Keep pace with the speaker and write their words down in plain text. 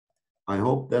I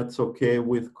hope that's okay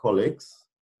with colleagues,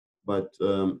 but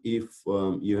if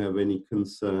you have any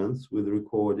concerns with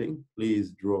recording,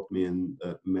 please drop me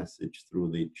a message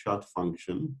through the chat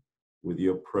function with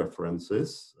your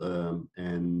preferences,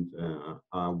 and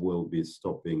I will be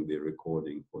stopping the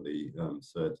recording for the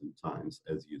certain times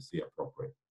as you see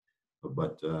appropriate.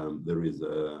 But there is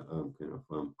a kind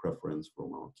of preference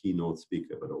from our keynote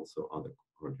speaker, but also other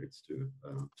projects to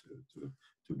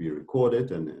be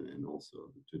recorded and also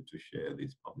to share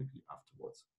these publicly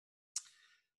afterwards.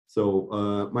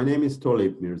 So my name is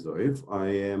Tolib Mirzoyev. I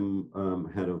am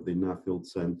head of the Nuffield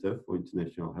Center for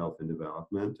International Health and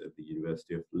Development at the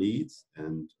University of Leeds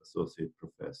and associate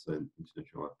professor in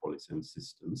international policy and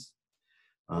systems.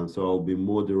 So I'll be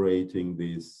moderating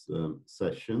this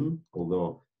session,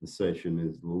 although the session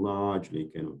is largely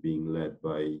kind of being led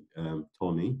by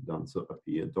Tony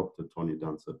Dancer-Appiah, Dr. Tony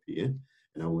Dancer-Appiah,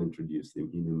 and I will introduce him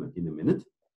in a minute.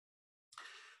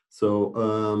 So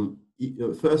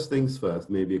first things first,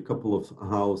 maybe a couple of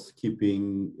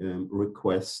housekeeping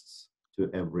requests to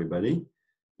everybody.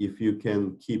 If you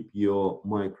can keep your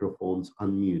microphones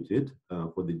unmuted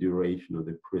for the duration of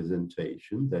the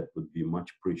presentation, that would be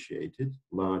much appreciated,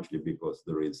 largely because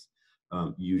there is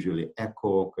usually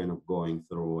echo kind of going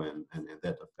through and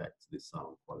that affects the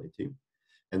sound quality.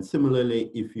 And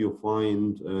similarly, if you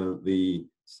find the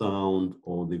sound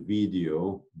or the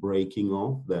video breaking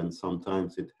off, then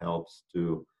sometimes it helps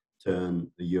to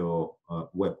turn your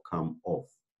webcam off.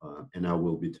 And I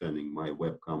will be turning my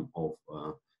webcam off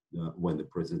when the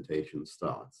presentation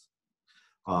starts.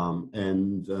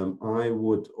 I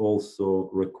would also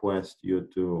request you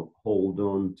to hold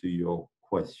on to your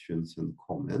questions and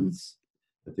comments.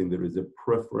 I think there is a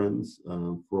preference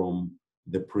from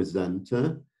the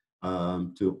presenter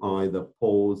to either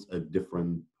pause at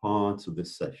different parts of the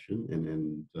session,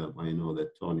 and I know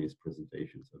that Tony's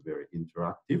presentations are very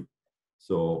interactive,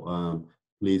 so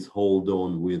please hold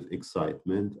on with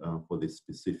excitement for the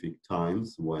specific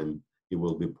times when he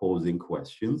will be posing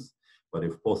questions, but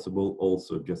if possible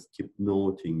also just keep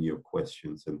noting your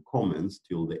questions and comments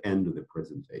till the end of the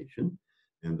presentation,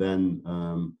 and then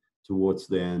towards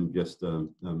the end, just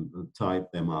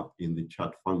type them up in the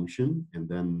chat function, and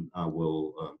then I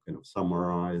will kind of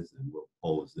summarize and will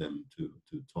pose them to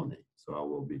Tony. So I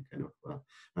will be kind of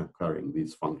carrying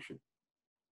this function.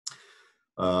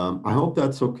 I hope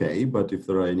that's okay, but if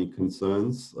there are any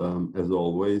concerns, as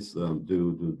always,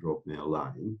 do drop me a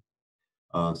line.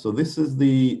 So this is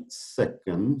the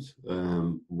second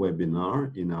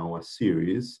webinar in our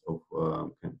series of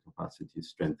kind of capacity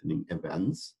strengthening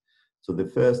events. So the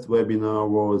first webinar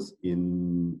was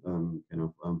in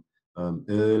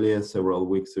earlier, several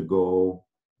weeks ago,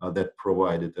 that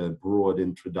provided a broad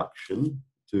introduction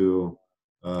to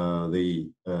the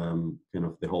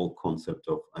whole concept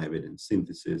of evidence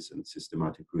synthesis and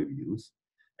systematic reviews.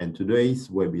 And today's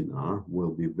webinar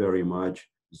will be very much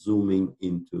zooming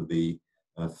into the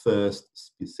first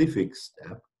specific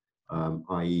step,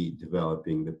 i.e.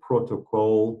 developing the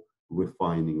protocol,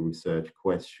 refining research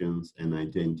questions, and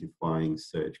identifying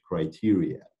search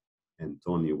criteria. And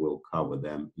Tony will cover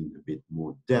them in a bit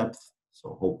more depth.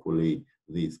 So hopefully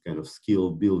this kind of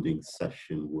skill building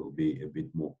session will be a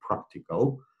bit more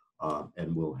practical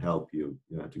and will help you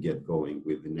to get going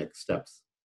with the next steps.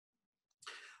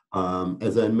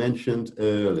 As I mentioned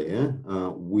earlier,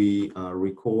 we are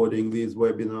recording this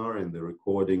webinar, and the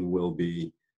recording will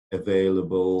be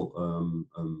available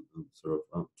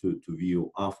to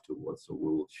view afterwards. So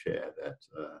we'll share that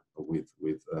with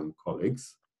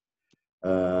colleagues.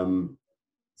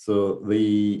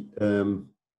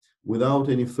 Without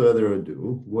any further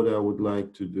ado, what I would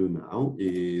like to do now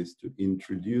is to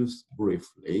introduce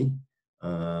briefly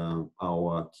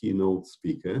our keynote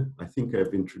speaker. I think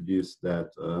I've introduced that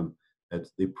at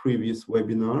the previous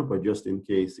webinar, but just in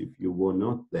case if you were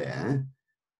not there,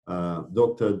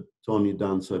 Dr. Tony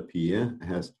Dancer-Appiah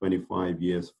has 25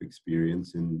 years of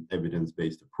experience in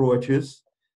evidence-based approaches,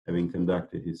 having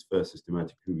conducted his first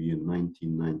systematic review in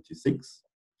 1996.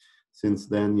 Since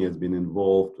then, he has been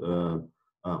involved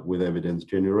with evidence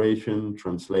generation,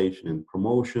 translation, and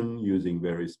promotion using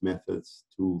various methods,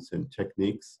 tools, and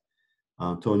techniques.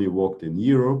 Tony worked in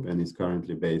Europe and is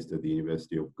currently based at the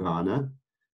University of Ghana.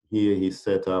 Here he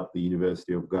set up the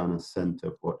University of Ghana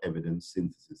Center for Evidence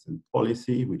Synthesis and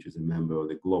Policy, which is a member of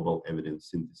the Global Evidence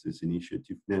Synthesis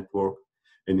Initiative Network,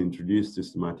 and introduced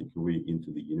systematic review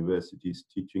into the university's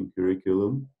teaching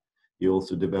curriculum. He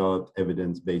also developed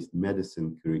evidence-based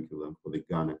medicine curriculum for the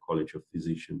Ghana College of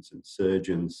Physicians and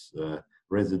Surgeons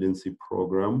residency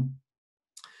program.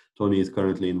 Tony is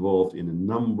currently involved in a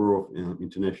number of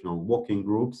international working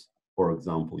groups for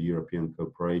example, European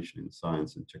cooperation in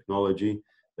science and technology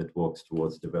that works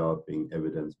towards developing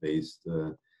evidence-based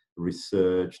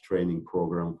research training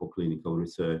program for clinical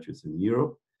researchers in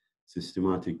Europe,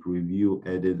 systematic review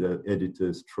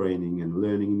editors training and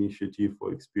learning initiative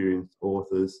for experienced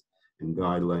authors, and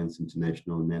guidelines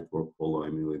international network for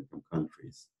low-income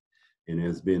countries. And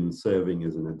has been serving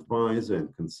as an advisor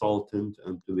and consultant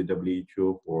to the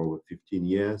WHO for over 15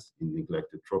 years in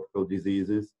neglected tropical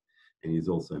diseases. And he's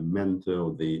also a mentor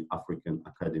of the African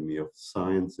Academy of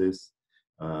Sciences,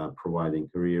 providing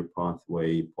career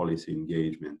pathway, policy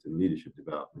engagement, and leadership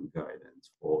development guidance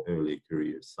for early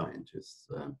career scientists.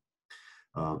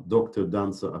 Dr.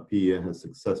 Danso Appiah has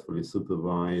successfully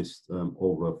supervised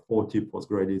over 40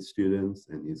 postgraduate students,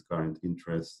 and his current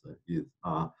interests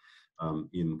are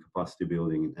in capacity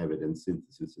building and evidence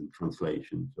synthesis and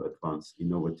translation to advance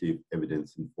innovative,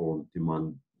 evidence-informed,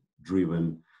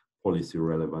 demand-driven,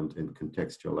 policy-relevant, and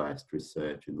contextualized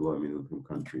research in low-income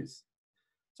countries.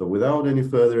 So without any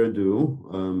further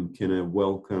ado, can I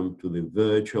welcome to the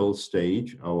virtual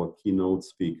stage our keynote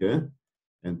speaker,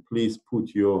 and please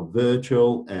put your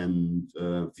virtual and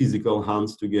physical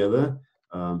hands together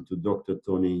to Dr.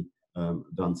 Tony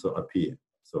Danso Appiah.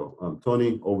 So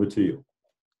Tony, over to you.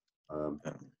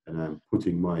 And I'm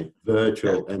putting my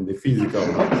virtual and the physical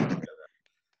hands together.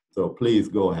 So please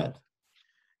go ahead.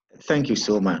 Thank you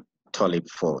so much, Tolib,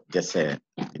 for just a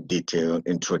detailed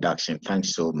introduction.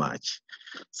 Thanks so much.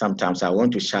 Sometimes I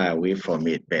want to shy away from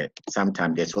it, but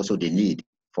sometimes there's also the need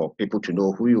for people to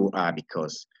know who you are,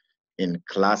 because in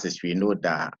classes we know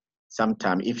that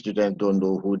sometimes if students don't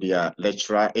know who their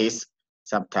lecturer is,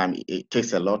 sometimes it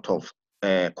takes a lot of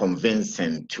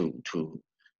convincing to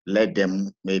let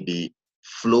them maybe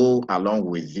flow along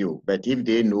with you. But if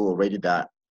they know already that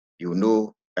you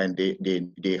know and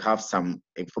they have some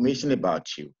information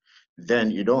about you, then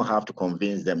you don't have to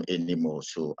convince them anymore.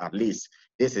 So at least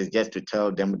this is just to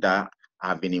tell them that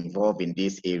I've been involved in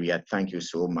this area. Thank you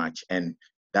so much. And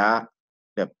that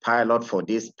the pilot for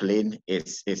this plane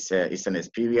is an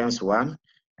experienced one,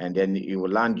 and then it will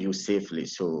land you safely.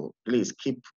 So please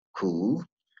keep cool,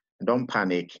 don't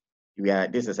panic.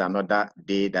 This is another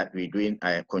day that we're doing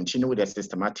continue with the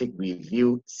systematic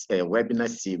review webinar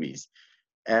series.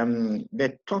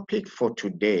 The topic for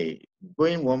today,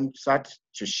 start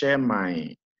to share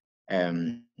my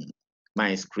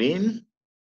my screen,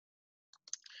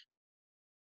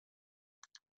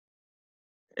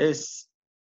 is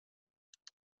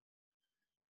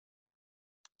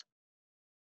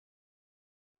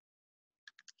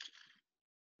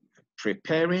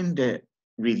preparing the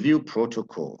review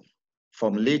protocol,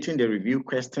 formulating the review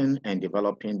question, and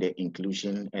developing the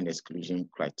inclusion and exclusion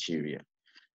criteria.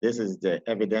 This is the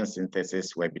evidence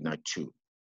synthesis webinar 2,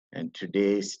 and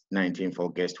today is 19th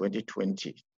August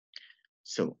 2020.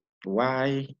 So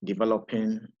why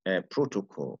developing a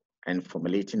protocol and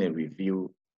formulating a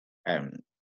review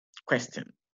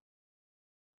question?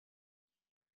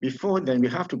 Before then, we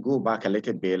have to go back a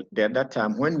little bit. At that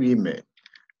time when we met,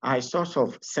 I sort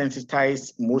of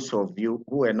sensitized most of you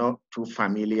who are not too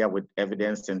familiar with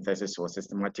evidence synthesis or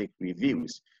systematic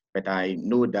reviews, but I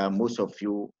know that most of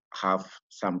you have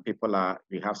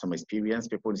we have some experience,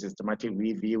 people in systematic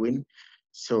reviewing.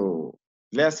 So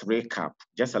let's recap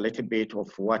just a little bit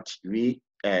of what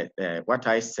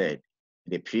I said in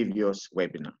the previous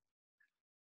webinar.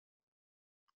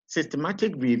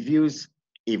 Systematic reviews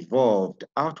evolved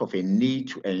out of a need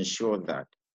to ensure that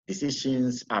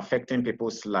decisions affecting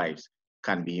people's lives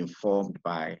can be informed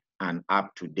by an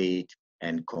up-to-date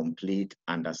and complete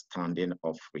understanding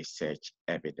of research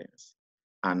evidence.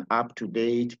 An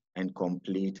up-to-date and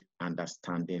complete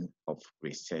understanding of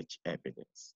research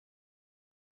evidence.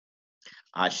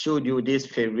 I showed you this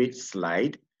favorite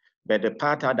slide, but the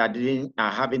part that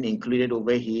I haven't included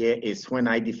over here is when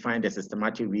I defined the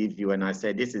systematic review, and I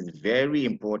said this is very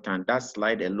important. That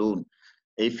slide alone,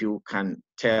 if you can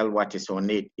tell what is on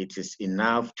it, it is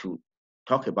enough to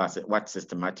talk about what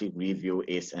systematic review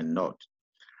is and not.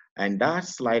 And that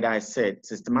slide, I said,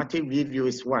 systematic review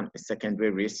is a secondary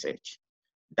research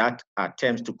that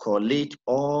attempts to collate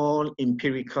all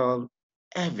empirical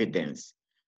evidence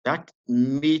that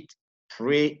meet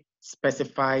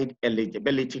pre-specified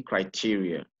eligibility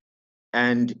criteria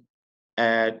and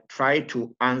try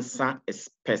to answer a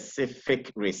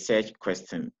specific research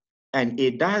question. And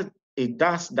it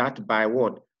does that by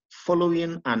what?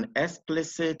 Following an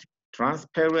explicit,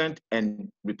 transparent, and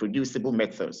reproducible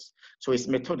methods. So it's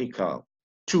methodical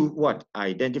to what?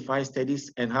 Identify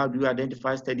studies. And how do you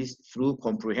identify studies? Through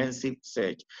comprehensive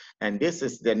search. And this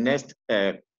is the next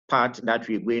part that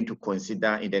we're going to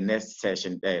consider in the next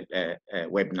session,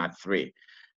 webinar 3.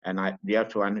 And we have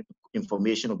to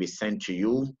information will be sent to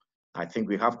you. I think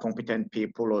we have competent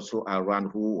people also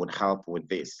around who would help with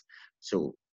this.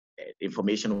 So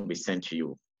information will be sent to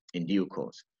you in due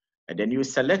course. And then you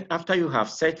select, after you have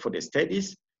searched for the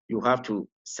studies, you have to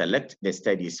select the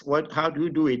studies. How do you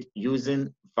do it?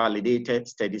 Using validated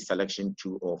study selection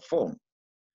tool or form.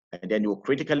 And then you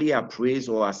critically appraise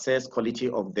or assess quality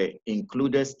of the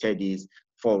included studies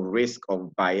for risk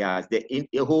of bias. The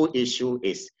whole issue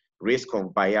is risk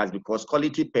of bias, because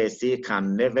quality per se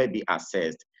can never be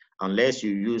assessed unless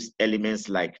you use elements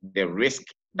like the risk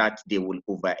that they will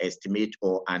overestimate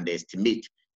or underestimate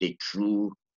the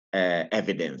true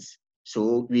evidence.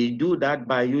 So we do that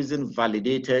by using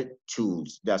validated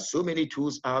tools. There are so many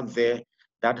tools out there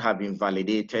that have been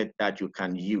validated that you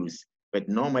can use. But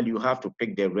normally you have to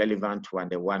pick the relevant one,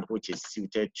 the one which is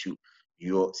suited to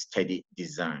your study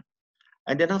design.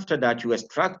 And then after that, you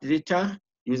extract data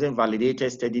using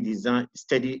validated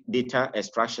study data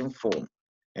extraction form.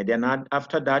 And then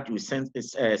after that, you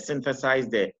synthesize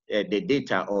the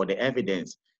data or the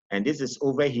evidence. And this is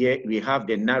over here, we have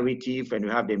the narrative and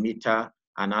we have the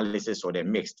meta-analysis or the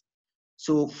mixed.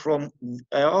 So from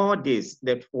all this,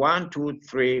 the 1, 2,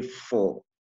 3, 4,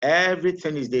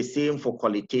 everything is the same for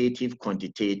qualitative,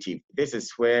 quantitative. This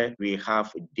is where we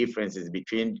have differences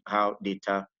between how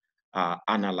data are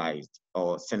analyzed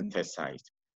or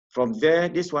synthesized. From there,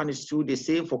 this one is true, the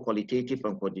same for qualitative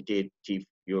and quantitative.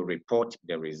 You report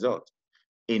the result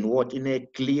in what? In a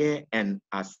clear and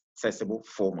accessible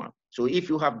format. So if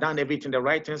you have done everything, the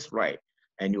right things right,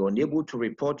 and you're unable to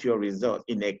report your result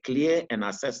in a clear and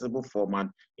accessible format,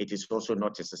 it is also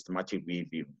not a systematic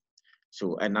review.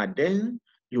 So, and then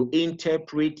you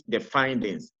interpret the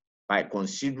findings by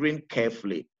considering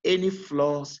carefully any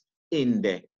flaws in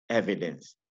the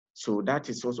evidence. So that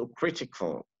is also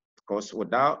critical, because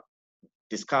without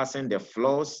discussing the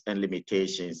flaws and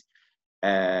limitations,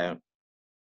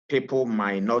 people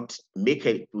might not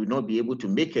will not be able to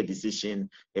make a decision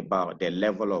about the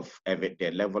level of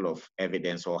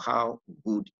evidence or how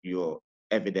good your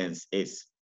evidence is.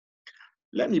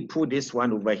 Let me put this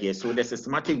one over here. So the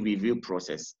systematic review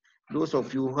process. Those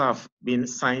of you who have been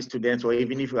science students, or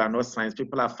even if you are not science,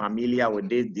 people are familiar with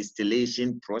this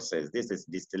distillation process. This is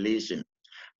distillation,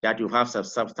 that you have some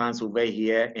substance over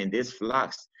here in this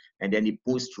flask, and then it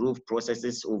goes through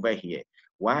processes over here.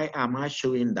 Why am I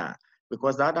showing that?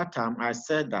 Because the other time I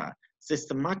said that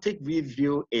systematic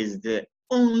review is the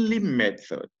only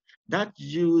method that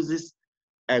uses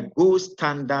a gold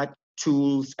standard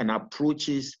tools and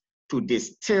approaches to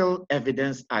distill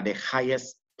evidence at the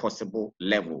highest possible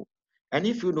level. And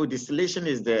if you know, distillation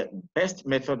is the best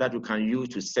method that you can use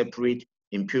to separate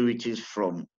impurities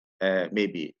from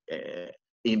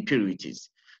impurities.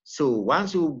 So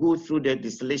once you go through the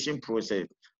distillation process,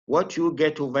 what you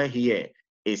get over here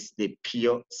is the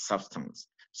pure substance.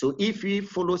 So if we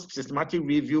follow systematic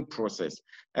review process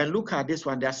and look at this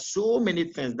one, there are so many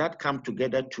things that come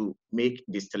together to make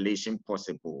distillation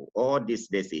possible. Or there's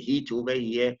a heat over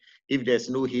here. If there's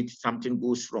no heat, something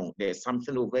goes wrong. There's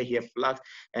something over here, flux.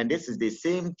 And this is the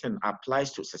same thing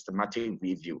applies to systematic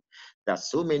review. There are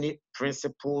so many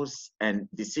principles and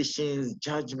decisions,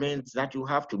 judgments that you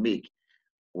have to make.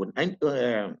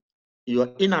 Your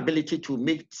inability to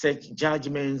make such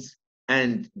judgments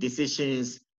and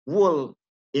decisions will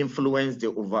influence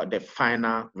the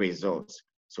final results.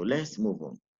 So let's move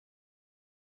on.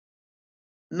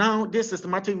 Now, this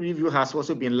systematic review has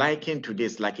also been likened to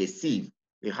this like a sieve.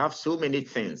 They have so many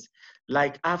things.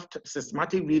 Like after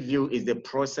systematic review is the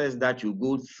process that you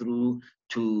go through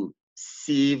to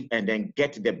sieve and then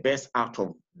get the best out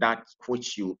of that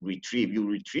which you retrieve. You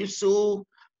retrieve so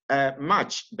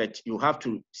much, but you have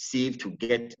to sieve to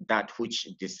get that which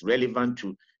is relevant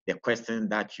to the question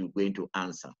that you're going to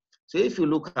answer. So if you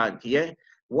look at here,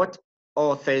 what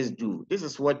authors do, this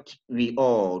is what we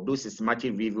all, those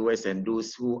systematic reviewers and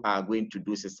those who are going to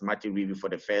do systematic review for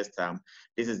the first time,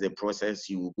 this is the process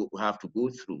you have to go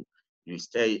through. You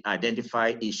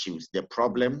identify issues, the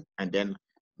problem, and then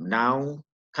now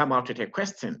come out with a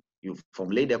question. You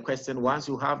formulate a question. Once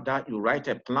you have that, you write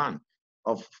a plan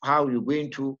of how you're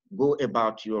going to go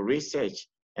about your research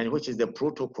and which is the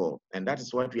protocol. And that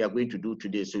is what we are going to do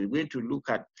today. So we're going to look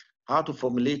at how to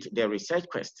formulate the research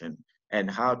question and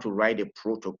how to write a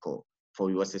protocol for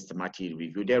your systematic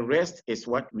review. The rest is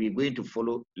what we're going to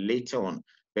follow later on.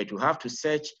 But you have to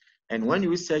search, and when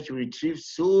you search, you retrieve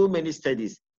so many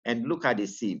studies and look at the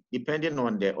sieve, depending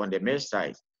on the mesh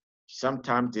size.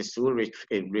 Sometimes it's so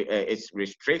it's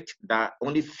restrict that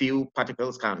only few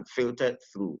particles can filter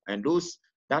through, and those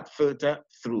that filter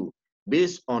through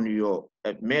based on your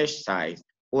mesh size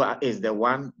or is the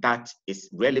one that is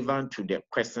relevant to the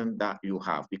question that you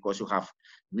have, because you have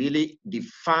really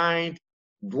defined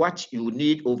what you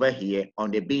need over here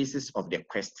on the basis of the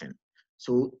question.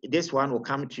 So this one will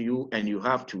come to you and you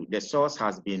have to, the source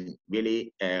has been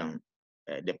really,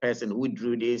 the person who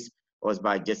drew this was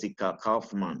by Jessica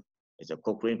Kaufman. It's a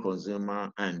Cochrane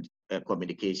Consumer and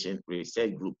Communication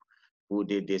Research Group who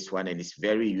did this one, and it's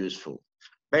very useful.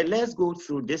 But let's go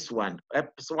through this one.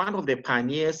 So one of the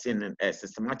pioneers in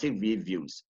systematic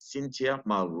reviews, Cynthia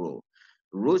Malraux,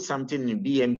 wrote something in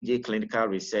BMJ Clinical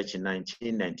Research in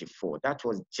 1994. That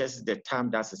was just the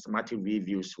time that systematic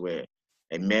reviews were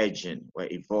emerging, were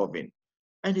evolving.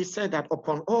 And he said that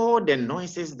upon all the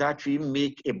noises that we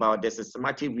make about the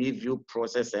systematic review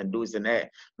process and those in there,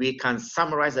 we can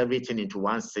summarize everything into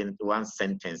one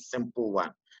sentence, simple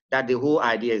one. That the whole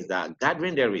idea is that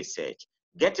gathering the research,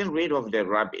 getting rid of the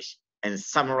rubbish, and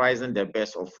summarizing the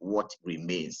best of what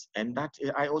remains. And that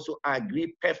I also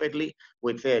agree perfectly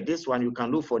with this one. You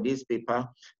can look for this paper.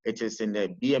 It is in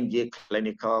the BMJ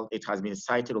Clinical. It has been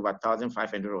cited over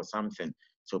 1,500 or something.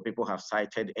 So people have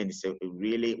cited, and it's a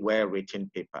really well-written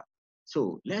paper.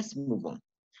 So let's move on.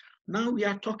 Now we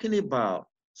are talking about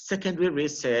secondary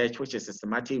research, which is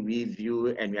systematic review,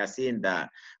 and we are saying that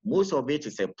most of it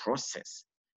is a process.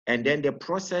 And then the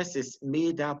process is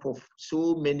made up of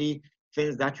so many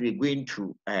things that we're going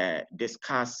to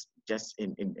discuss just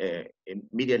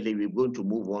immediately. We're going to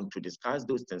move on to discuss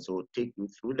those things, so we'll take you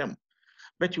through them.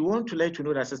 But we want to let you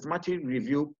know that systematic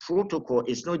review protocol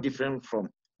is no different from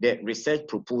the research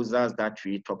proposals that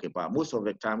we talk about. Most of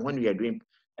the time when we are doing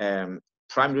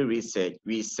primary research,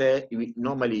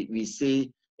 normally we say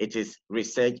it is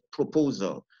research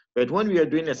proposal. But when we are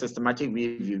doing a systematic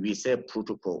review, we say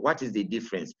protocol. What is the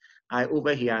difference?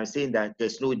 Over here, I'm saying that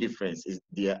there's no difference.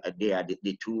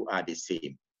 The two are the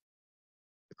same,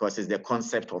 because it's the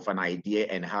concept of an idea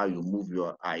and how you move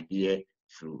your idea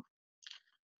through.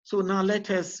 So now let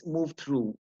us move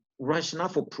through rationale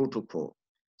for protocol.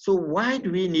 So why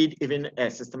do we need even a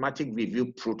systematic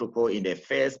review protocol in the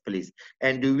first place?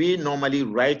 And do we normally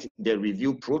write the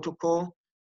review protocol?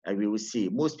 And we will see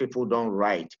most people don't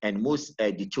write, and most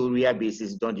editorial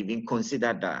bases don't even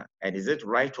consider that. And is it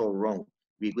right or wrong?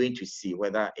 We're going to see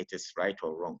whether it is right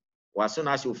or wrong. Well, as soon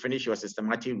as you finish your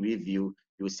systematic review,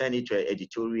 you send it to an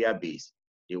editorial base.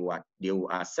 They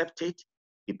will accept it,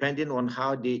 depending on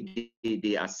how they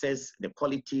assess the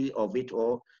quality of it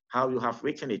or how you have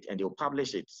written it, and they'll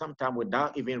publish it, sometimes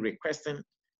without even requesting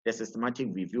the systematic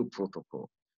review protocol.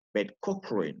 But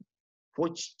Cochrane,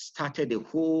 which started the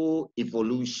whole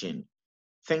evolution,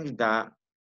 thinks that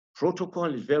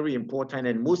protocol is very important,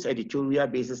 and most editorial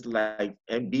bases like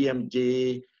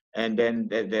BMJ and then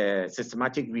the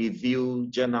systematic review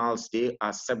journals, they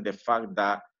accept the fact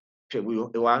that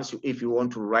if you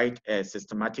want to write a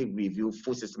systematic review,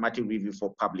 full systematic review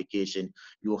for publication,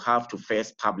 you have to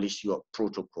first publish your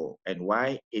protocol. And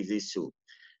why is it so?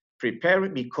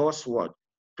 Preparing, because what?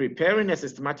 Preparing a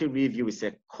systematic review is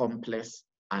a complex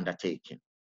undertaking,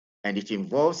 and it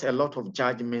involves a lot of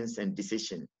judgments and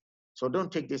decisions. So don't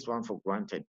take this one for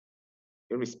granted,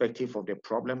 irrespective of the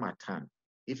problem at hand.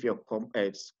 If your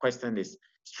question is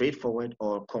straightforward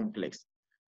or complex,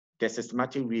 the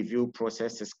systematic review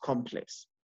process is complex,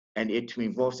 and it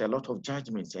involves a lot of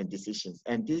judgments and decisions.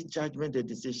 And these judgments and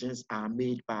decisions are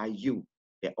made by you,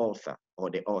 the author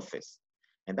or the authors.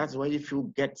 And that's why if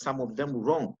you get some of them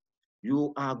wrong,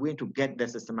 you are going to get the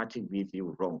systematic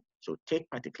review wrong. So take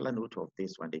particular note of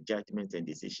this one, the judgments and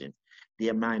decisions.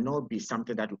 There might not be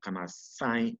something that you can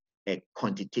assign a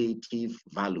quantitative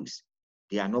values.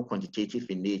 They are not quantitative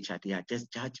in nature, they are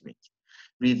just judgments.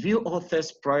 Review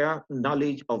authors' prior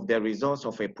knowledge of the results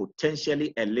of a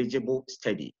potentially eligible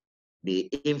study. They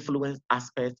influence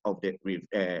aspects of the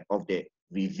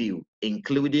review,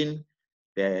 including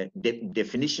the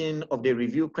definition of the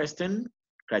review question,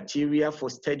 criteria for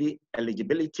study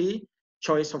eligibility,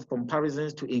 choice of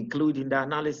comparisons to include in the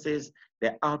analysis,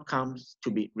 the outcomes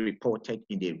to be reported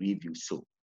in the review. So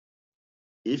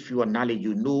if you are knowledge,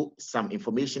 you know some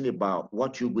information about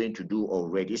what you're going to do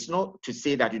already. It's not to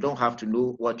say that you don't have to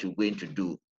know what you're going to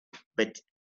do, but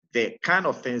the kind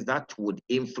of things that would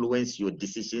influence your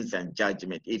decisions and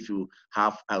judgment if you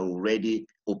have already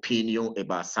opinion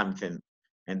about something.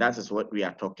 And that is what we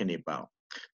are talking about.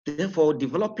 Therefore,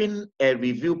 developing a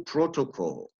review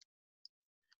protocol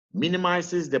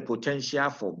minimizes the potential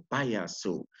for bias.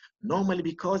 So normally,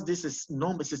 because this is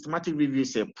normal, systematic review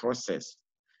is a process,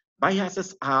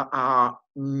 biases are our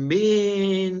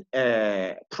main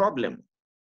problem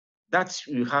that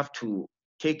you have to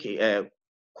take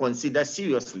consider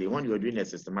seriously when you're doing a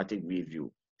systematic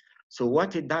review. So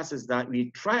what it does is that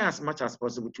we try as much as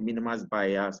possible to minimize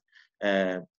bias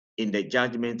in the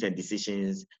judgment and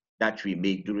decisions that we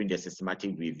make during the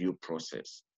systematic review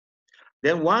process.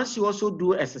 Then once you also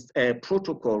do a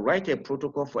protocol, write a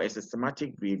protocol for a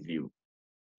systematic review,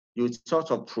 you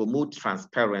sort of promote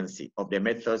transparency of the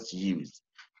methods used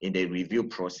in the review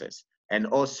process. And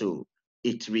also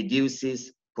it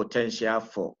reduces potential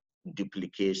for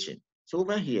duplication. So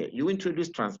over here, you introduce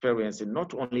transparency.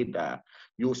 Not only that,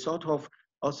 you sort of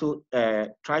also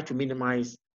try to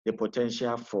minimize the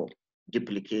potential for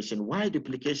duplication. Why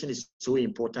duplication is so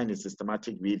important in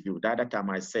systematic review? The other time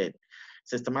I said,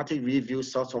 systematic review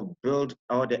sort of build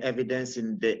all the evidence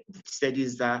in the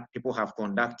studies that people have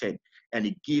conducted, and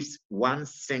it gives one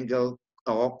single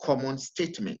or common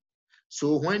statement.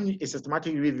 So when a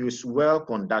systematic review is well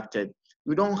conducted,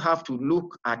 you don't have to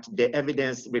look at the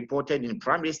evidence reported in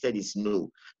primary studies. No,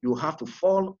 you have to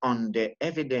fall on the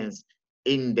evidence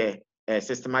in the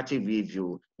systematic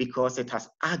review, because it has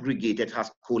aggregated,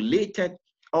 has collated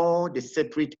all the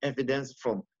separate evidence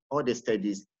from all the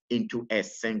studies into a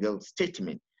single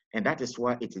statement. And that is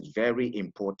why it is very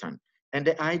important. And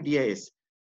the idea is,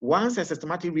 once a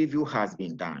systematic review has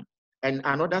been done and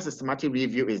another systematic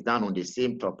review is done on the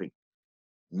same topic,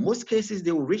 in most cases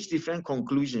they will reach different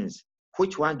conclusions.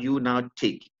 Which one do you now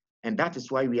take? And that is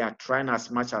why we are trying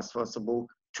as much as possible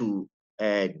to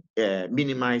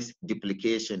minimize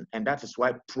duplication. And that is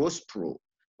why PROSPRO,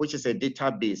 which is a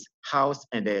database housed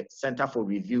in the Center for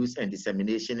Reviews and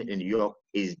Dissemination in New York,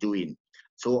 is doing.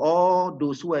 So all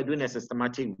those who are doing a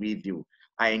systematic review,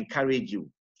 I encourage you,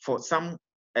 for some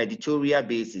editorial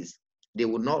basis, they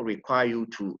will not require you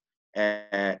to,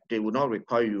 they will not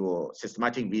require your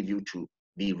systematic review to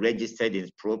be registered in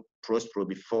PROSPRO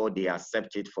before they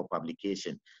accept it for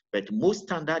publication. But most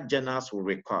standard journals will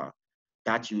require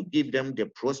that you give them the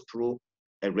PROSPRO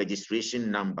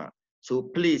registration number. So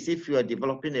please, if you are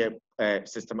developing a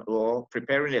system or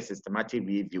preparing a systematic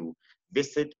review,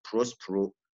 visit PROSPRO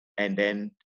and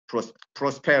then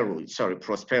Prospero,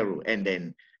 and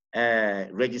then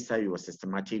register your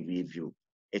systematic review.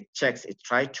 It checks, it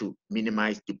tries to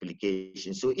minimize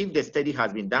duplication. So if the study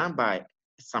has been done by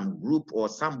some group or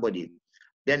somebody,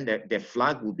 then the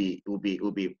flag will be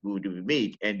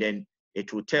made, and then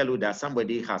it will tell you that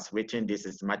somebody has written this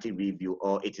systematic review,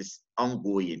 or it is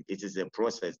ongoing, it is a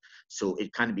process, so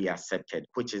it can be accepted,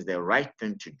 which is the right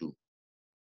thing to do.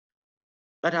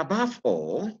 But above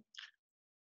all,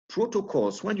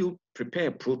 protocols, when you prepare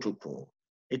a protocol,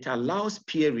 it allows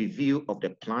peer review of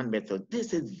the plan method.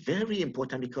 This is very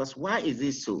important, because why is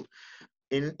this so?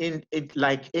 In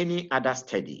like any other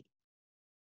study,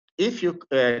 if you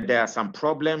there are some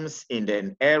problems and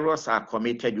then errors are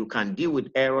committed, you can deal with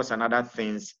errors and other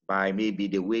things by maybe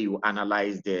the way you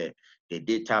analyze the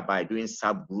data, by doing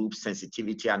subgroup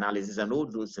sensitivity analysis and all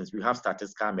those things. We have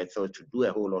statistical methods to do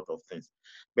a whole lot of things.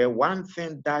 But one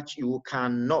thing that you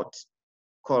cannot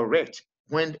correct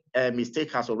when a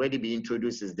mistake has already been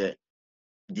introduced is the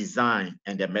design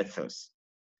and the methods.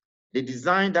 The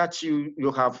design that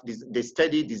you have, the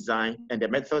study design and the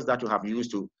methods that you have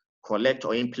used to collect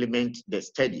or implement the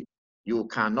study, you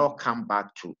cannot come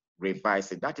back to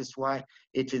revise it. That is why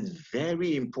it is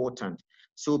very important.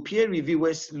 So peer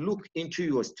reviewers look into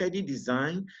your study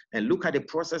design and look at the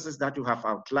processes that you have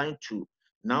outlined to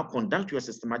now conduct your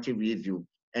systematic review,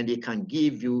 and they can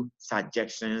give you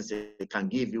suggestions, they can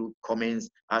give you comments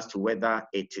as to whether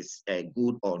it is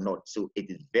good or not. So it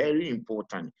is very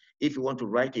important if you want to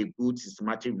write a good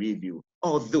systematic review,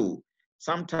 although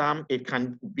sometimes it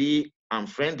can be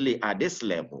unfriendly at this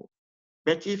level.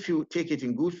 But if you take it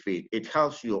in good faith, it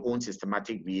helps your own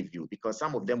systematic review, because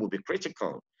some of them will be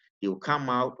critical. They will come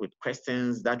out with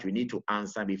questions that you need to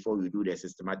answer before you do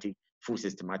the full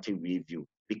systematic review,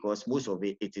 because most of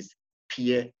it is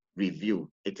peer review.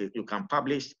 You can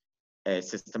publish a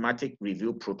systematic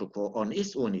review protocol on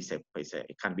its own.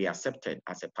 It can be accepted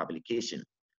as a publication.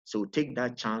 So take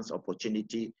that chance,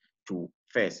 opportunity to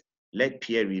first let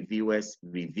peer reviewers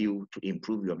review to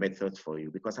improve your methods for you,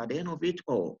 because at the end of it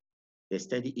all, the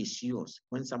study is yours.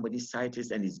 When somebody cites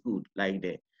it and it's good, like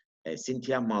the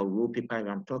Cynthia Mauro paper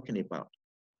I'm talking about,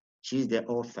 she's the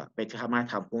author, but I might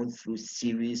have gone through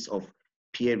series of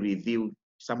peer review,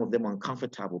 some of them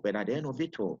uncomfortable, but at the end of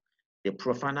it all, the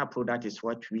final product is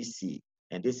what we see,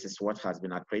 and this is what has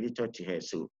been accredited to her.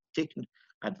 So take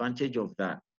advantage of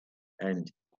that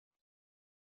and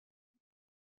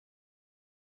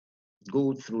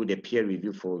go through the peer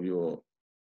review for your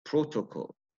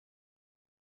protocol.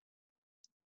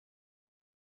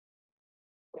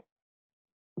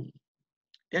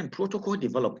 Then protocol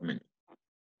development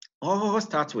all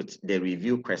starts with the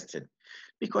review question.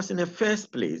 Because in the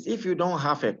first place, if you don't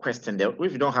have a question,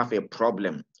 if you don't have a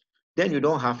problem, then you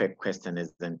don't have a question,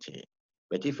 isn't it?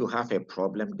 But if you have a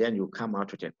problem, then you come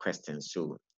out with a question.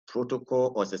 So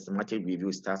protocol or systematic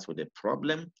review starts with a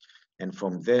problem, and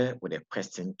from there with a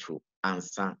question to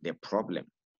answer the problem.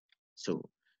 So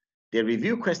the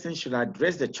review question should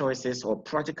address the choices or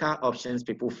practical options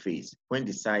people face when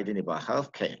deciding about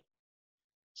healthcare.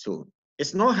 So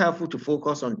it's not helpful to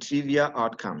focus on trivial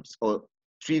outcomes or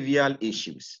trivial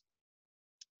issues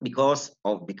because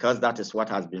that is what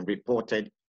has been reported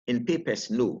in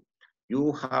papers. No,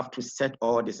 you have to set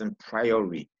all this in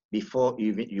priority before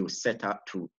even you set up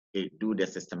to do the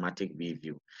systematic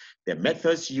review. The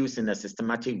methods used in a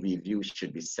systematic review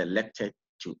should be selected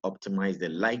to optimize the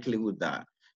likelihood that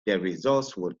the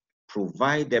results will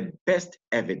provide the best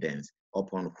evidence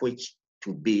upon which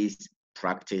to base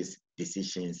practice,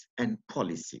 decisions, and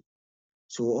policy.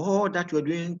 So all that we're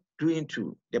doing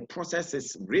to the process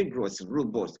is rigorous,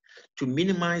 robust to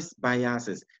minimize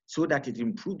biases so that it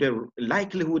improves the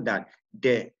likelihood that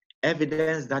the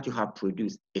evidence that you have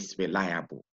produced is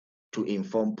reliable to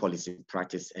inform policy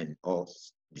practice and all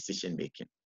decision making.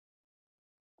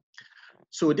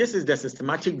 So this is the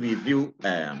systematic review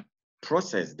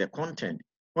process, the content.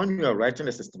 When you are writing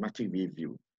a systematic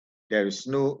review, there's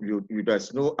no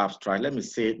abstract. Let me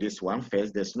say this one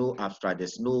first. There's no abstract,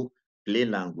 there's no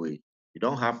plain language. You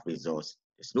don't have results.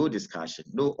 There's no discussion,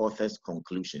 no author's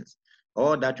conclusions.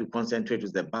 All that you concentrate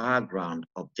is the background,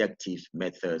 objectives,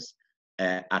 methods,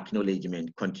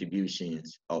 acknowledgement,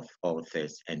 contributions of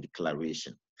authors, and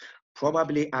declaration.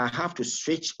 Probably I have to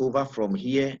switch over from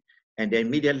here and then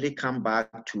immediately come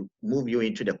back to move you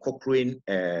into the Cochrane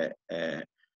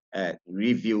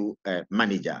review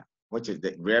manager, which is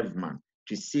the RevMan,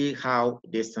 to see how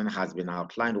this thing has been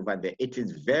outlined over there. It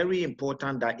is very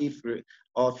important that if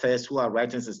authors who are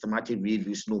writing systematic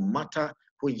reviews, no matter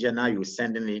which journal you're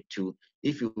sending it to,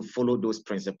 if you follow those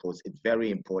principles, it's very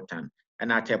important.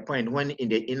 And at a point when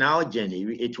in our journey,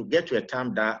 it will get to a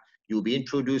time that you'll be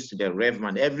introduced to the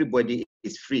RevMan. Everybody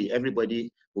is free.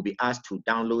 Everybody will be asked to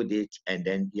download it and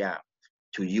then,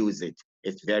 to use it.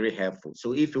 It's very helpful.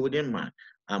 So if you wouldn't mind,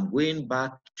 I'm going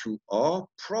back to, or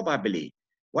probably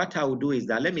what I will do is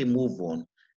that let me move on.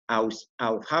 I'll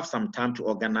have some time to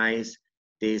organize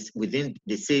this within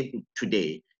the same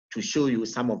today to show you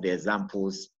some of the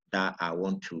examples that I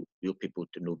want you people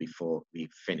to know before we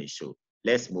finish. So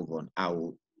let's move on. I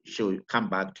will come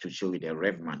back to show you the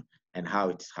RevMan and how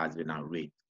it has been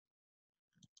arranged.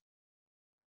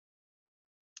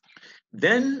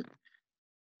 Then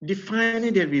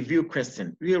defining the review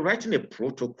question. We are writing a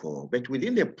protocol, but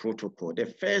within the protocol, the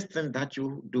first thing that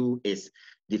you do is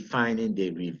defining the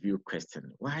review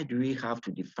question. Why do we have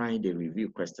to define the review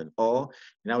question? Or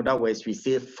in other words, we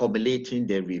say formulating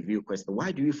the review question.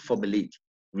 Why do we formulate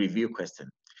review question?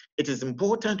 It is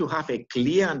important to have a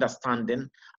clear understanding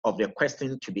of the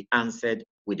question to be answered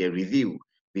with a review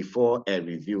before a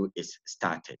review is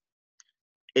started.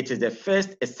 It is the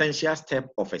first essential step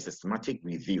of a systematic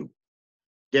review.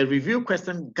 The review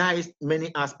question guides many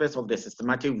aspects of the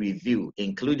systematic review,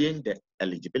 including the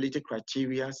eligibility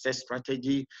criteria, search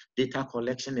strategy, data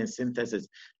collection, and synthesis.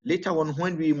 Later on,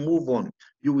 when we move on,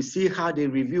 you will see how the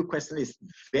review question is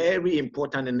very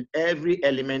important in every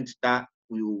element that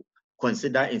you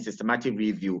consider in systematic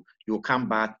review. You'll come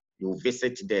back, you'll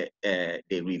visit the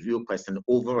review question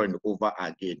over and over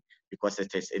again, because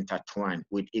it is intertwined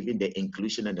with even the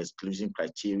inclusion and exclusion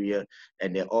criteria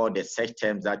and all the search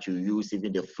terms that you use,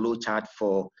 even the flow chart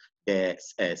for the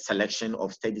selection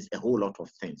of studies, a whole lot of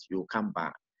things. You'll come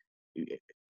back. You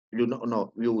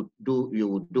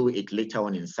will do it later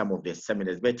on in some of the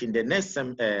seminars. But in the next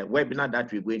webinar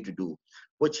that we're going to do,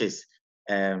 which is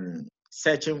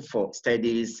searching for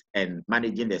studies and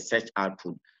managing the search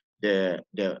output, the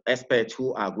experts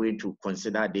who are going to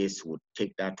consider this would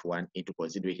take that one into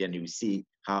consideration. You see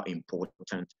how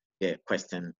important the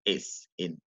question is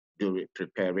in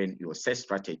preparing your search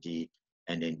strategy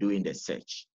and then doing the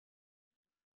search.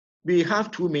 We have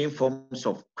two main forms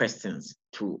of questions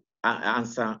to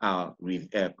answer our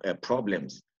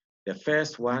problems. The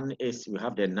first one is we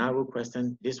have the narrow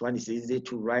question. This one is easy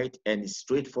to write and it's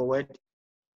straightforward.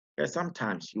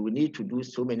 Sometimes you will need to do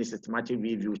so many systematic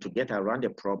reviews to get around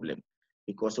the problem,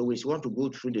 because always you want to go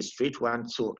through the straight one.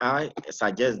 So I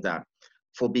suggest that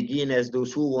for beginners,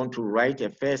 those who want to write a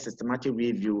first systematic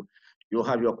review, you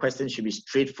have your questions should be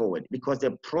straightforward, because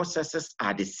the processes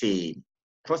are the same.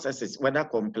 Processes, whether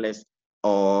complex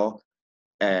or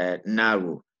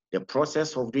narrow, the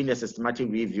process of doing a systematic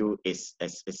review is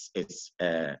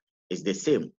the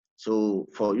same. So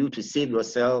for you to save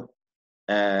yourself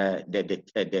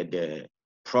the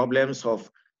problems of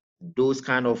those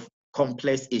kind of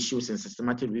complex issues in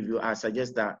systematic review, I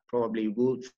suggest that probably you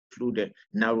go through the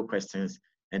narrow questions,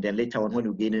 and then later on when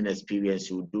you gain an experience,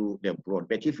 you do the broad.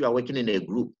 But if you are working in a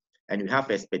group and you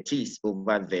have expertise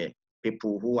over the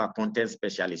people who are content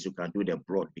specialists, you can do the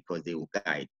broad because they will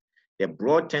guide. The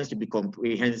broad tends to be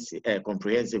comprehensive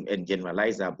and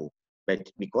generalizable,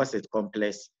 but because it's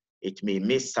complex, it may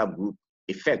miss subgroup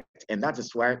effect. And that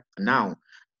is why now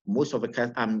most of the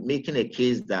cases, I'm making a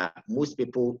case that most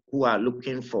people who are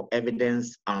looking for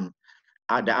evidence on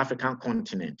the African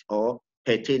continent or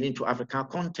pertaining to African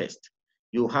context,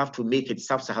 you have to make it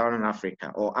sub-Saharan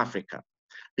Africa or Africa.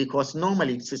 Because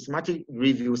normally systematic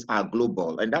reviews are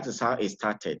global, and that is how it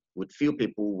started, with few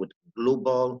people with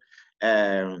global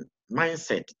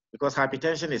mindset, because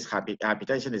hypertension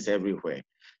is everywhere.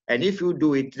 And if you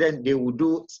do it, then they will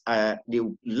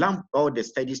lump all the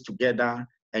studies together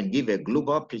and give a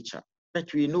global picture.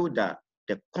 But we know that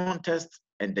the context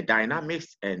and the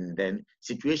dynamics and then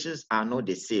situations are not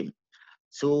the same.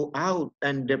 So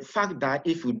and the fact that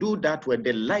if you do that, well,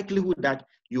 the likelihood that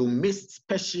you miss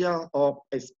special or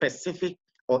a specific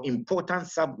or important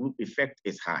subgroup effect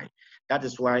is high. That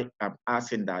is why I'm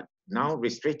asking that now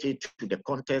restrict it to the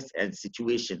context and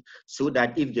situation, so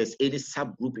that if there's any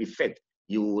subgroup effect,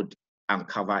 you would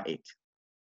uncover it.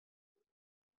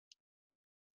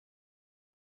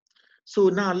 So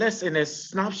now let's, in a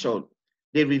snapshot,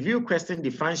 the review question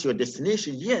defines your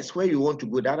destination. Yes, where you want to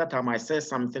go. The other time I said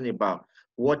something about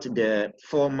what the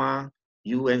former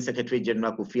UN Secretary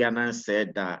General Kofi Annan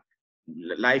said, that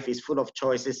life is full of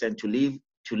choices, and to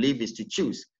live is to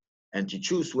choose. And to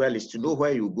choose well is to know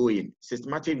where you go in.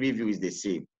 Systematic review is the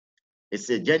same. It's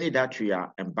a journey that we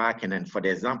are embarking, and for the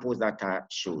examples that I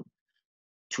showed,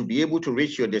 to be able to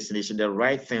reach your destination, the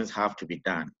right things have to be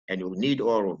done, and you need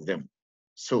all of them.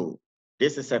 So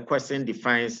this is a question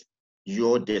defines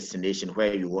your destination,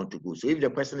 where you want to go. So if the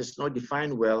question is not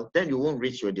defined well, then you won't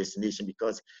reach your destination,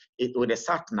 because with a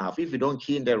sat nav, if you don't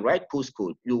key in the right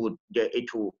postcode,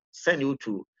 it will send you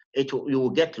to you will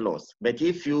get lost. But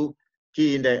if you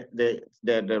key in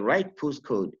the right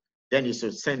postcode, then it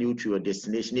should send you to your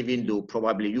destination, even though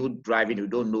probably you driving, you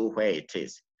don't know where it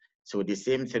is. So the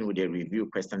same thing with the review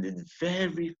question is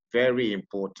very, very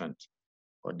important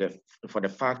for the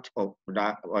fact of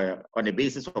that, on the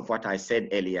basis of what I said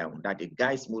earlier, that it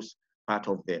guides most part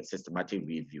of the systematic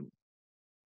review.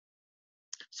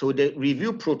 So the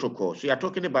review protocol, so you are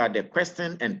talking about the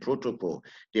question and protocol.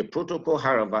 The protocol,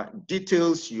 however,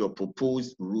 details your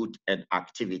proposed route and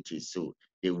activities. So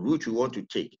the route you want to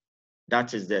take,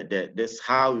 that is this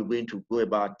how you're going to go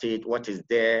about it, what is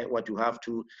there, what you have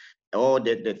to, all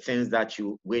the things that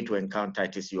you're going to encounter.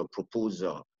 It is your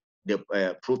proposal, the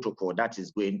protocol that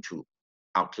is going to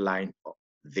outline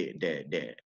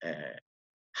the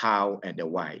how and the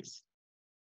whys.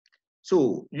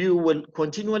 So you will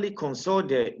continually consult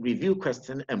the review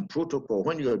question and protocol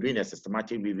when you are doing a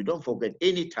systematic review. Don't forget,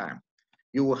 anytime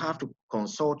you will have to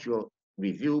consult your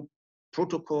review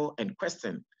protocol and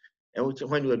question.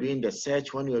 When you are doing the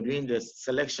search, when you are doing the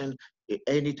selection,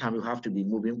 anytime you have to be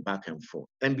moving back and forth.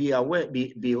 And be aware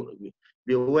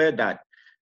that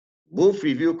both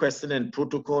review question and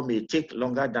protocol may take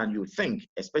longer than you think,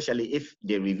 especially if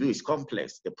the review is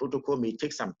complex. The protocol may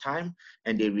take some time,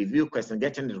 and the review question,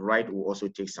 getting it right, will also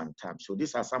take some time. So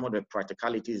these are some of the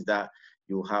practicalities that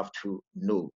you have to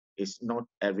know. It's not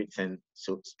everything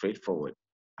so straightforward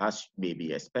as may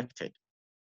be expected.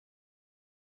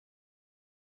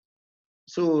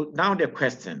 So now the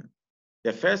question.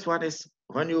 The first one is,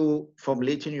 when you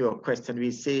formulating your question,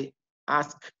 we say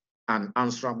ask an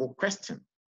answerable question.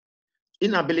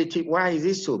 Inability, why is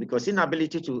this so? Because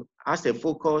inability to ask a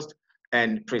focused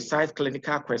and precise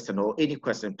clinical question, or any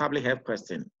question, public health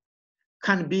question,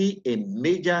 can be a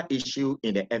major issue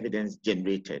in the evidence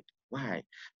generated. Why?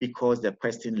 Because the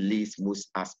question leaves most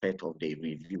aspect of the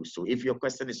review. So if your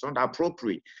question is not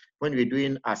appropriate, when we're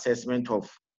doing assessment of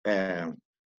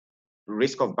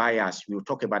risk of bias, we'll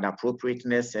talk about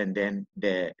appropriateness, and then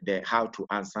the how to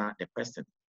answer the question,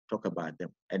 talk about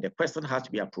them. And the question has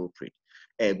to be appropriate.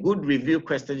 A good review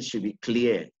question should be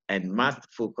clear and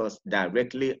must focus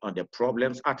directly on the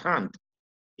problems at hand.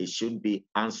 It should be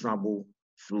answerable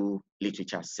through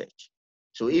literature search.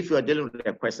 So if you are dealing with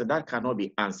a question that cannot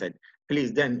be answered,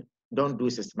 please then don't do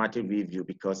systematic review,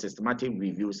 because systematic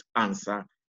reviews answer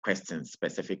questions,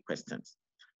 specific questions.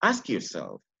 Ask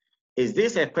yourself, is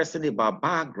this a question about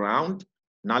background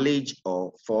knowledge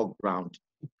or foreground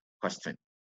question?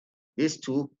 These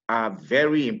two are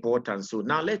very important. So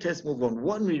now let us move on.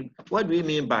 What do we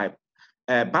mean by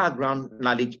background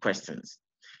knowledge questions?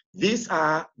 These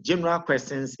are general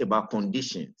questions about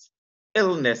conditions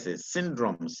illnesses,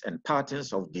 syndromes, and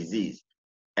patterns of disease,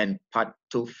 and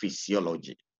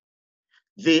pathophysiology.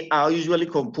 They are usually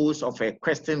composed of a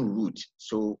question root.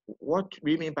 So what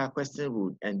we mean by question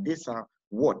root, and these are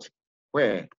what,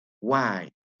 where,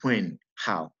 why, when,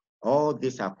 how. All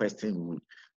these are question root,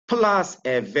 plus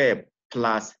a verb,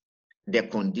 plus the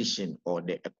condition or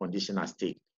the conditional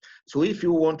state. So if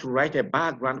you want to write a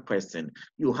background question,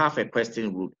 you have a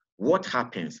question root. What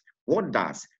happens? What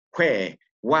does? Where?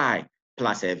 Why?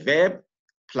 Plus a verb,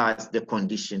 plus the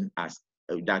condition as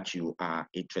that you are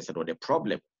interested or the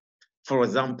problem. For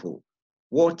example,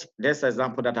 this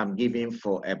example that I'm giving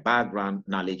for a background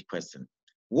knowledge question.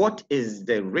 What is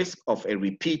the risk of a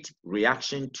repeat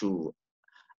reaction to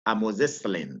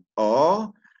amoxicillin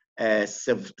or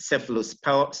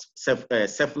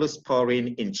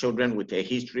cephalosporin in children with a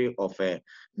history of a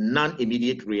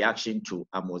non-immediate reaction to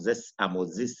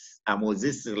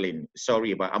amoxicillin?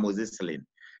 Sorry about amoxicillin.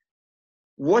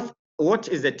 What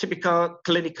is the typical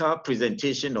clinical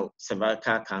presentation of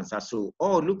cervical cancer? So,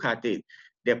 look at it.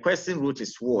 The question root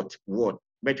is what,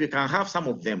 but we can have some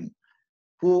of them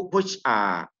which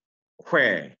are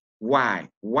where, why.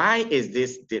 Why is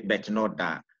this, but not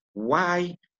that?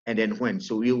 Why, and then when.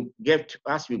 So we'll get,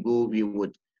 as we go, we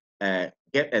would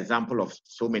get example of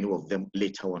so many of them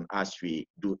later on as we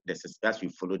do this, as we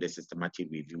follow the systematic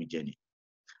review journey.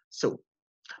 So,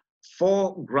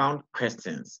 foreground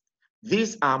questions.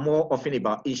 These are more often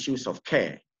about issues of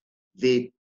care.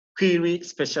 They query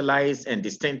specialized and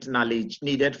distinct knowledge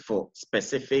needed for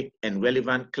specific and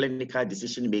relevant clinical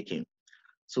decision making.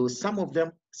 So some of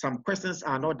them, some questions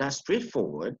are not that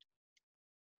straightforward.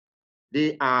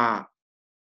 They are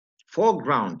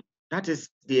foreground, that is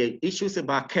the issues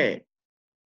about care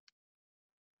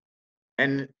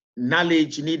and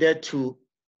knowledge needed to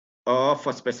or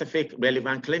for specific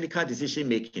relevant clinical decision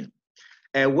making.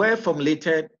 A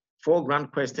well-formulated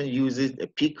foreground question uses the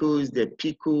PICOs, the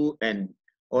PICO,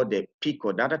 or the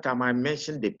PICO. The other time I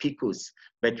mentioned the PICOs,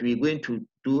 but we're going to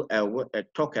do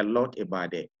talk a lot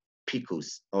about the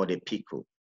PICOs or the PICO,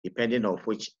 depending on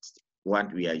which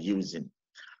one we are using.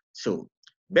 So,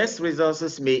 best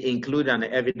resources may include an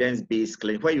evidence-based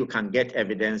clinic where you can get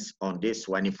evidence on this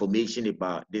one, information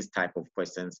about this type of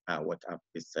questions, what I've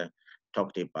just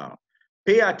talked about.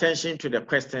 Pay attention to the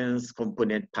questions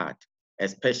component part,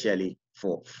 especially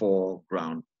for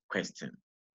foreground questions.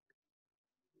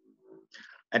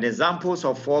 And examples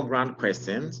of foreground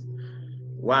questions.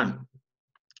 1,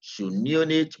 should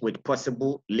neonates with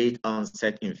possible late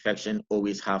onset infection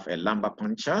always have a lumbar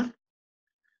puncture?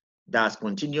 Does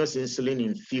continuous insulin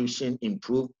infusion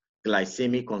improve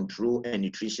glycemic control and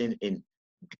nutrition in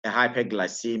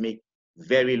hyperglycemic,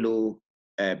 very low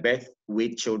birth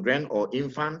weight children or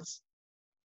infants?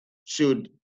 Should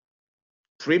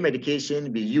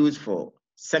pre-medication be used for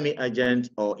semi-urgent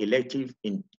or elective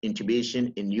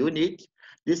intubation in unit?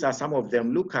 These are some of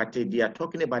them. Look at it. They are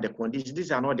talking about the condition. These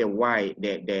are not the why,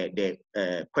 the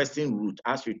question root,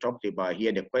 as we talked about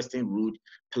here, the question root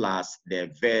plus the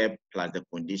verb plus the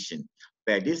condition.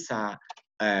 But these are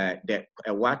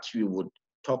what we would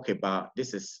talk about.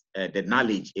 This is the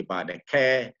knowledge about the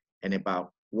care and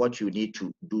about what you need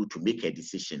to do to make a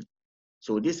decision.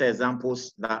 So these are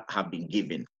examples that have been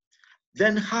given.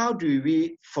 Then how do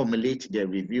we formulate the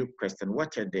review question?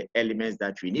 What are the elements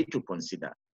that we need to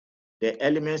consider? The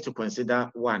elements to consider: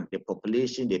 1, the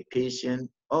population, the patient,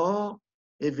 or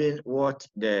even what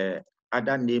the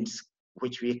other names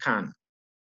which we can.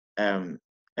 And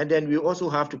then we also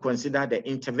have to consider the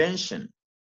intervention.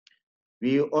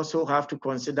 We also have to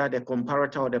consider the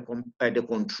comparator or the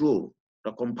control,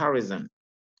 the comparison.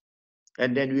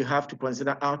 And then we have to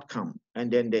consider outcome and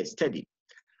then the study.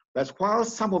 But while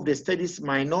some of the studies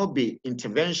might not be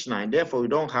interventional, and therefore we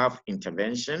don't have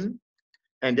intervention,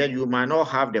 and then you might not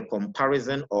have the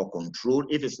comparison or control.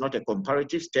 If it's not a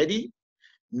comparative study,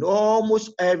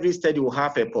 almost every study will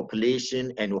have a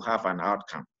population and will have an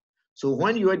outcome. So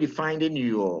when you are defining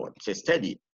your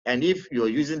study, and if you're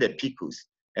using the PICOs,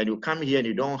 and you come here and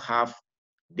you don't have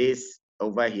this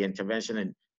over here, intervention,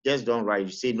 and just don't write,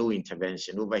 you say no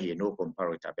intervention, over here, no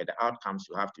comparator, but the outcomes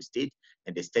you have to state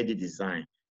and the study design,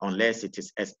 unless it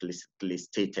is explicitly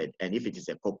stated, and if it is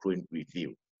a Cochrane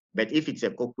review. But if it's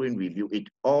a Cochrane review,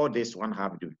 all this one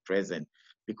have to be present,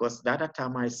 because the other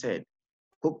time I said,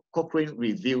 Cochrane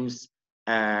reviews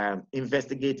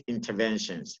investigate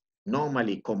interventions,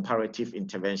 normally comparative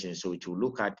interventions. So it will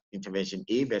look at intervention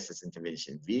A versus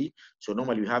intervention B. So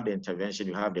normally you have the intervention,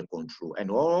 you have the control,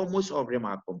 and almost all of them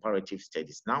are comparative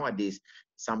studies. Nowadays,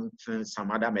 some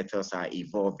other methods are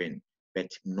evolving,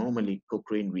 but normally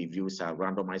Cochrane reviews are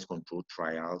randomized control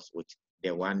trials with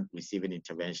the one receiving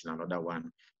intervention, another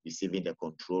one receiving the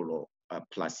control or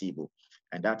placebo.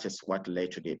 And that is what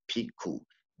led to the PICO.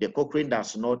 The Cochrane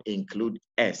does not include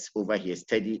S over here,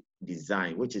 study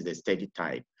design, which is the study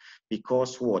type,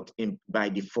 because by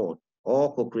default,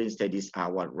 all Cochrane studies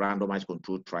are randomized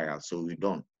controlled trials, so we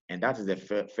don't. And that is the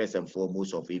first and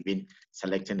foremost of even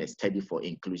selecting a study for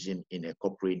inclusion in a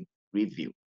Cochrane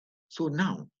review. So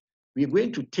now we're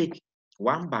going to take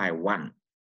one by one.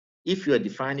 If you're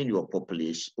defining your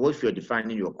population, or if you're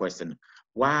defining your question,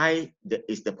 why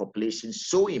is the population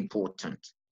so important?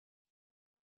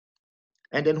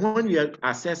 And then when we are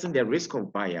assessing the risk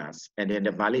of bias and then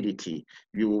the validity,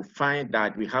 you will find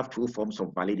that we have two forms of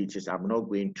validities. I'm not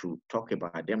going to talk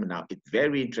about them now. It's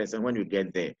very interesting. When you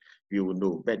get there, you will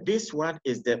know. But this one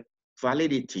is the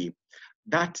validity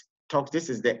that talks, this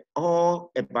is the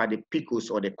all about the PICOs,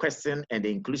 or the question and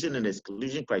the inclusion and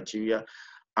exclusion criteria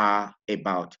are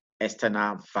about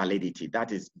external validity.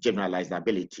 That is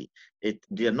generalizability.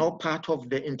 They're not part of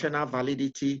the internal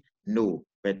validity, no,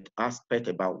 but aspect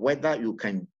about whether you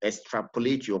can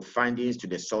extrapolate your findings to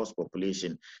the source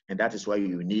population. And that is why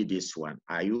you need this one.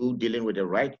 Are you dealing with the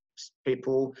right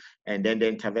people, and then the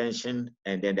intervention,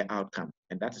 and then the outcome?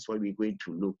 And that is what we're going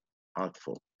to look out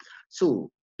for.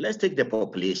 So let's take the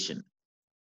population.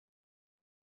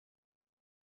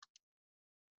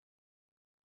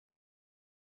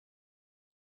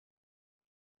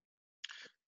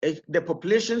 The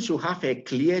population should have a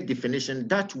clear definition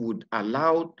that would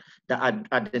allow the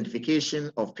identification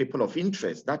of people of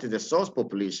interest. That is the source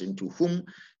population to whom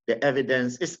the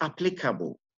evidence is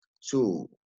applicable. So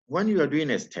when you are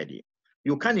doing a study,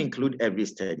 you can't include every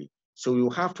study. So you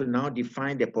have to now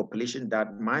define the population,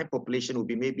 that my population will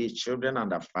be maybe children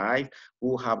under 5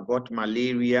 who have got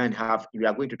malaria and we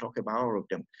are going to talk about all of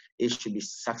them. It should be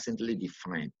succinctly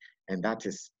defined. And that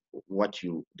is what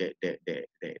the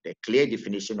clear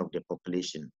definition of the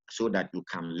population, so that you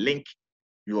can link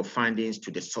your findings to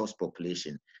the source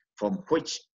population from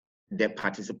which the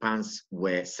participants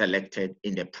were selected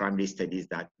in the primary studies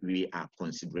that we are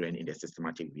considering in the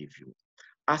systematic review.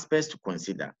 Aspects to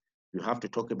consider: you have to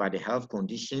talk about the health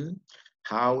condition,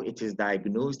 how it is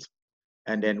diagnosed,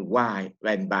 and then why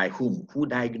and by whom, who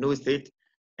diagnosed it.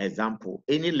 Example,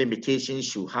 any limitations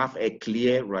should have a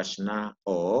clear rationale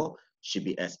or should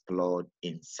be explored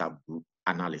in subgroup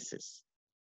analysis.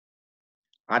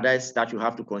 Others that you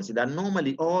have to consider: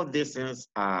 normally all these things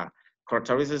are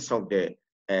characteristics of the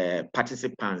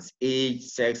participants, age,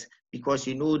 sex, because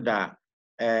you know that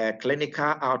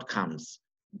clinical outcomes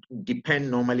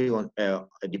depend normally on,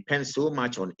 depend so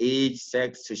much on age,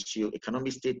 sex,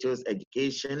 socioeconomic status,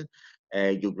 education,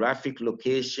 geographic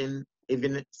location,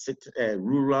 even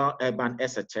rural, urban,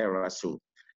 etc. So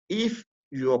if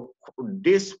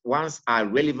these ones are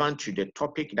relevant to the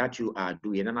topic that you are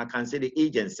doing, and I can say the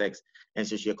age and sex and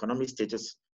socioeconomic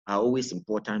status are always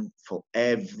important for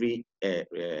every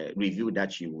review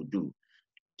that you will do.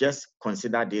 Just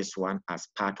consider this one as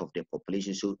part of the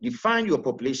population. So define your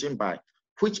population by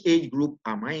which age group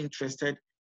am I interested,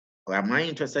 or am I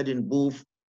interested in both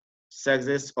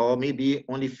sexes, or maybe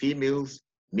only females,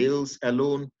 males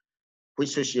alone? Which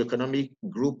socioeconomic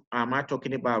group am I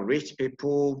talking about? Rich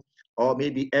people, or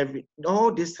maybe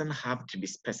all these things have to be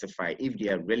specified if they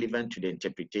are relevant to the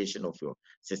interpretation of your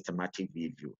systematic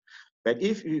review. But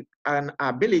if you an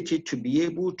ability to be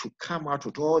able to come out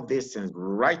with all these things,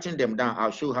 writing them down,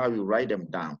 I'll show how you write them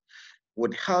down,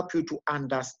 would help you to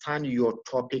understand your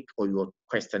topic or your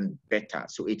question better.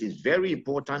 So it is very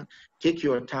important. Take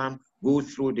your time, go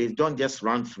through this. Don't just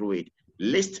run through it.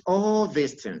 List all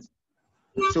these things.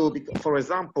 So, for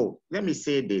example, let me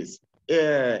say this.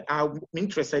 I'm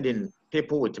interested in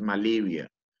people with malaria.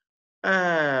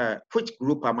 Which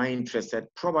group am I interested?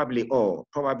 Probably all,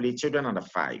 probably children under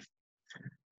 5.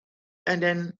 And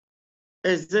then,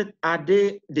 are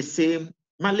they the same?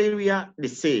 Malaria, the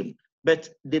same. But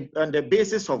on the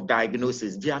basis of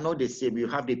diagnosis, they are not the same. You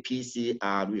have the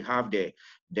PCR, we have the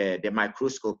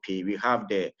microscopy, we have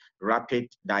the rapid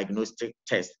diagnostic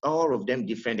test, all of them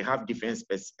different, they have different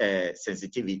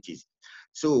sensitivities.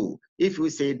 So if we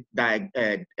say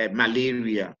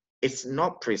malaria, it's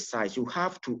not precise. You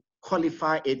have to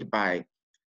qualify it by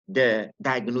the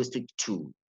diagnostic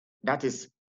tool. That is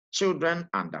children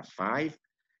under 5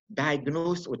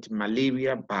 diagnosed with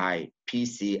malaria by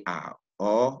PCR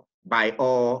or by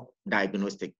all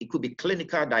diagnostic. It could be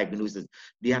clinical diagnosis.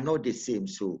 They are not the same.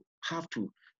 So have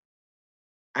to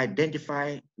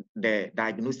identify the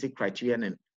diagnostic criterion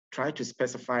and try to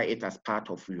specify it as part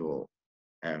of your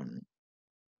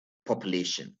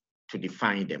population to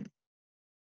define them.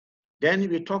 Then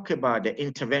we talk about the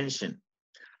intervention.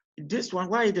 this one,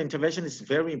 why the intervention is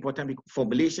very important, because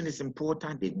formulation is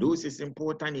important, the dose is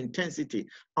important, intensity,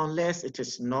 unless it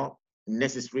is not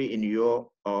necessary in your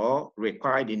or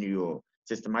required in your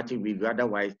systematic review.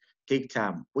 Otherwise, take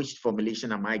time. Which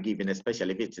formulation am I giving,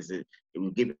 especially if it is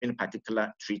given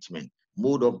particular treatment?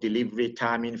 Mode of delivery,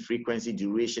 timing, frequency,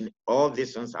 duration, all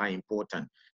these ones are important.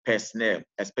 Personnel,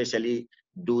 especially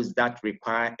those that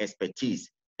require expertise,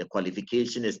 the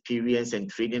qualification, experience, and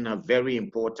training are very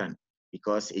important,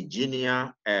 because a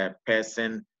junior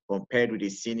person compared with a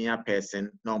senior person,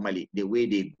 normally the way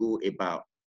they go about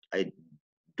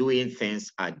doing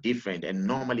things are different. And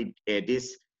normally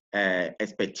this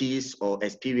expertise or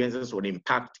experiences will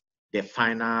impact the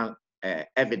final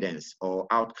evidence or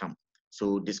outcome.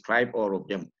 So describe all of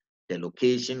them. The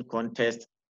location, context,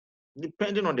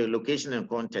 depending on the location and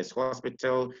context,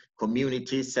 hospital,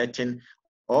 community setting,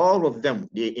 all of them,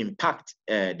 they impact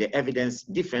the evidence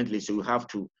differently. So you have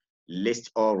to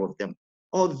list all of them.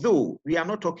 Although we are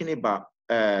not talking about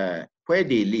where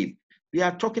they live, we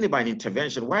are talking about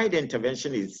intervention. Why the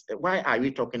intervention is, why are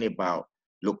we talking about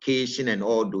location and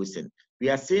all those things? We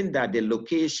are saying that the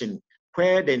location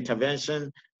where the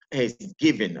intervention is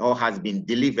given or has been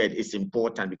delivered is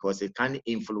important, because it can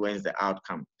influence the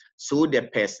outcome. So the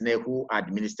personnel who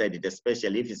administered it,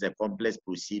 especially if it's a complex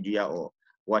procedure or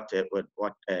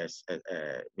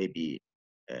maybe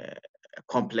a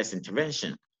complex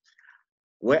intervention.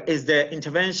 Where is the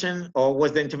intervention, or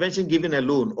was the intervention given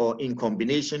alone or in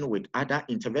combination with other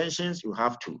interventions? You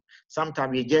have to.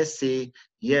 Sometimes we just say,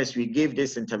 yes, we gave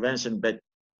this intervention, but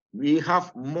we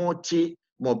have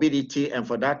multi-morbidity, and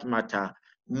for that matter,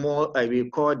 more, we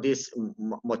call this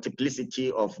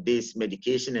multiplicity of this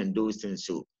medication and those things.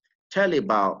 So tell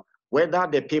about whether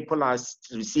the people are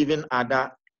receiving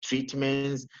other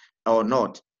treatments or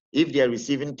not. If they are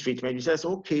receiving treatment, you say,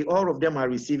 okay, all of them are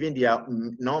receiving their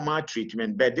normal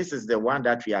treatment, but this is the one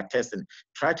that we are testing.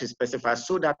 Try to specify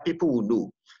so that people will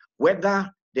know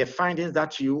whether the findings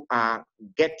that you are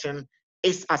getting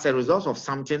is as a result of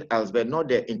something else, but not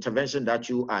the intervention that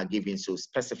you are giving. So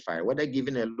specify whether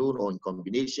given alone or in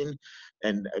combination,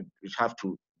 and you have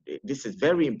to, this is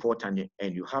very important,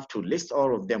 and you have to list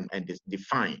all of them and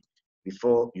define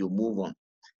before you move on.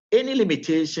 Any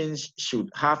limitations should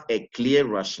have a clear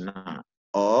rationale,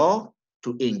 or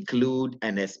to include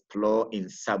and explore in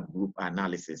subgroup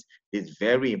analysis. It's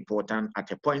very important.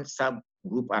 At a point,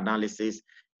 subgroup analysis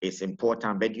is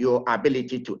important, but your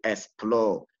ability to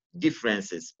explore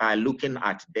differences by looking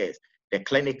at this, the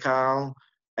clinical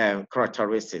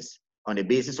characteristics on the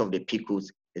basis of the PICOs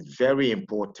is very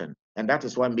important. And that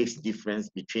is what makes difference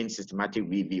between systematic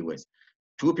reviewers.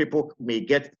 Two people may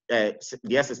get their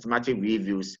systematic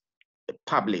reviews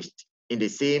published in the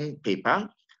same paper,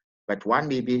 but one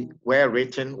may be well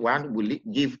written, one will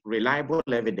give reliable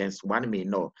evidence, one may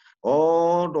not.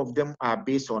 All of them are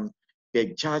based on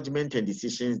the judgment and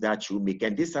decisions that you make.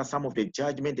 And these are some of the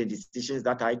judgment and decisions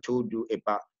that I told you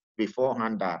about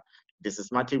beforehand, that the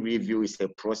systematic review is a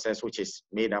process which is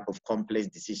made up of complex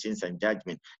decisions and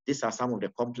judgment. These are some of the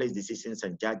complex decisions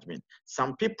and judgment.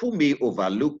 Some people may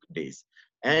overlook this,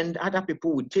 and other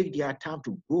people will take their time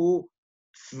to go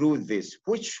through this.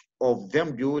 Which of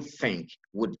them do you think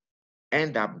would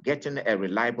end up getting a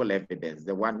reliable evidence?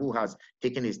 The one who has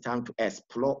taken his time to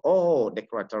explore all the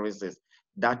characteristics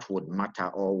that would matter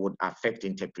or would affect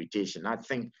interpretation. I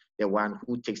think the one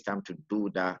who takes time to do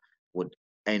that would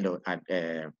end up at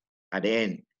the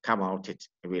end come out with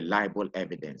reliable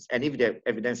evidence. And if the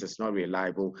evidence is not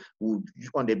reliable, would,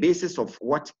 on the basis of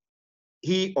what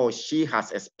he or she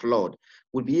has explored,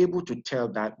 would be able to tell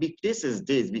that this is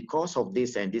this because of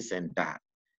this and this and that.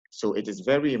 So it is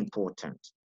very important,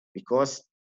 because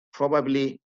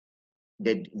probably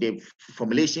the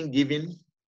formulation given,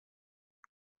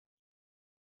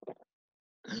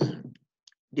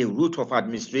 the route of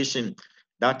administration,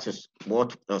 that is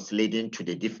what was leading to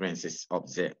the differences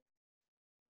observed.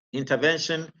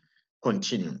 Intervention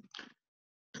continue.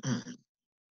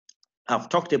 I've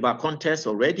talked about context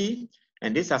already,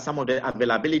 and these are some of the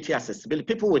availability, accessibility.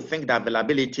 People would think that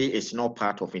availability is not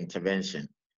part of intervention.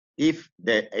 If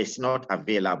it's not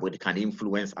available, it can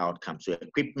influence outcomes. So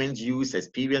equipment use,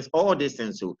 experience, all these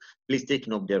things. So please take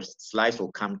note, the slides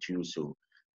will come to you. So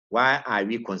why are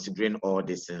we considering all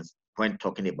these things when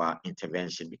talking about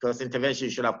intervention? Because intervention,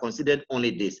 you should have considered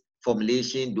only this,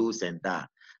 formulation, dose, and that.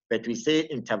 But we say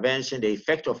intervention, the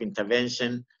effect of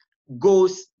intervention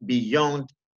goes beyond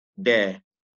the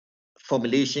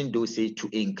formulation dosage to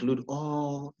include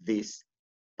all these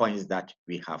points that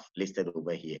we have listed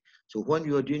over here. So when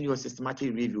you're doing your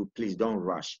systematic review, please don't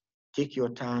rush. Take your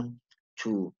time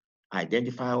to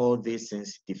identify all these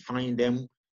things, define them,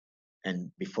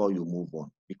 and before you move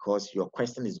on, because your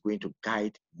question is going to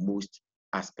guide most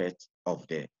aspects of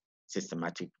the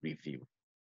systematic review.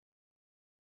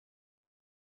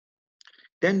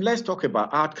 Then let's talk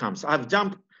about outcomes. I've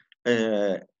jumped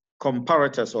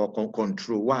comparators or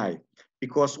control. Why?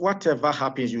 Because whatever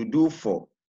happens, you do for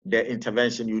the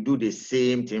intervention, you do the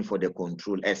same thing for the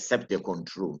control, except the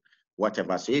control,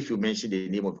 whatever. So if you mention the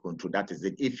name of control, that is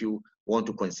it. If you want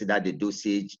to consider the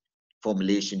dosage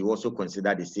formulation, you also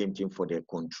consider the same thing for the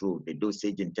control. The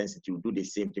dosage intensity, you do the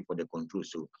same thing for the control.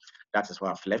 So that is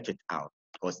why I've left it out,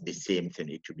 because the same thing,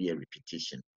 it will be a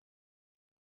repetition.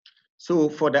 So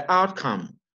for the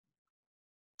outcome,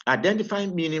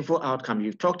 identifying meaningful outcome,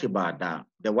 you've talked about that,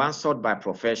 the one sought by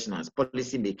professionals,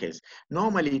 policymakers.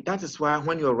 Normally, that is why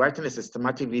when you're writing a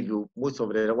systematic review, most of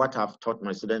what I've taught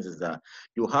my students is that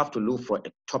you have to look for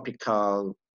a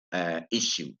topical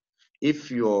issue. If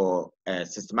your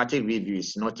systematic review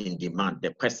is not in demand,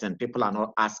 the question, people are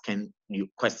not asking you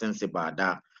questions about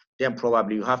that, then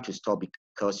probably you have to stop,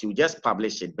 because you just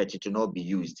publish it, but it will not be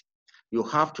used. You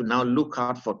have to now look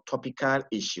out for topical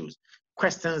issues,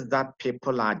 questions that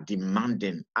people are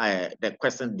demanding, the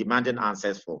question demanding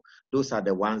answers for. Those are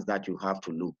the ones that you have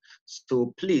to look.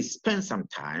 So please spend some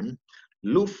time,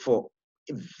 look for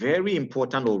very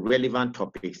important or relevant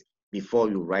topics before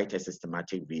you write a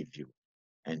systematic review.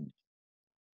 And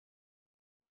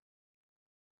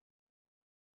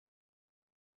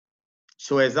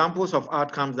so examples of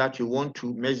outcomes that you want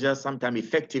to measure, sometimes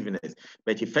effectiveness,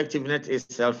 but effectiveness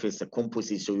itself is a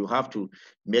composite, so you have to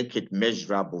make it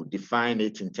measurable, define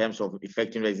it in terms of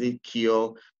effectiveness. Is it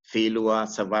cure, failure,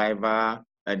 survivor,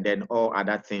 and then all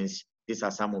other things? These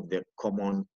are some of the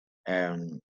common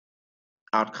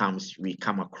outcomes we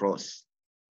come across.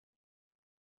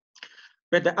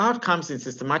 But the outcomes in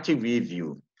systematic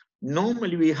review,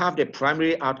 normally we have the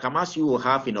primary outcome. As you will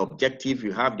have in objective,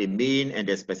 you have the main and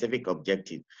the specific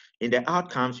objective. In the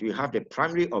outcomes, we have the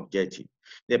primary objective.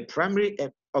 The primary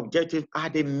objective are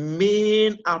the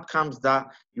main outcomes that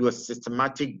your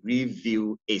systematic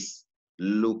review is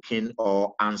looking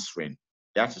or answering.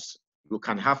 That is, you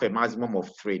can have a maximum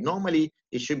of 3. Normally,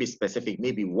 it should be specific,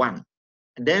 maybe 1.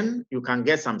 And then you can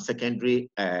get some secondary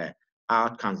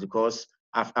outcomes, because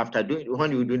after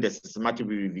when you're doing the systematic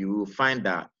review, you will find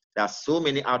that there are so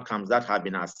many outcomes that have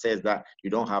been assessed that you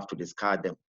don't have to discard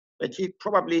them. But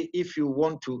probably if you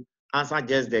want to answer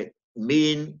just the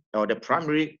main or the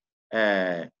primary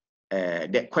the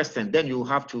question, then you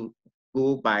have to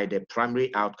go by the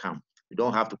primary outcome. You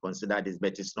don't have to consider this,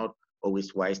 but it's not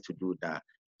always wise to do that.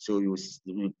 So you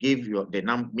give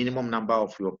the minimum number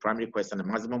of your primary question, a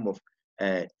maximum of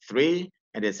 3,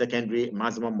 and the secondary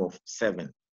maximum of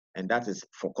 7. And that is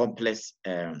for complex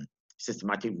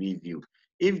systematic review.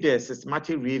 If the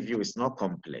systematic review is not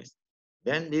complex,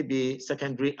 then maybe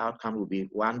secondary outcome will be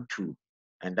 1, 2,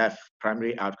 and that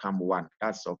primary outcome 1.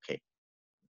 That's okay.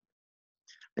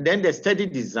 And then the study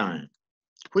design.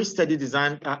 Which study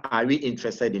design are we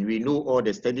interested in? We know all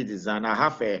the study design. I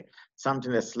have a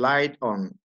slide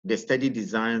on the study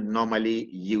design normally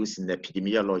used in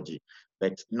epidemiology,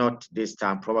 but not this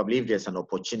time. Probably if there's an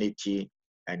opportunity,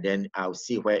 and then I'll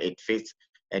see where it fits,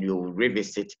 and we'll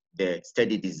revisit the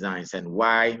study designs and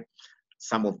why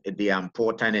some of the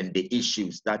important and the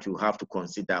issues that you have to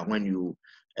consider when you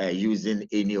using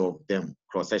any of them: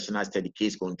 cross-sectional study,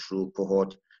 case control,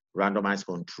 cohort, randomized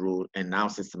control, and now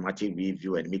systematic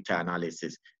review and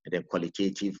meta-analysis, and then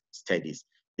qualitative studies.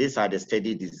 These are the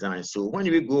study designs. So when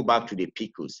we go back to the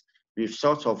PICOs, we've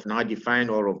sort of now defined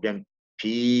all of them: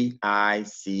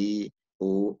 PICOS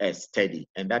study,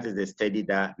 and that is the study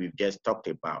that we've just talked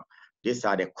about. These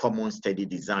are the common study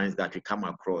designs that we come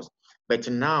across. But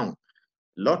now,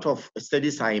 a lot of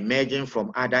studies are emerging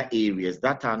from other areas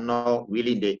that are not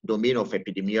really in the domain of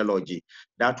epidemiology,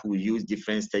 that will use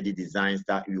different study designs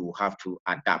that you will have to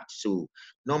adapt. So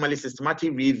normally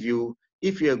systematic review,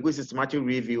 if you're a good systematic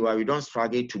reviewer, you don't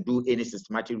struggle to do any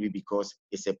systematic review because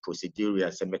it's a procedural,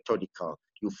 it's a methodical,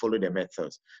 you follow the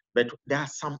methods. But there are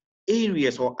some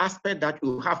areas or aspects that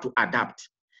you have to adapt,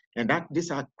 and that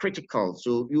these are critical.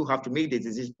 So you have to make the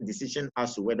decision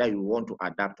as to whether you want to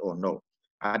adapt or not.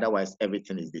 Otherwise,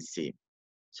 everything is the same.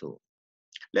 So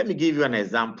let me give you an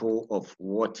example of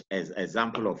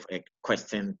example of a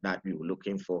question that we were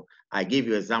looking for. I gave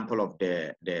you an example of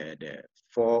the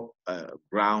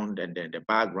foreground and then the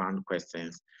background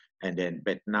questions. And then,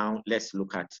 but now let's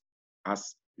look at,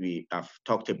 as we have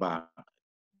talked about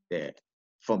the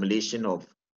formulation of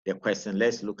the question,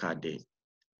 let's look at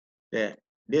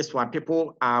this one.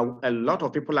 A lot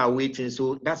of people are waiting,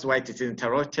 so that's why it is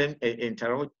interrupting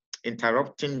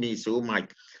me so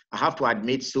much. I have to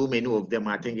admit so many of them.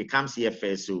 I think it comes here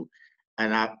first, so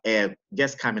and I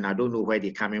just coming. I don't know where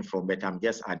they're coming from, but I'm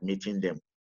just admitting them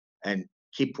and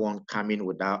keep on coming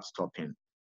without stopping.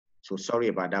 So sorry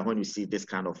about that when you see this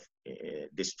kind of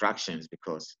distractions,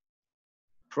 because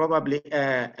probably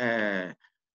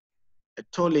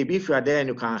Tolib, if you are there and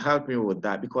you can help me with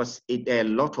that, because a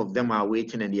lot of them are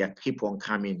waiting and they keep on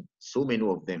coming, so many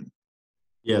of them.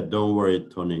 Yeah, don't worry,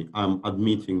 Tony. I'm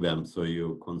admitting them, so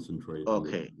you concentrate.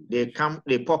 Okay, they come,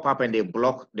 they pop up and they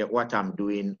block what I'm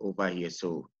doing over here.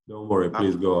 So don't worry,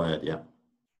 please go ahead. Yeah.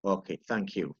 Okay,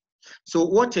 thank you. So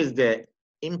what is the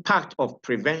impact of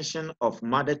prevention of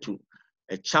mother to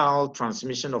a child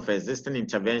transmission of existing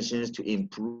interventions to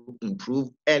improve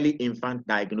early infant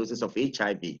diagnosis of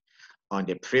HIV on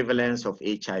the prevalence of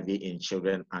HIV in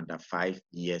children under 5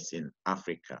 years in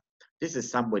Africa? This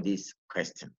is somebody's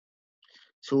question.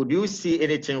 So do you see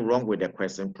anything wrong with the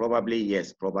question? Probably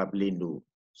yes, probably no.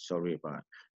 Sorry about it.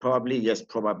 Probably yes,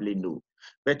 probably no.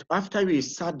 But after we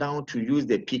sat down to use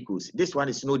the PICOs, this one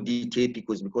is no detailed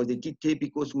PICOs, because the detailed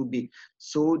PICOs will be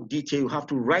so detailed. You have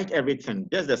to write everything.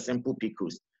 Just the simple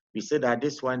PICOs. We said that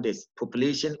this one is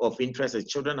population of interest is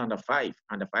children under 5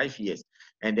 years.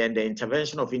 And then the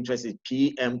intervention of interest is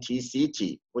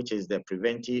PMTCT, which is the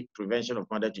prevention of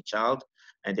mother to child.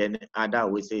 And then other,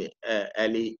 we say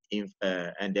early,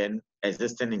 and then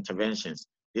existing interventions.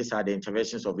 These are the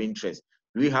interventions of interest.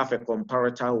 We have a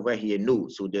comparator over here. No,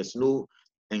 so there's no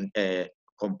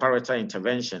comparator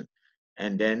intervention.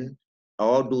 And then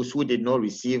all those who did not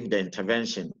receive the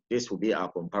intervention, this will be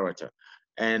our comparator.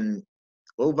 And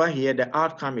over here, the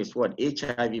outcome is what?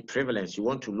 HIV prevalence. You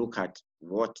want to look at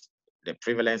what the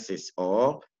prevalence is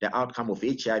or the outcome of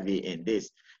HIV in this.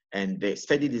 And the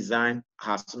study design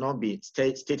has not been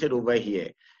stated over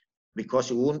here, because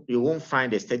you won't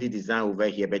find a study design over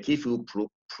here. But if you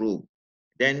probe,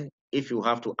 then if you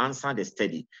have to answer the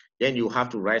study, then you have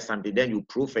to write something, then you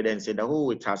prove it and say that,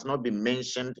 oh, it has not been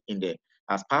mentioned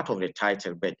as part of the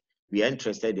title, but we are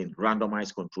interested in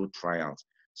randomized controlled trials.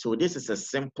 So this is a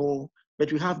simple,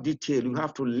 but we have detail. You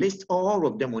have to list all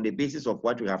of them on the basis of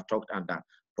what we have talked under: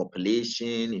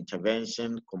 population,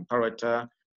 intervention, comparator,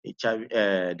 HIV,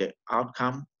 the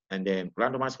outcome, and then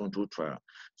randomized controlled trial.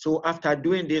 So after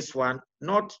doing this one,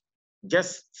 not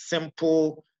just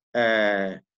simple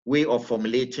way of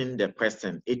formulating the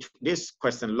question. This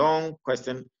question, long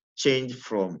question, changed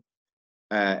from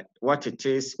what it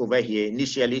is over here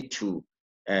initially to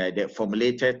the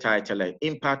formulated title, like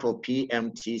impact of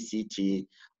PMTCT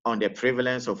on the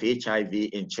prevalence of HIV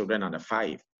in children under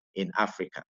 5 in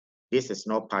Africa. This is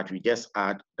not part, we just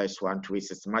add this one to a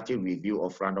systematic review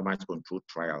of randomized controlled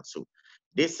trials. So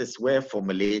this is where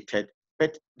formulated,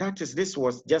 but this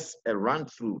was just a run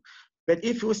through. But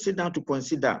if you sit down to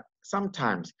consider,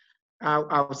 sometimes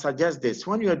I'll suggest this: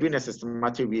 when you are doing a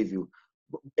systematic review,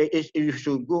 you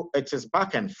should go, it is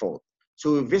back and forth.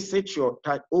 So you visit your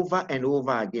type over and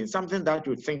over again, something that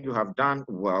you think you have done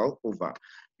well over.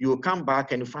 You come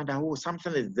back and you find out, oh,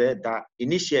 something is there that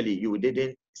initially you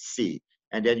didn't see.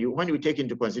 And then when you take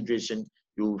into consideration,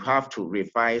 you have to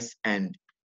revise and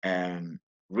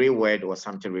reword or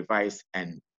something, revise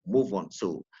and move on.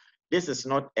 So this is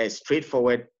not a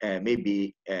straightforward,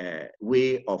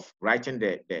 way of writing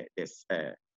this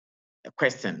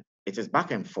question. It is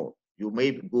back and forth. You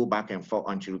may go back and forth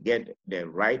until you get the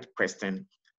right question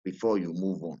before you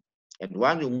move on. And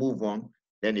when you move on,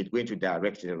 then it's going to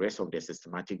direct the rest of the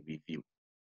systematic review.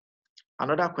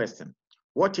 Another question: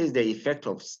 what is the effect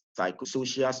of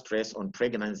psychosocial stress on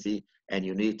pregnancy and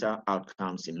neonatal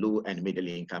outcomes in low and middle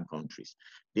income countries?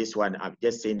 This one, I'm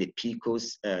just saying the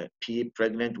PICOs,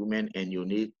 pregnant women and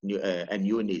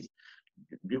neonates.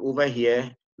 Over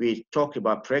here, we talk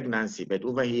about pregnancy, but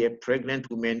over here,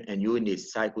 pregnant women and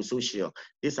neonates, psychosocial.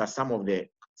 These are some of the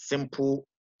simple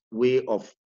way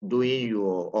of doing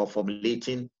or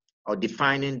formulating or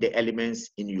defining the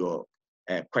elements in your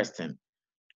question.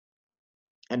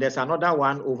 And there's another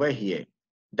one over here.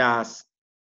 Does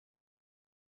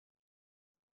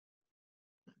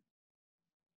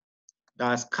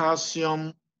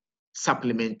calcium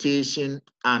supplementation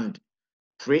and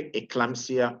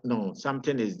pre-eclampsia? No,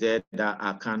 something is there that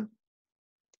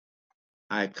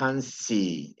I can't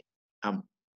see.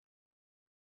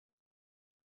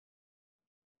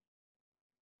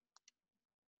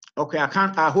 Okay,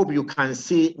 I hope you can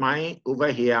see mine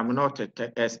over here. I'm not an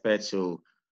expert, so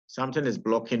something is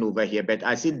blocking over here, but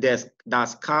I see there's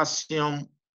calcium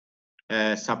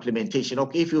supplementation.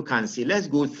 Okay, if you can see, let's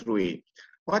go through it.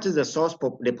 What is the source,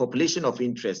 the population of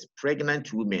interest?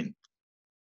 Pregnant women.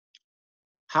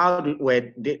 How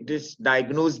were this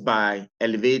diagnosed by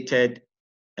elevated,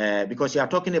 because you are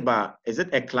talking about, is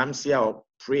it eclampsia or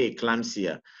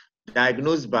pre-eclampsia?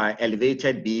 diagnosed by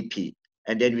elevated BP,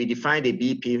 and then we define the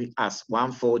BP as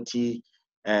 140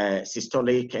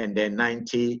 systolic and then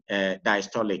 90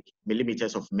 diastolic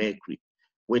millimeters of mercury,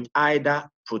 with either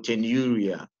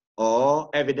proteinuria or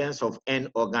evidence of end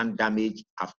organ damage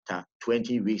after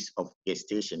 20 weeks of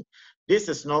gestation. This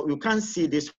is not, you can't see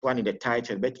this one in the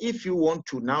title, but if you want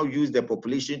to now use the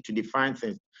population to define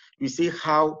things, you see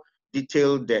how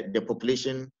detailed the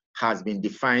population has been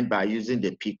defined by using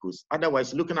the PICOs.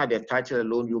 Otherwise, looking at the title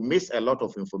alone, you miss a lot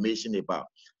of information about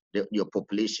your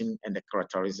population and the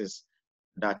characteristics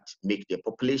that make the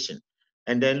population.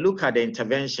 And then look at the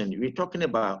intervention. We're talking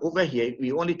about, over here,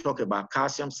 we only talk about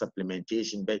calcium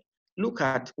supplementation, but look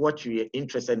at what we're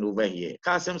interested in over here.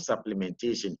 Calcium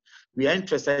supplementation, we are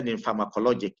interested in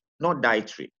pharmacologic, not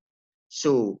dietary.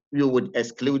 So you would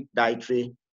exclude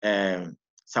dietary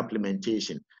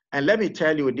supplementation. And let me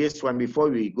tell you this one before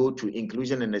we go to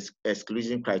inclusion and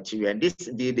exclusion criteria. And this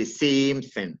did the same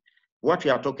thing. What we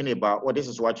are talking about, well, this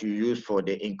is what you use for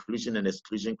the inclusion and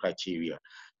exclusion criteria.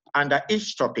 Under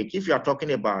each topic, if you are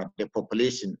talking about the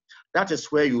population, that is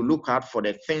where you look out for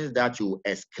the things that you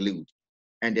exclude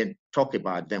and then talk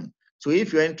about them. So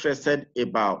if you're interested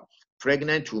about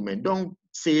pregnant women, don't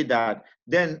say that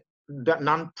then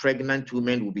non-pregnant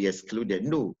women will be excluded.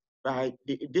 No, right?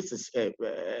 This is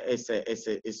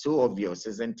it's so obvious,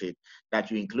 isn't it,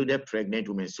 that you included pregnant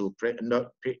women, so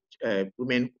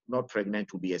women not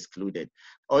pregnant will be excluded.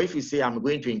 Or if you say I'm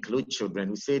going to include children,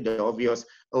 we say the obvious,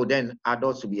 oh, then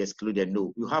adults will be excluded.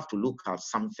 No, you have to look at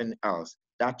something else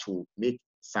that will make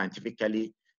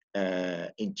scientifically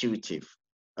intuitive.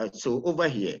 So over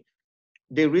here,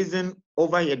 the reason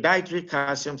over here dietary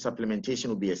calcium supplementation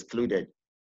will be excluded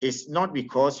is not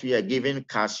because we are giving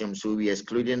calcium, so we are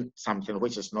excluding something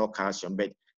which is not calcium,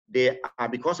 but they are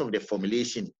because of the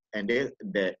formulation and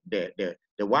the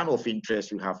one of interest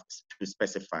you have to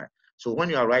specify. So when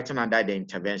you are writing under the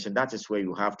intervention, that is where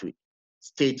you have to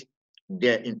state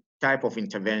the type of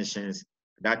interventions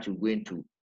that you're going to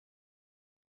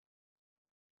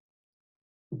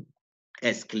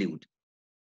exclude.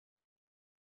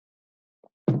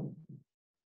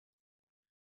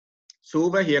 So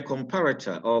over here,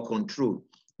 comparator or control,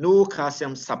 no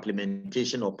calcium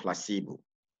supplementation or placebo.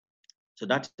 So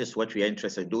that is what we are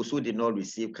interested in, those who did not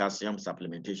receive calcium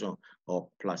supplementation or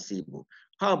placebo.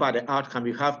 How about the outcome?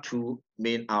 We have two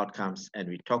main outcomes, and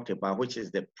we talked about which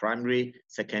is the primary,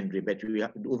 secondary, but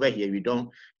over here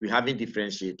we haven't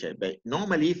differentiated. But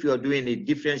normally if you are doing it,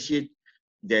 differentiate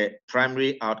the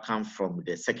primary outcome from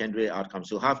the secondary outcome.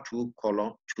 So have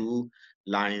two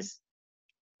lines,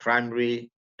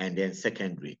 primary and then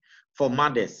secondary. For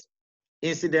mothers,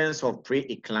 incidence of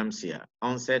preeclampsia,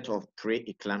 onset of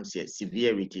preeclampsia,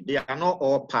 severity, they are not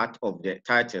all part of the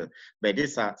title, but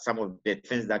these are some of the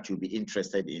things that you'll be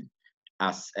interested in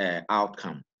as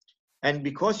outcome. And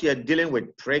because you are dealing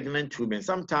with pregnant women,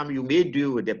 sometimes you may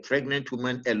deal with the pregnant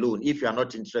woman alone. If you are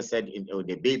not interested in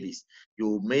the babies,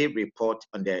 you may report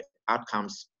on the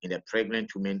outcomes in the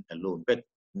pregnant women alone. But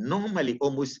normally,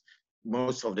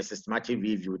 most of the systematic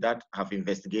review that have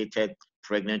investigated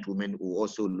pregnant women will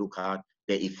also look at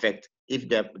the effect. If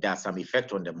there's some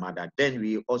effect on the mother, then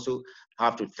we also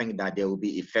have to think that there will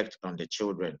be effect on the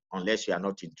children, unless you are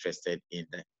not interested in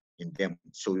them.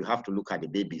 So you have to look at the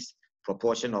babies,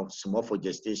 proportion of small for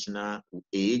gestational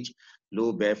age,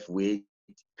 low birth weight,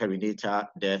 perinatal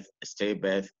death,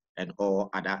 stillbirth, and all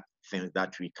other things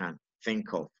that we can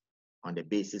think of on the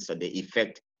basis of the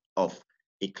effect of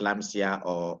eclampsia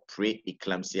or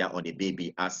pre-eclampsia on the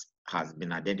baby, as has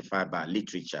been identified by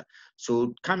literature.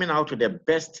 So coming out with the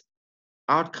best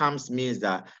outcomes means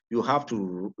that you have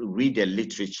to read the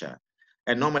literature.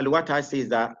 And normally what I say is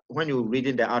that when you're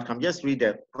reading the outcome, just read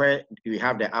where you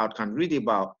have the outcome, read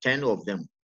about 10 of them.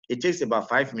 It takes about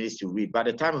 5 minutes to read. By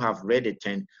the time you have read the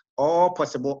 10, all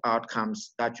possible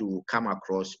outcomes that you will come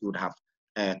across, you would have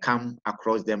come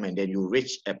across them, and then you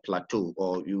reach a plateau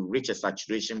or you reach a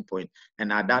saturation point.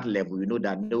 And at that level, you know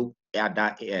that no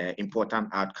other important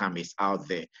outcome is out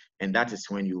there. And that is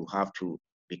when you have to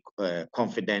be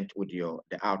confident with the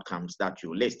outcomes that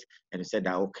you list. And you said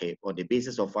that, okay, on the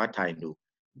basis of what I know,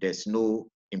 there's no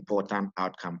important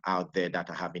outcome out there that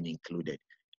I haven't included.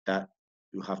 That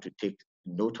you have to take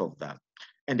note of that.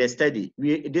 And the study,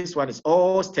 this one is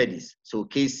all studies, so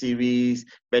case series,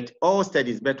 but all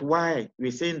studies. But why?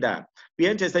 We're saying that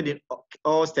we're interested in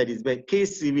all studies, but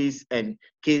case series and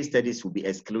case studies will be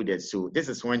excluded. So this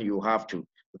is when you have to,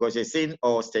 because you're saying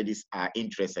all studies are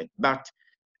interested, but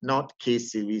not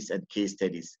case series and case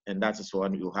studies. And that is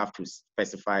one you have to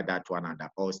specify that one under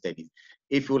all studies.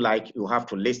 If you like, you have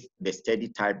to list the study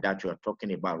type that you are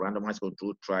talking about, randomized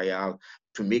controlled trial,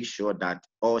 to make sure that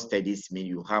all studies mean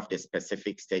you have the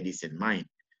specific studies in mind.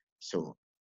 So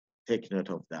take note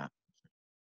of that.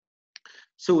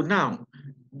 So now,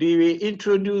 we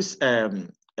introduce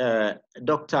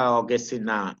Dr.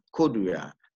 Augustina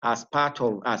Kodua as part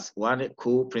of, as one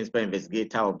co-principal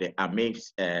investigator of the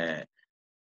AMIPS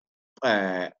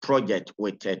project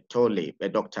with Tolib,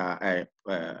 Dr.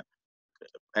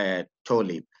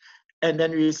 Tolib. And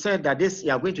then we said that this,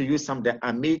 you are going to use some of the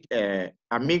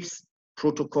AMIPS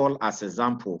protocol as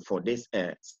example for this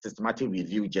systematic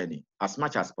review journey as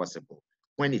much as possible.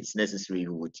 When it's necessary,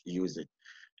 you would use it.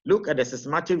 Look at the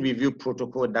systematic review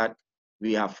protocol that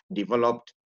we have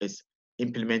developed is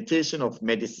implementation of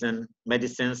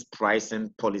medicines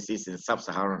pricing policies in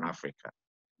sub-Saharan Africa.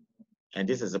 And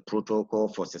this is a protocol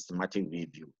for systematic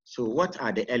review. So what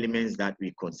are the elements that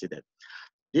we considered?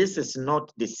 This is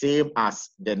not the same as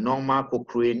the normal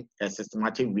Cochrane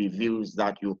systematic reviews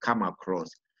that you come across.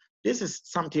 This is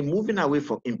something moving away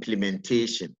from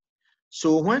implementation.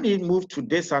 So when it moved to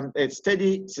this and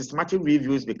steady systematic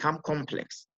reviews become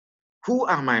complex, who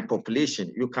are my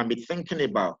population? You can be thinking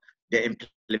about the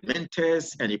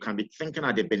implementers, and you can be thinking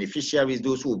of the beneficiaries,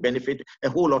 those who will benefit. A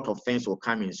whole lot of things will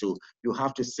come in. So you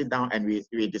have to sit down and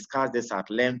we discuss this at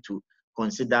length to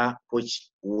consider which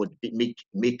would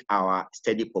make our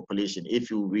study population.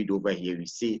 If you read over here, you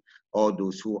see all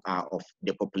those who are of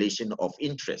the population of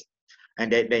interest.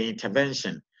 And the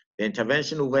intervention. The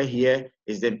intervention over here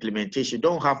is the implementation. You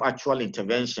don't have actual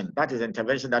intervention. That is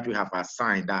intervention that we have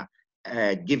assigned that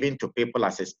given to people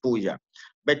as exposure.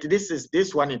 But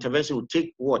this one intervention will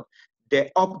take what? The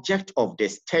object of the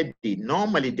study.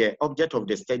 Normally, the object of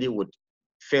the study would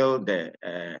fill the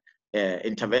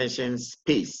intervention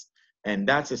space. And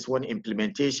that is one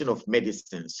implementation of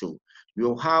medicine. So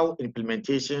you how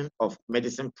implementation of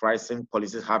medicine pricing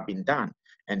policies have been done.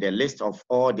 And the list of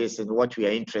all this and what we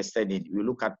are interested in. We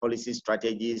look at policy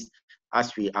strategies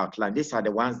as we outline. These are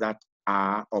the ones that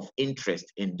are of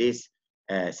interest in this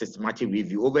systematic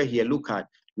review. Over here, look at,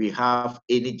 we have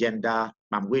any gender.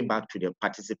 I'm going back to the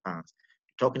participants,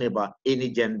 talking about any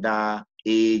gender,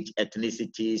 age,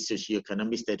 ethnicity,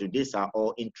 socioeconomic status. These are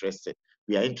all interested.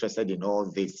 We are interested in all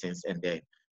these things, and the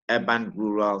urban,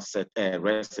 rural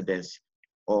residents,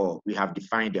 or we have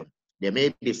defined them. There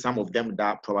may be some of them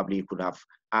that probably could have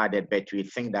added, but we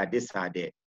think that these are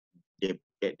the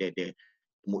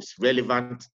most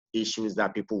relevant issues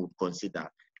that people would consider.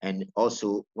 And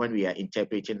also, when we are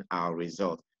interpreting our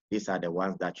results, these are the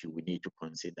ones that you will need to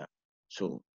consider.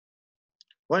 So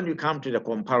when you come to the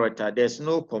comparator, there's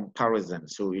no comparison.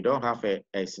 So we don't have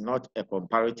it's not a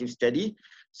comparative study.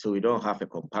 So we don't have a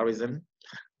comparison.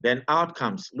 Then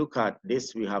outcomes, look at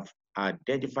this. We have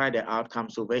identified the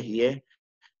outcomes over here.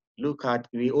 Look at,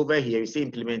 over here, you see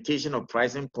implementation of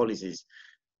pricing policies.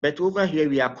 But over here,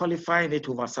 we are qualifying it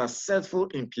over successful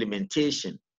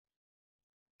implementation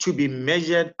to be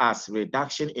measured as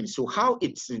reduction in. So how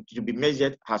it's to be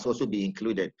measured has also been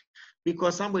included.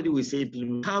 Because somebody will say,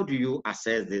 how do you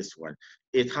assess this one?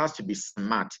 It has to be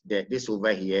SMART. This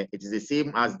over here, it is the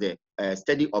same as the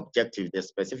study objective, the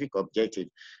specific objective.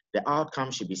 The outcome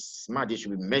should be SMART, it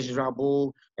should be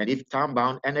measurable, and if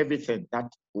time-bound and everything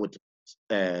that would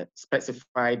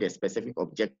specify the specific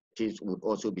objectives would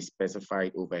also be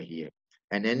specified over here.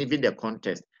 And then even the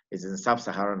context is in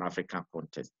sub-Saharan African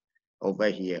context over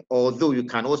here. Although you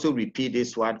can also repeat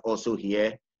this one also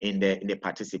here in the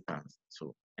participants.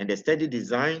 So, and the study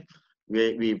design,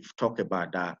 we've talked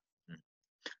about that.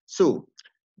 So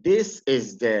this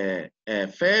is the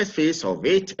first phase of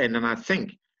it, and then I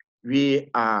think we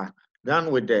are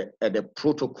done with the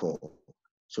protocol.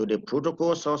 So the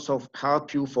protocol sort of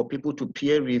help you for people to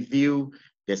peer review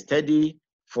the study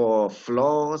for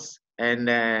flaws and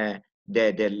the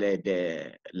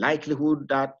likelihood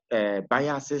that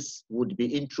biases would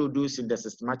be introduced in the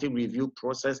systematic review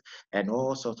process and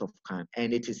all sorts of kind.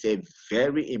 And it is a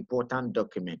very important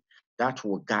document that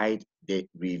will guide the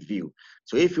review.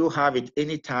 So if you have it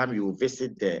anytime you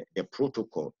visit the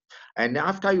protocol, and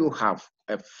after you have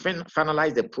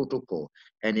finalized the protocol,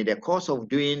 and in the course of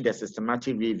doing the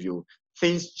systematic review,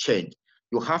 things change.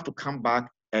 You have to come back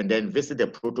and then visit the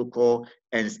protocol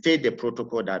and state the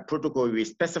protocol. That protocol will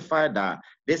specify that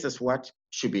this is what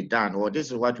should be done, or this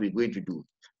is what we're going to do.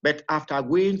 But after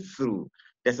going through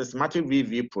the systematic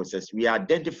review process, we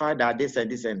identify that this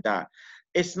and this and that.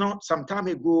 It's not, some time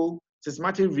ago,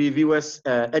 systematic reviewers,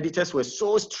 editors were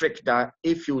so strict that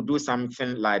if you do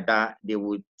something like that, they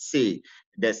would say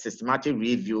the systematic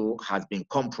review has been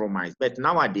compromised. But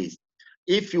nowadays,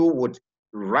 if you would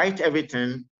write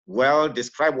everything well,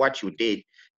 describe what you did,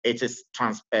 it is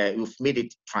you've made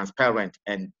it transparent,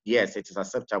 and yes, it is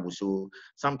acceptable. So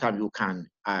sometimes you can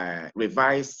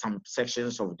revise some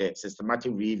sections of the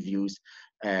systematic reviews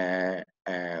on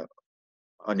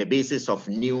the basis of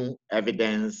new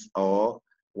evidence or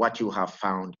what you have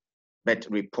found, but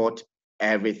report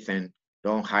everything,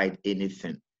 don't hide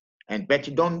anything. But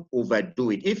you don't overdo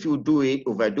it. If you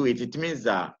overdo it, it means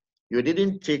that you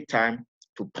didn't take time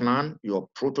to plan your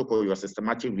protocol, your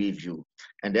systematic review,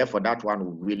 and therefore that one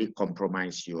will really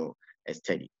compromise your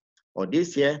study. Or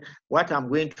this year, what I'm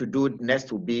going to do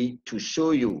next will be to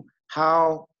show you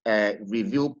how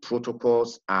review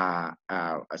protocols are,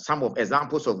 some of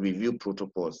examples of review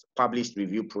protocols, published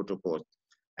review protocols,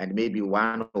 and maybe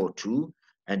one or two,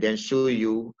 and then show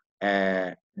you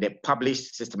the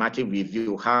published systematic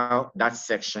review, how that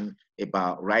section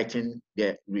about writing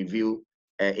the review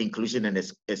inclusion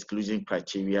and exclusion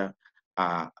criteria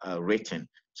are written.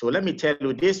 So let me tell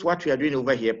you this, what we are doing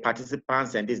over here,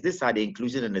 participants, and these are the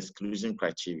inclusion and exclusion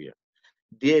criteria.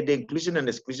 The inclusion and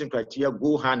exclusion criteria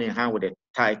go hand in hand with the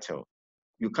title.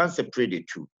 You can't separate the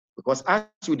two, because as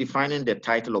you're defining the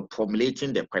title or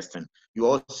formulating the question, you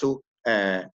also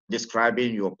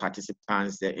describing your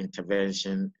participants, the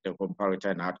intervention, the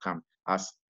comparator and outcome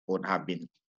as would have been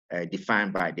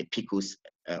defined by the PICOs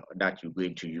that you're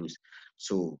going to use.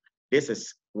 So this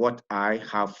is what I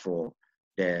have for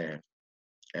the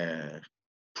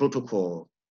protocol,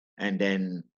 and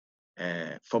then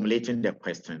formulating the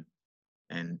question,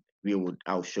 and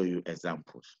I'll show you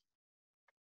examples.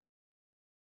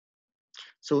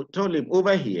 So Tolib,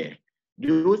 over here, do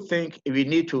you think we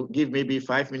need to give maybe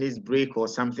 5 minutes break or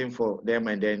something for them,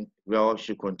 and then we all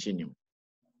should continue?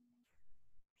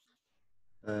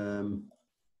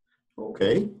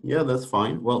 Okay, yeah, that's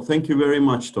fine. Well, thank you very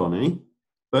much, Tony.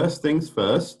 First things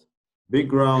first,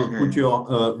 big round, put your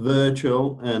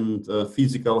virtual and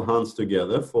physical hands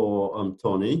together for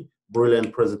Tony.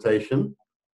 Brilliant presentation,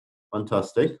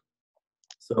 fantastic.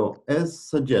 So as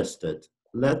suggested,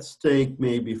 let's take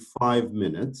maybe 5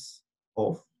 minutes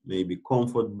of maybe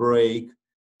comfort break,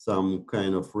 some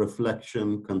kind of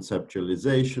reflection,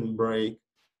 conceptualization break.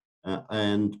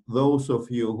 And those of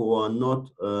you who are not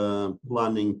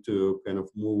planning to kind of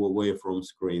move away from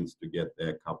screens to get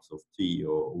their cups of tea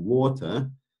or water,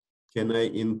 can I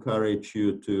encourage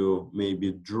you to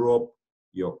maybe drop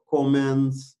your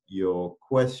comments, your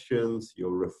questions,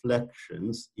 your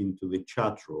reflections into the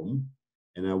chat room,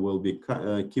 and I will be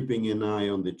keeping an eye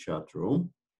on the chat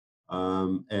room.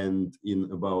 And in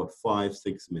about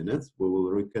 5-6 minutes, we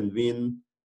will reconvene,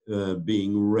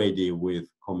 being ready with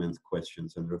comments,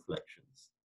 questions, and reflections.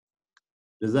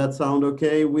 Does that sound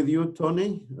okay with you,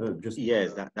 Tony?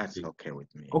 Yes, that's okay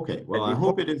with me. Okay, well, I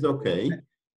hope it is okay.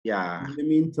 Yeah. In the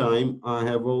meantime, I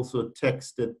have also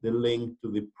texted the link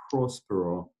to the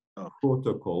Prospero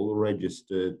protocol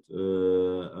registered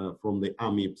from the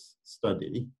AMIPS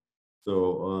study.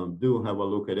 So do have a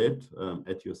look at it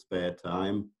at your spare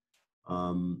time.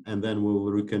 And then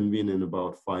we'll reconvene in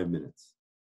about 5 minutes.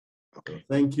 Okay. So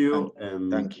thank you, and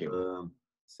thank you.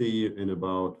 See you in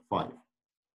about 5.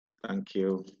 Thank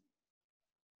you.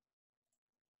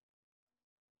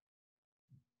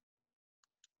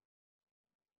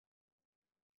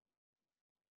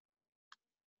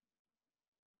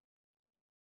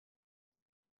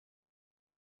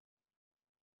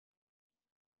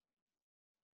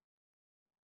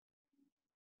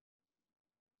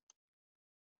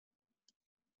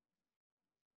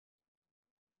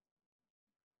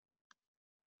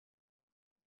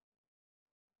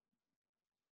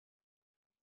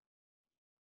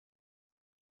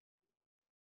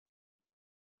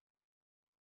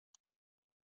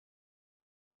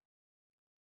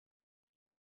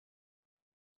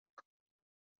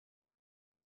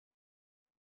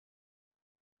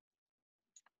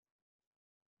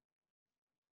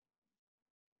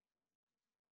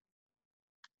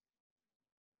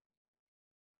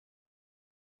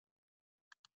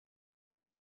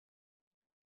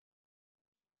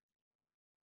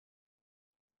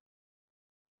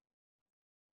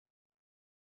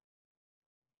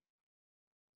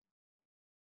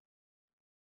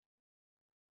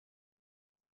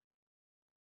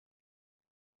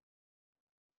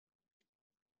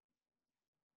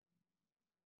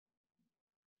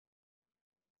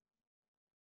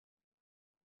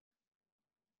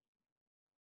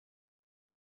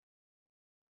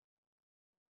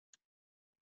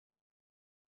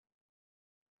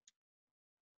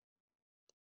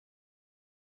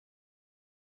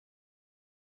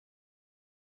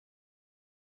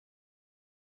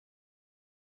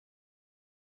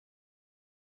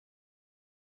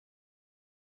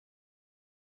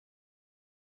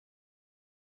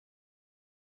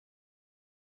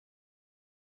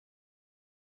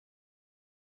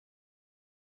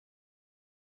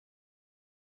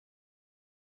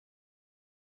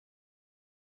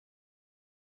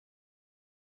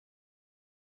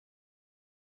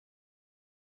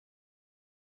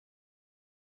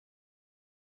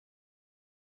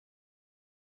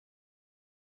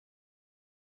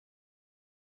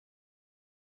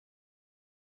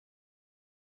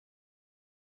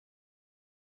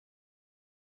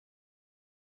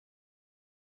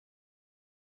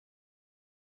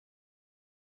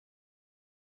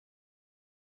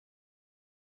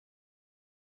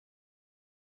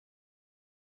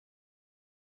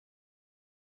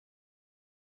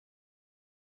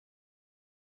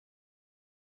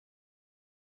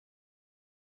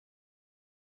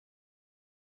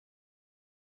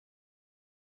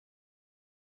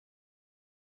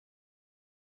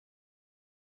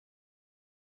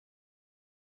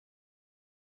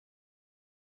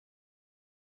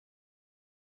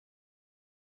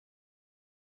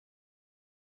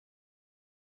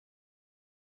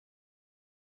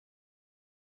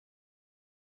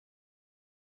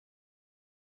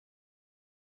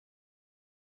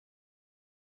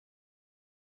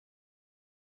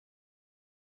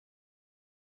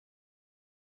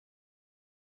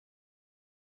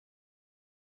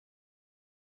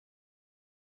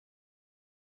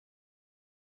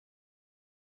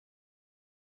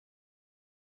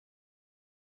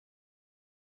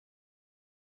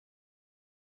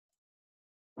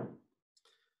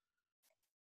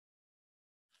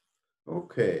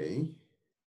 Okay.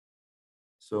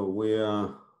 So we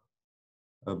are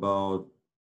about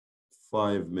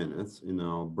 5 minutes in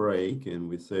our break, and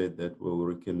we said that we'll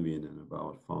reconvene in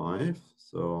about 5.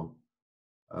 So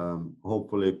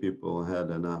hopefully people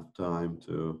had enough time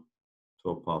to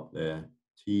top up their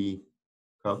tea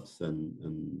cups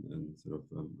and sort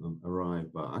of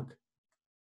arrive back.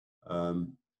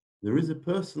 There is a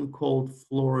person called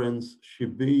Florence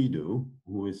Shibidu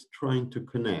who is trying to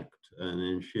connect,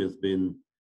 and she has been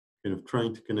kind of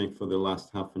trying to connect for the last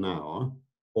half an hour,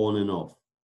 on and off.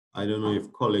 I don't know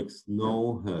if colleagues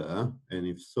know her, and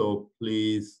if so,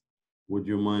 please, would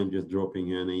you mind just dropping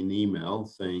her an email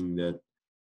saying that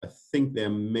I think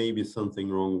there may be something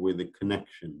wrong with the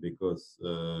connection, because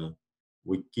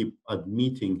we keep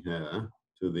admitting her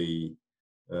to the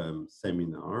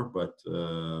seminar, but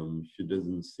she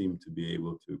doesn't seem to be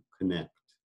able to connect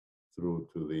through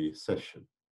to the session.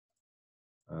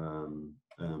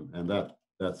 And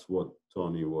that's what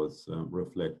Tony was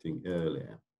reflecting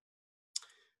earlier.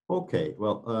 Okay,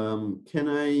 well, can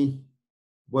I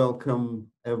welcome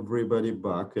everybody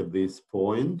back at this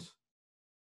point?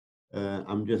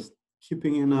 I'm just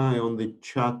keeping an eye on the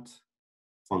chat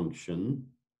function.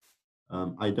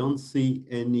 I don't see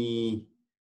any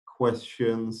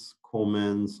questions,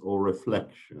 comments, or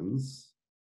reflections.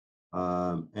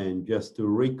 And just to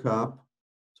recap,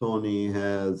 Tony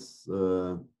has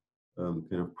kind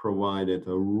of provided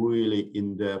a really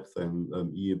in-depth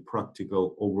and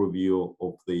practical overview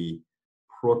of the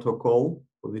protocol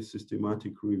for the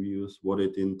systematic reviews, what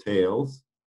it entails,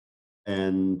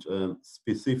 and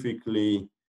specifically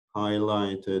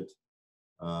highlighted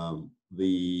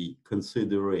the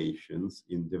considerations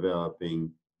in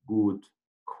developing good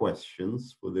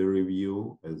questions for the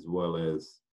review, as well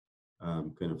as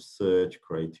kind of search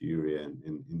criteria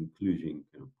and inclusion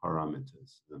kind of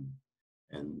parameters,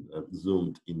 and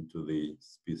zoomed into the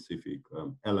specific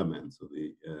elements of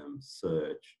the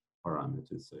search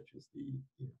parameters, such as the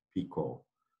PCO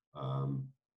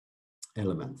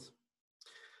elements.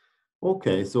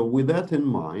 Okay, so with that in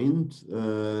mind,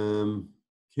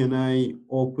 can I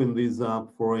open this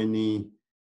up for any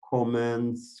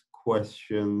comments,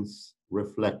 questions,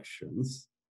 reflections?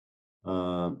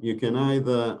 You can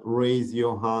either raise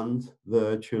your hand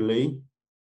virtually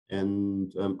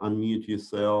and unmute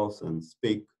yourselves and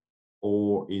speak,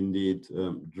 or indeed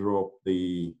drop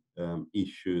the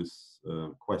issues,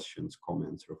 questions,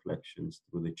 comments, reflections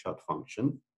through the chat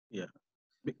function. Yeah.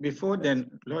 Before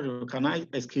then, Lord, can I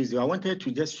excuse you? I wanted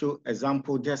to just show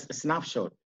example, just a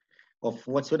snapshot of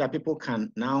what, so that people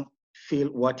can now feel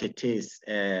what it is,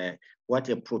 what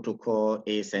a protocol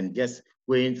is, and just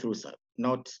going through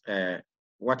not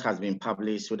what has been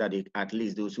published, so that at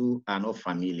least those who are not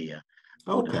familiar.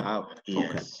 Okay. Yes.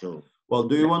 Okay. So, well,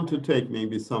 do you want to take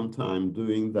maybe some time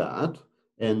doing that?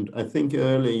 And I think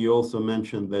earlier you also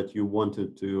mentioned that you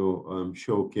wanted to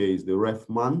showcase the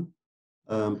RefMan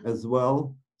as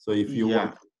well. So if you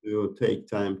want to take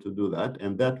time to do that,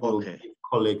 and that will give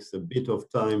colleagues a bit of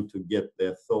time to get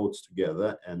their thoughts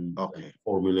together and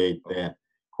formulate their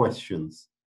questions.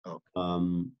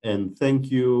 And thank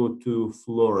you to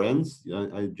Florence.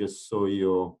 I just saw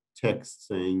your text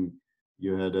saying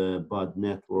you had a bad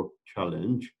network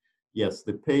challenge. Yes,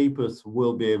 the papers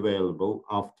will be available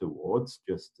afterwards.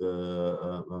 Just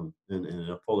and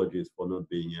apologies for not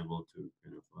being able to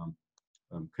kind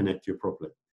of connect you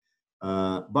properly.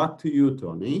 Back to you,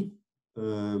 Tony.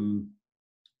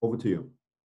 Over to you.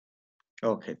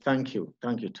 Okay, thank you,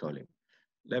 Tony.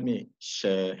 Let me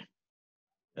share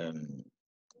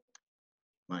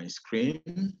my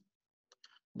screen.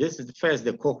 This is first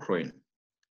the Cochrane.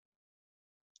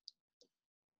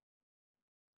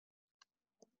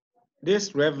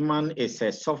 This RevMan is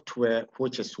a software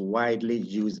which is widely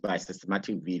used by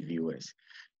systematic reviewers,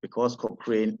 because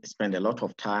Cochrane spent a lot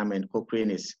of time, and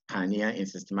Cochrane is pioneer in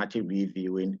systematic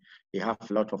reviewing. They have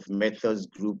a lot of methods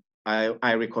group.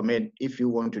 I recommend, if you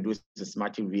want to do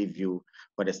systematic review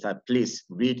for the start, please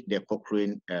read the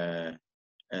Cochrane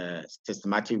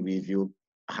systematic review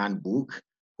handbook,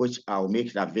 which I'll make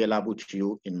it available to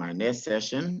you in my next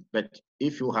session. But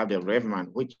if you have the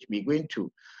RevMan, which we're going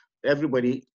to,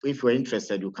 everybody, if you're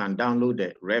interested, you can download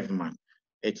the RevMan.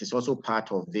 It is also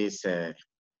part of this,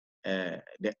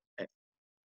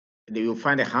 you'll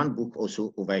find a handbook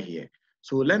also over here.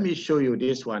 So let me show you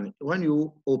this one. When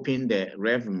you open the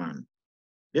RevMan,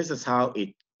 this is how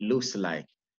it looks like.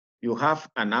 You have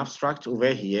an abstract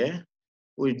over here.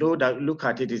 We know that, look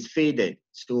at it, is faded.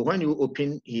 So when you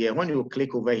open here, when you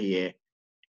click over here,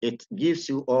 it gives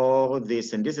you all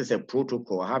this, and this is a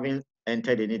protocol having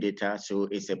entered any data, so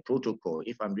it's a protocol.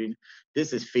 If I'm doing,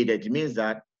 this is faded, it means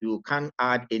that you can't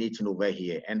add anything over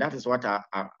here. And that is what I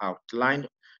outlined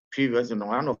previously in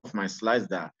one of my slides,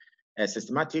 that a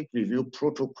systematic review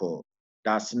protocol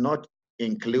does not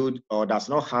include or does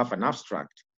not have an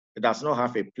abstract. It does not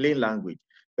have a plain language.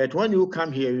 But when you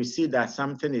come here, you see that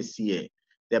something is here.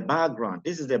 The background,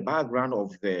 this is the background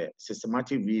of the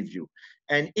systematic review.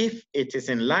 And if it is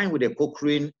in line with the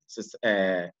Cochrane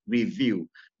review,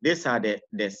 these are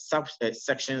the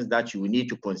sections that you need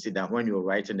to consider when you're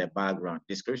writing the background.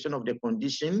 Description of the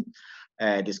condition,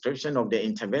 description of the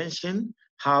intervention,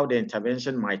 how the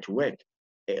intervention might work,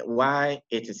 why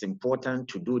it is important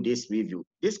to do this review.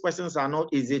 These questions are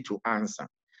not easy to answer.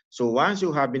 So once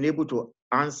you have been able to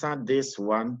answer this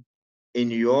one in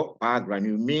your background,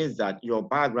 it means that your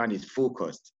background is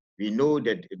focused. We know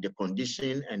that the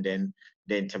condition and then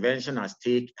the intervention at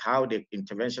stake, how the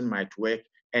intervention might work,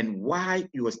 and why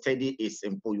your study is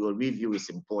important, your review is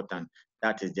important.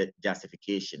 That is the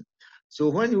justification. So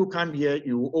when you come here,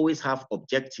 you always have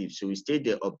objectives. So you state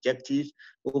the objectives.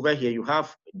 Over here, you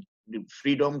have the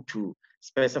freedom to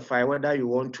specify whether you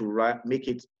want to make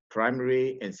it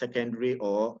primary and secondary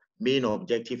or main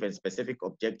objective and specific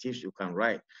objectives you can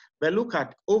write. But look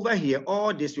at over here,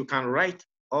 all this you can write,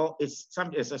 or it's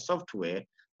a software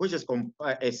which is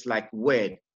it's like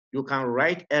Word. You can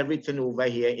write everything over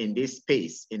here in this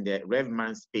space, in the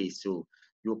RevMan space. So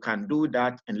you can do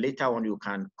that, and later on you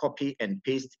can copy and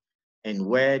paste in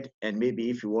Word, and maybe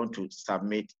if you want to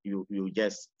submit, you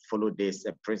just follow this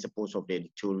principles of the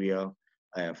editorial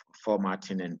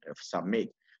formatting and submit.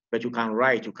 But you can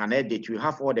write, you can edit, you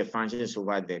have all the functions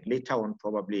over there. Later on,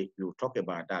 probably we'll talk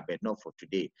about that, but not for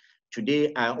today.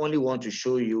 Today, I only want to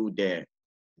show you the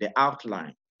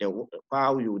outline,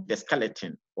 the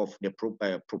skeleton of the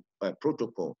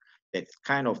protocol, the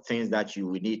kind of things that you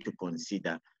will need to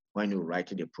consider when you write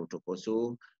the protocol.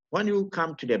 So when you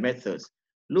come to the methods,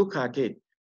 look at it.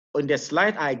 On the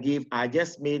slide I gave, I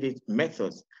just made it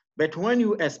methods. But when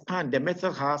you expand, the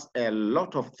method has a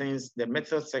lot of things. The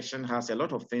method section has a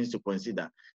lot of things to consider.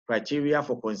 Criteria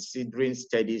for considering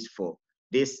studies for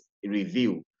this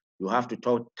review. You have to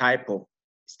talk type of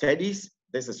studies.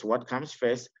 This is what comes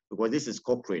first, because this is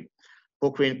Cochrane.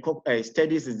 Cochrane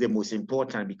studies is the most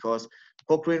important, because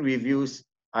Cochrane reviews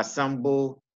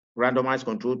assemble randomized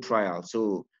controlled trial.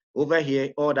 So over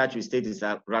here, all that you state is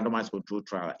a randomized controlled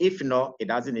trial. If not, it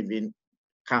doesn't even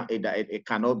it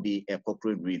cannot be a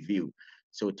Cochrane review.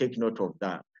 So take note of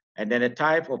that. And then the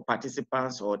type of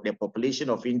participants or the population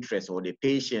of interest or the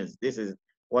patients, this is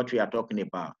what we are talking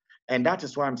about. And that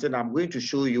is why I'm saying I'm going to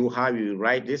show you how you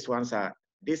write. These are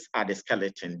the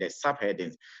skeleton, the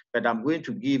subheadings, but I'm going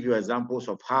to give you examples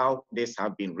of how this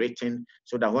have been written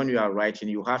so that when you are writing,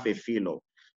 you have a feel of,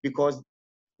 because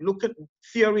look at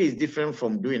theory is different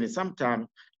from doing it. Sometimes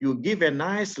you give a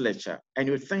nice lecture and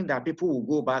you think that people will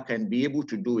go back and be able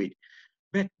to do it,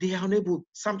 but they are unable,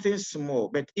 something small.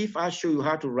 But if I show you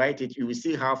how to write it, you will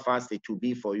see how fast it will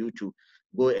be for you to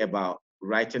go about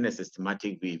writing a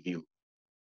systematic review.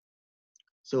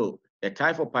 So the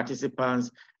type of participants,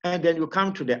 and then you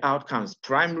come to the outcomes.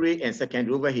 Primary and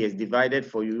secondary over here is divided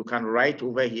for you. You can write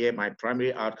over here, my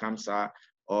primary outcomes are,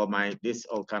 or my this,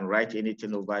 or can write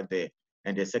anything over there,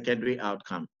 and the secondary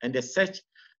outcome. And the search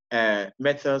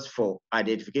methods for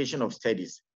identification of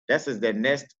studies. This is the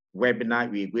next webinar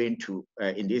we're going to,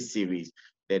 in this series,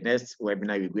 the next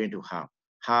webinar we're going to have,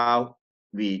 how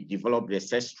we develop the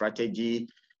search strategy,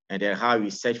 and then how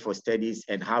we search for studies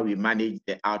and how we manage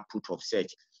the output of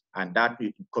search. And that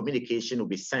communication will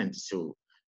be sent. So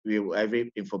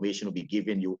every information will be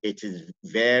given you. It is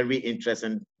very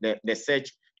interesting. The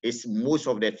search is most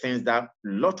of the things that a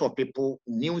lot of people,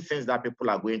 new things that people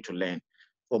are going to learn.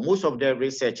 For most of the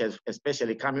researchers,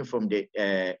 especially coming from the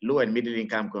low and middle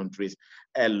income countries,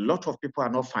 a lot of people are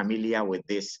not familiar with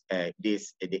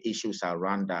the issues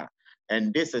around that.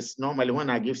 And this is normally, when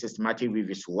I give systematic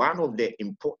reviews, one of the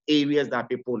important areas that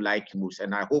people like most.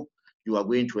 And I hope you are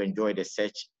going to enjoy the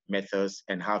search methods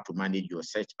and how to manage your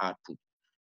search output.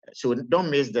 So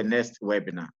don't miss the next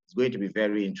webinar. It's going to be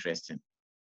very interesting.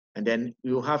 And then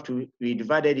we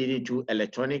divided it into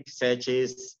electronic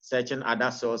searches, searching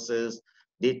other sources,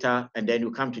 data, and then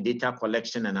you come to data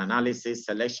collection and analysis,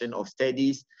 selection of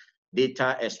studies,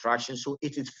 data extraction. So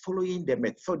it is following the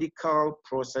methodical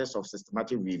process of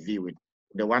systematic review,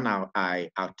 the one I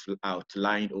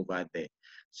outlined over there.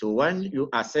 So when you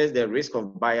assess the risk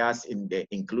of bias in the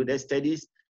included studies,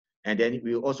 and then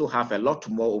we also have a lot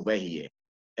more over here.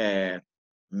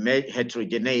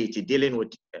 Heterogeneity, dealing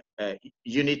with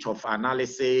unit of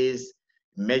analysis,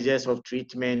 measures of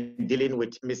treatment, dealing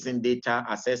with missing data,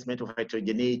 assessment of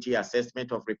heterogeneity,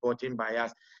 assessment of reporting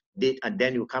bias, and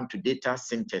then you come to data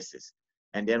synthesis.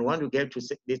 And then when you get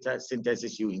to data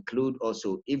synthesis, you include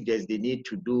also if there's the need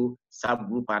to do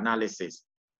subgroup analysis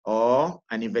or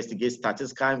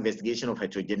statistical investigation of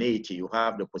heterogeneity, you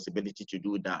have the possibility to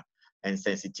do that, and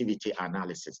sensitivity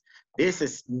analysis. This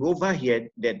is over here,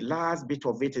 the last bit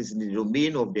of it is in the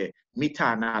domain of the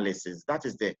meta-analysis. That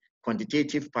is the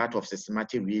quantitative part of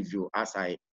systematic review. As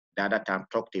I the other time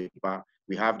talked about,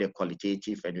 we have the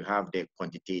qualitative and you have the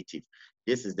quantitative.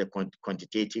 This is the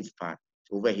quantitative part.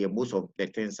 Over here, most of the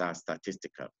things are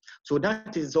statistical. So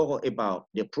that is all about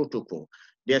the protocol.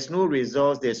 There's no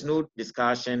results, there's no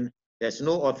discussion, there's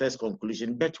no author's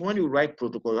conclusion. But when you write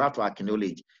protocol, you have to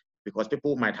acknowledge, because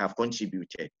people might have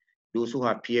contributed, those who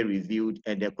have peer reviewed,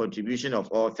 and the contribution of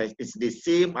authors is the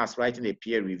same as writing a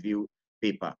peer review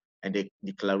paper and the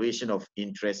declaration of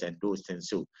interest and those things.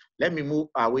 So let me move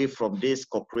away from this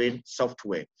Cochrane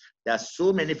software. There are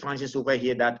so many functions over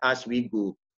here that as we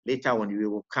go, later on we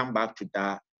will come back to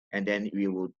that, and then we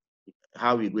will,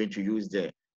 how we're going to use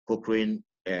the Cochrane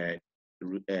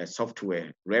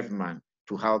software, RevMan,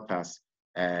 to help us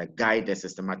guide the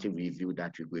systematic review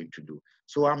that we're going to do.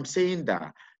 So I'm saying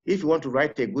that if you want to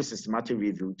write a good systematic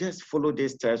review, just follow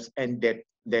these steps, and the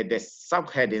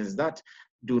subheadings that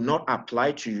do not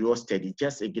apply to your study,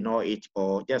 just ignore it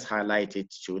or just highlight it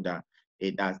so that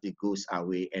it goes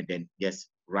away, and then just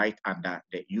write under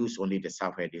the use only the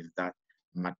subheadings that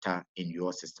matter in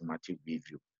your systematic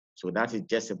review. So that is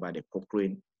just about the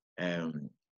Cochrane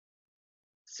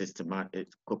systematic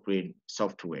Cochrane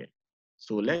software.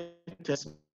 So let us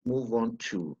move on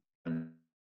to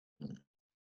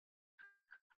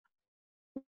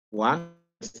one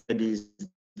studies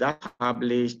that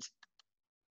published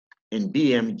in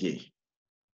BMJ.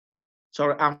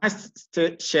 Sorry, am I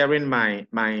still sharing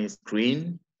my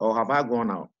screen, or have I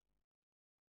gone out?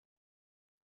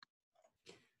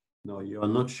 No, you are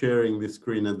not sharing the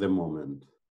screen at the moment.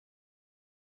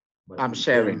 But I'm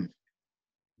sharing.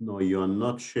 No, you are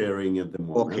not sharing at the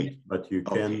moment, okay. But you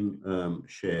can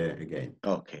share again.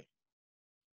 Okay.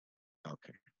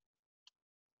 Okay.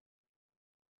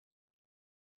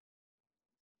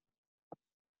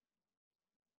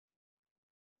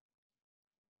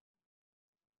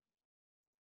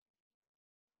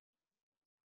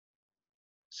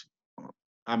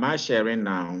 Am I sharing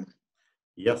now?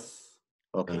 Yes.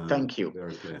 Okay, thank you.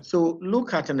 Very clear. So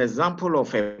look at an example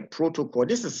of a protocol.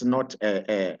 This is not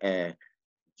a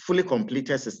fully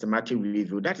completed systematic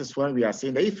review. That is why we are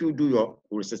saying that if you do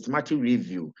your systematic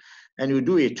review and you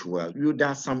do it well, you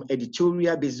do some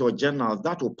editorial basis or journals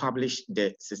that will publish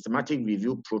the systematic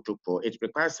review protocol. It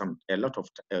requires a lot of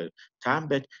time,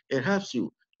 but it helps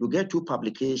you. You get 2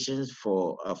 publications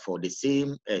for the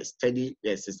same study,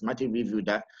 systematic review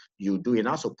that you do, and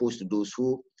as opposed to those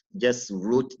who just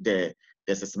wrote the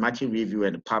systematic review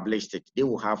and published it. They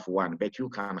will have 1, but you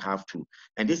can have 2.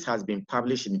 And this has been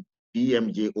published in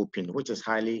BMJ Open, which is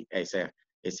has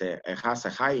a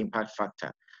high impact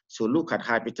factor. So look at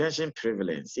hypertension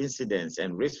prevalence, incidence,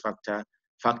 and risk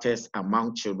factors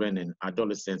among children and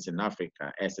adolescents in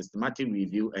Africa, a systematic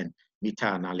review and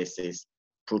meta-analysis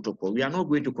protocol. We are not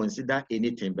going to consider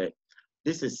anything, but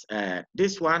this is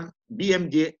this one,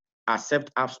 BMJ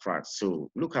accept abstracts. So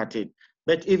look at it.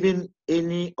 But even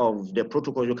any of the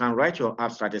protocols, you can write your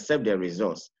abstract except the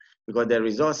results, because the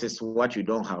results is what you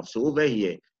don't have. So over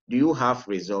here, do you have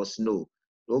results? No.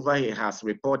 Over here has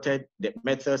reported the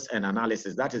methods and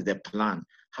analysis. That is the plan,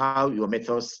 how your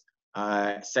methods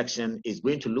section is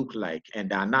going to look like, and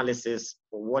the analysis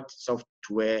for what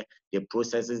software, the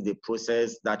processes, the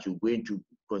process that you're going to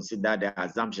consider, the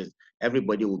assumptions.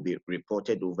 Everybody will be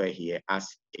reported over here as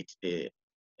it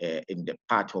in the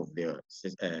part of the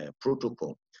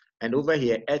protocol. And over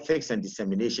here, ethics and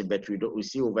dissemination, but we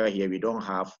see over here we don't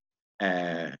have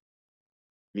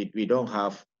we don't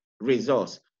have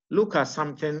results. Look at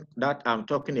something that I'm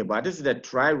talking about. This is the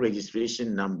trial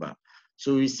registration number.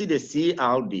 So you see the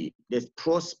CLD, this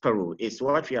Prospero is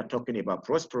what we are talking about.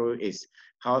 Prospero is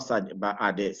housed at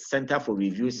the Center for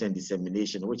Reviews and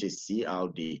Dissemination, which is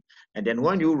CLD. And then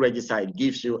when you register, it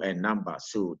gives you a number.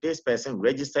 So this person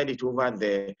registered it over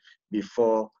there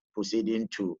before proceeding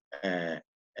to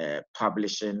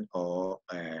publishing or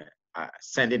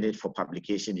sending it for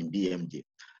publication in BMJ.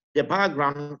 The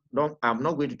background, I'm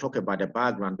not going to talk about the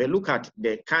background, but look at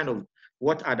the kind of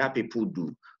what other people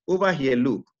do. Over here,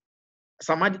 look,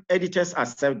 some editors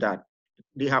accept that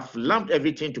they have lumped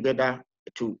everything together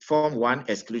to form one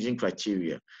exclusion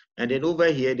criteria. And then over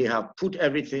here, they have put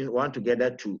everything one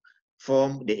together to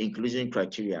form the inclusion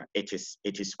criteria. It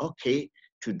is okay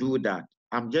to do that.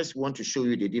 I'm just want to show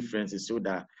you the differences so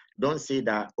that don't say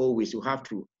that always you have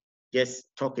to just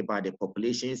talk about the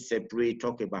population separate,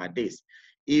 talk about this.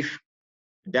 If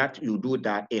that you do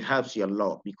that, it helps you a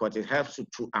lot because it helps you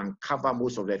to uncover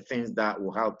most of the things that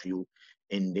will help you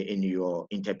in your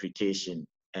interpretation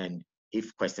and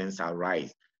if questions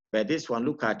arise. But this one,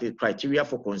 look at the criteria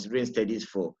for considering studies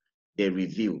for the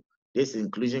review. This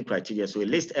inclusion criteria, so it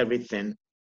lists everything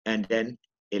and then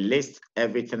it lists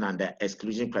everything under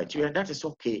exclusion criteria, and that is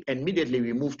okay. And immediately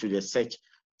we move to the search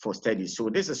for studies. So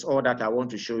this is all that I want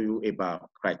to show you about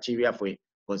criteria for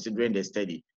considering the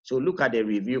study. So look at the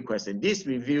review question. This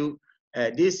review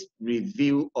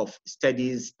of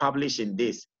studies published in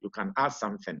this, you can add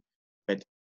something, but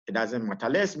it doesn't matter.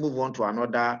 Let's move on to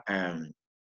another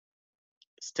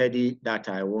study that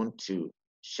I want to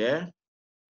share.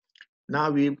 Now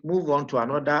we move on to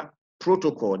another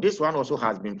protocol. This one also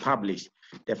has been published.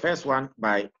 The first one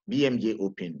by BMJ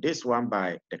Open, this one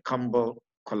by the Campbell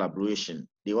collaboration.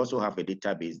 They also have a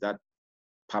database that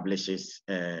publishes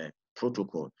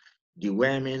protocol,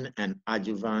 deworming and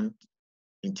adjuvant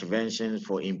interventions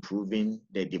for improving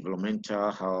the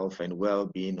developmental health and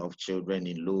well-being of children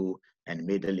in low and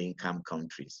middle-income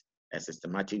countries, a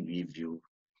systematic review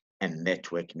and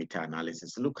network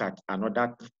meta-analysis. Look at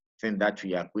another thing that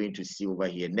we are going to see over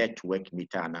here, network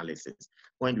meta-analysis.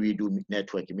 When we do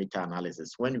network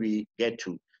meta-analysis, when we get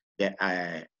to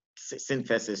the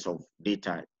synthesis of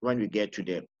data, when we get to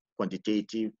the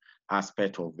quantitative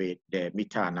aspect of it, the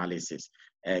meta-analysis,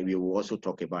 we will also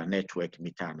talk about network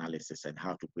meta-analysis and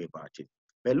how to go about it.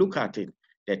 But look at it.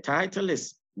 The title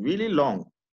is really long,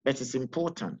 but it's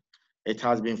important. It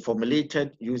has been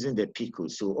formulated using the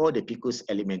PICOs. So all the PICOs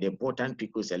elements, the important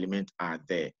PICOs elements are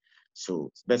there.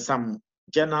 So, but some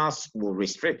journals will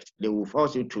restrict. They will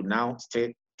force you to now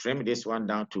trim this one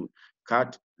down to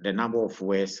cut the number of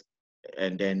words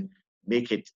and then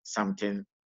make it something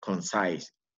concise.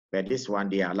 But this one,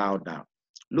 they allow that.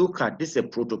 Look at this, a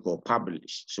protocol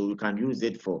published. So you can use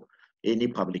it for any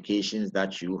publications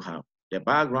that you have. The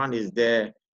background is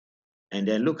there. And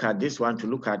then look at this one to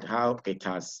look at how it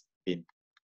has been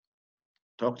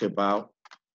talked about.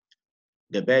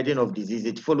 The burden of disease,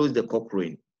 it follows the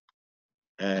Cochrane.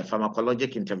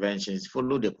 Pharmacologic interventions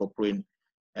follow the Cochrane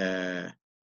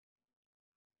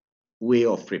way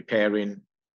of preparing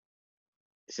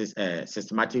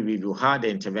systematic review, how the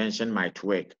intervention might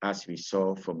work, as we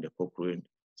saw from the Cochrane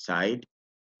side.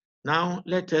 Now,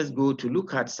 let us go to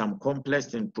look at some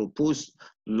complex and proposed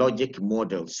logic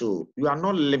models. So you are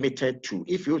not limited to,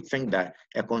 if you think that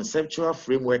a conceptual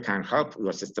framework can help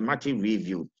your systematic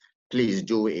review, please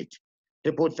do it.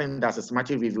 People think that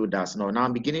systematic review does not. Now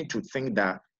I'm beginning to think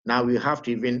that now we have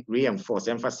to even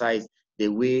emphasize the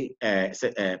way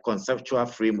conceptual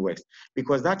frameworks,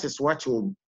 because that is what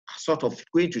will sort of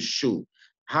going to show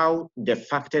how the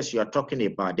factors you are talking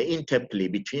about, the interplay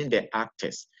between the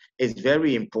actors, is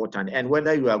very important. And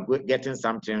whether you are getting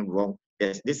something wrong,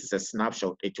 this is a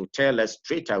snapshot. It will tell us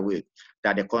straight away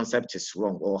that the concept is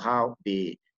wrong, or how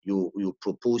you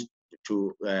propose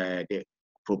to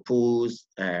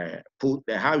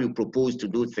how you propose to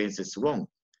do things is wrong.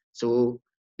 So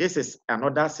this is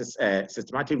another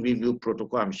systematic review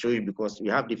protocol I'm showing, because we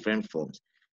have different forms.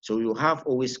 So you have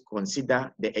always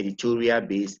consider the editorial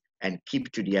base and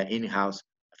keep to their in-house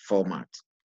format.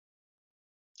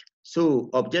 So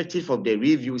objective of the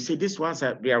review, see this one's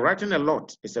we are writing a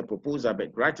lot. It's a proposal, but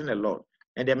writing a lot.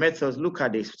 And the methods, look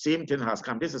at the same thing has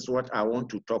come. This is what I want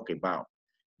to talk about.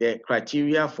 The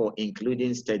criteria for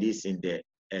including studies in the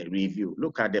review.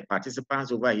 Look at the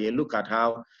participants over here. Look at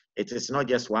how it is not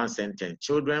just one sentence.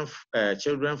 Children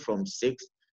from 6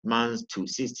 months to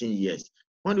 16 years.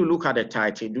 When you look at the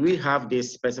title, do we have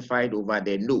this specified over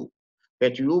there? No.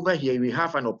 But over here, we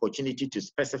have an opportunity to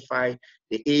specify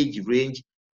the age range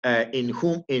in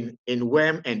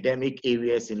worm endemic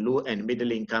areas in low and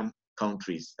middle income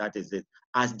countries. That is it.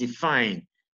 As defined,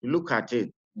 look at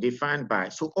it, defined by.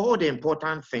 So all the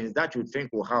important things that you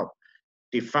think will help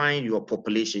define your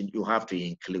population, you have to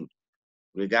include.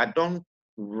 Don't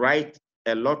write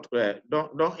a lot,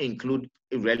 don't include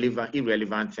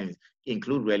irrelevant things.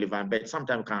 Include relevant, but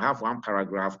sometimes you can have one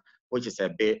paragraph which is a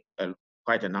bit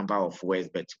quite a number of words,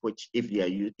 but which if they are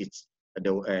used, it's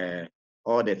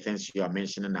all the things you are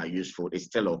mentioning are useful, it's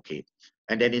still okay.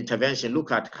 And then intervention,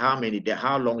 look at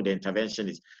how long the intervention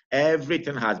is.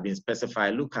 Everything has been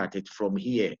specified. Look at it from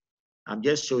here. I'm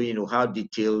just showing you how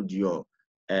detailed your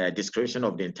description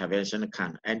of the intervention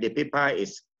can. And the paper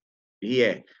is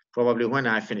here. Probably when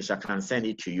I finish, I can send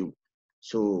it to you.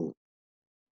 So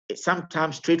it's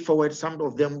sometimes straightforward, some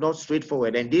of them not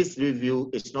straightforward. And this review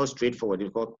is not straightforward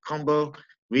because Campbell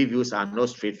reviews are not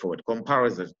straightforward.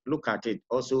 Comparisons, look at it,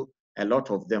 also a lot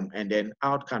of them. And then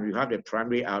outcome, you have the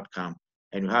primary outcome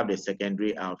and you have the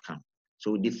secondary outcome.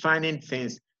 So defining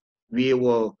things, we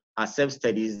will accept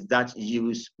studies that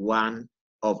use one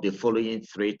of the following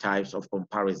 3 types of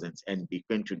comparisons and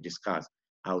begin to discuss.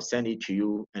 I'll send it to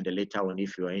you and the later one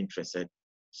if you are interested.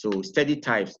 So study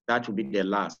types, that will be the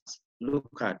last. Look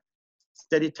at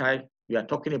study type, we are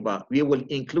talking about, we will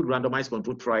include randomized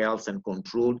controlled trials and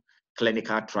controlled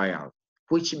clinical trials,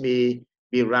 which may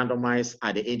be randomized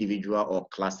at the individual or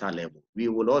cluster level. We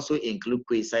will also include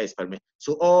quasi-experiment.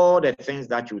 So all the things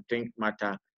that you think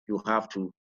matter, you have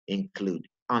to include,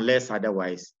 unless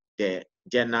otherwise the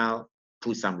journal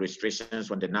puts some restrictions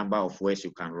on the number of words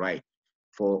you can write.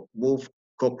 For both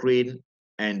Cochrane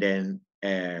and then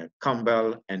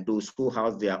Campbell and those who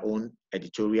have their own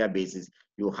editorial basis,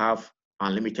 you have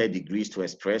unlimited degrees to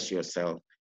express yourself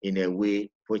in a way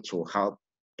which will help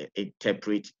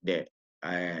interpret the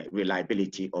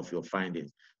reliability of your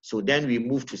findings. So then we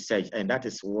move to search, and that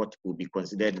is what will be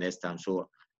considered next time. So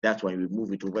that's why we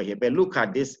move it over here. But look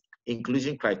at this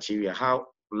inclusion criteria, how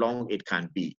long it can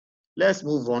be. Let's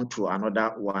move on to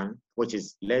another one, which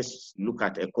is, let's look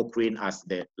at a Cochrane as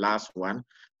the last one,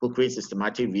 Cochrane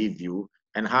systematic review.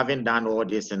 And having done all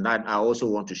this and that, I also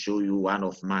want to show you one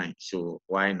of mine. So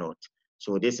why not?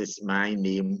 So this is my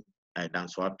name,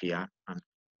 Danswapia, and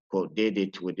did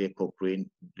it with the Cochrane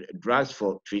drugs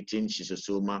for treating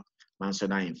schistosoma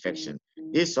mansional infection.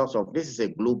 This is a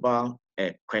global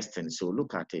question. So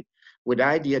look at it with the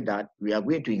idea that we are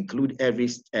going to include every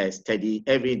study,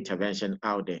 every intervention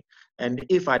out there. And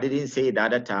if I didn't say the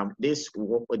other time, this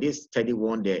study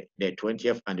won the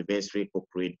 20th anniversary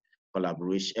Cochrane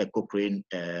collaboration, Cochrane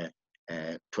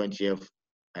 20th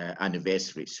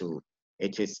anniversary. So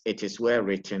it is well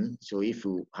written. So if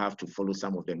you have to follow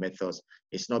some of the methods,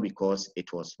 it's not because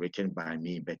it was written by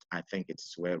me, but I think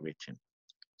it's well written.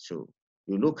 So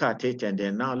you look at it, and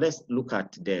then now let's look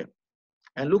at the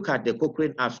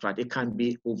Cochrane abstract. It can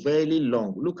be overly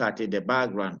long. Look at it, the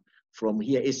background from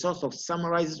here. It sort of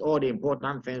summarizes all the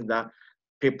important things that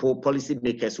people,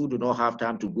 policymakers who do not have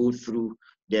time to go through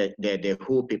the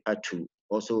whole paper to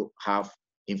also have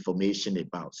information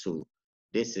about. So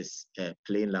this is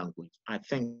plain language. I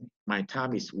think my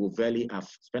time is overly, I've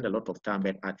spent a lot of time,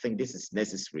 but I think this is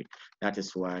necessary. That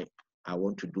is why I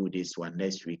want to do this one.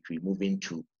 Next week, we move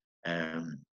into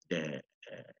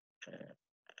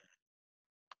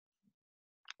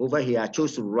over here. I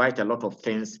chose to write a lot of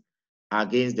things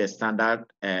against the standards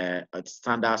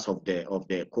of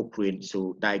the Cochrane.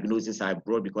 So diagnosis I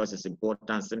brought because it's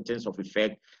important. Symptoms of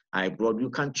effect I brought. You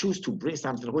can choose to bring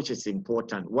something which is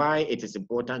important. Why it is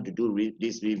important to do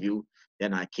this review?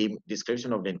 Then I came,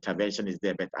 description of the intervention is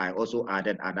there, but I also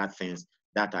added other things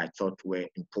that I thought were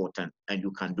important, and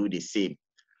you can do the same.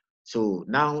 So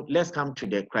now let's come to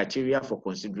the criteria for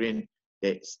considering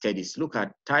the studies. Look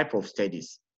at type of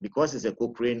studies. Because it's a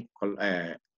Cochrane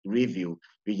review,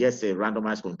 we just say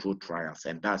randomized controlled trials,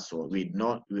 and that's all. We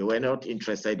were not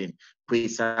interested in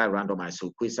quasi-randomized,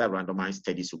 so quasi-randomized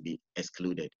studies will be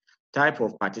excluded. Type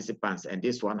of participants, and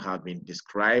this one has been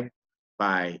described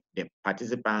by the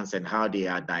participants and how they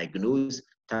are diagnosed.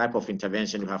 Type of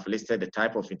intervention, we have listed the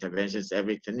type of interventions,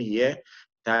 everything here.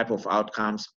 Type of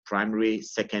outcomes, primary,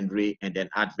 secondary, and then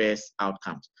adverse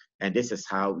outcomes. And this is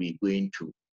how we're going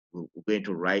to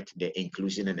write the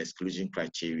inclusion and exclusion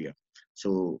criteria.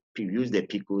 So use the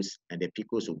PICOs, and the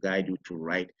PICOs will guide you to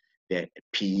write the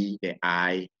P, the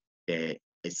I, the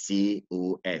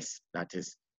COS. That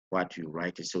is what you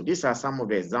write. So these are some of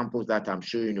the examples that I'm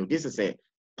showing you. This is a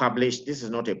published, this is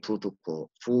not a protocol,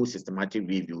 full systematic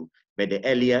review, but the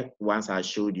earlier ones I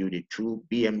showed you, the two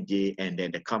BMJ and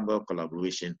then the Campbell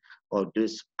collaboration, or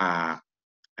those are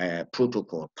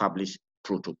protocol, published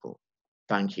protocol.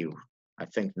 Thank you. I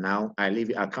think now I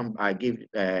leave. I give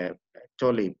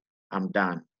Tolly. I'm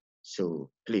done. So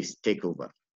please take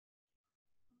over.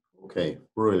 Okay,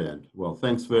 brilliant. Well,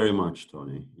 thanks very much,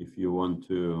 Tony. If you want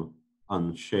to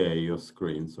unshare your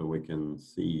screen so we can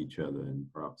see each other and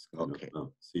perhaps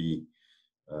see.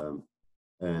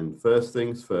 And first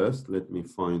things first, let me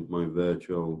find my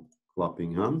virtual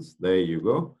clapping hands. There you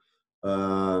go.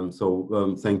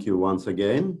 Thank you once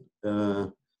again.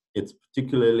 It's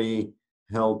particularly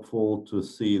helpful to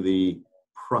see the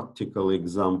practical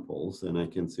examples, and I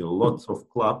can see lots of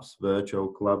claps, virtual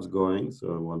claps going.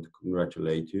 So I want to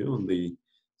congratulate you on the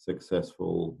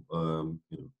successful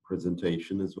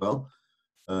presentation as well.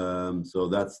 So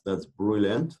that's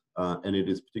brilliant, and it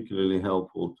is particularly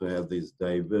helpful to have these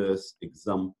diverse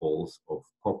examples of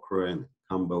Cochrane,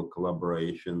 Campbell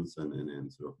collaborations,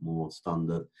 and sort of more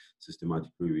standard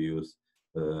systematic reviews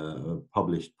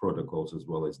published protocols as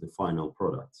well as the final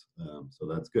products. So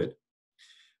that's good.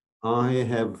 I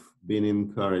have been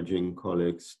encouraging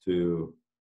colleagues to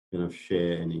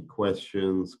share any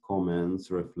questions, comments,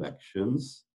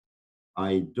 reflections.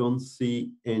 I don't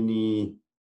see any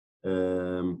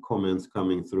comments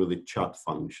coming through the chat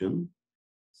function.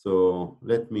 So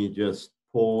let me just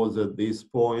pause at this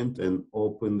point and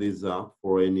open this up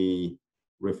for any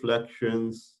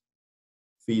reflections,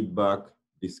 feedback,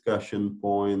 discussion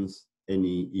points,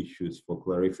 any issues for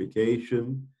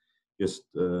clarification. Just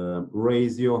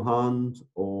raise your hand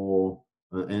or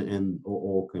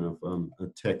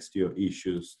text your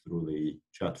issues through the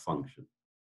chat function.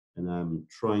 And I'm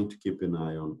trying to keep an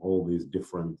eye on all these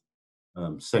different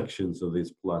sections of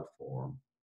this platform.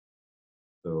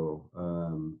 So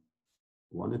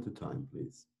one at a time,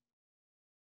 please.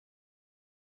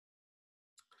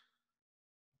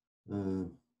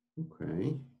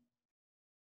 Okay.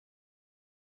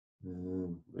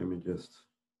 Let me just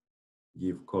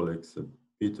give colleagues a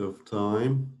bit of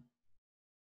time.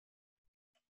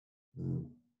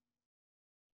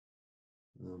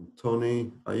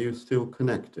 Tony, are you still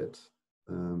connected?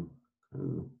 I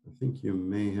think you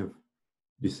may have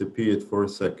disappeared for a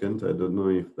second. I don't know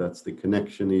if that's the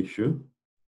connection issue.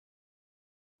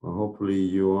 Well, hopefully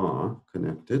you are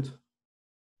connected.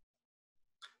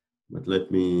 But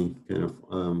let me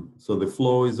so the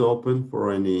floor is open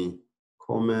for any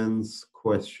comments,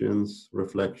 questions,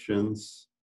 reflections.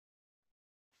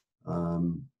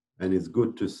 And it's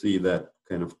good to see that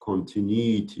kind of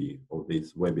continuity of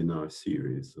this webinar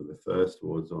series. So the first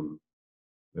was on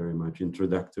very much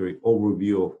introductory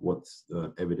overview of what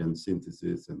evidence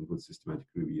synthesis and good systematic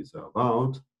reviews are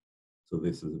about. So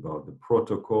this is about the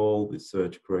protocol, the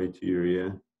search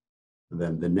criteria. And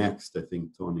then the next, I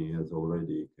think Tony has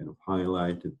already kind of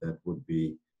highlighted, that would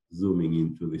be zooming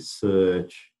into the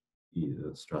search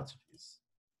strategies.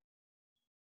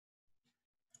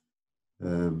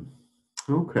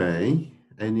 Okay,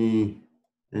 any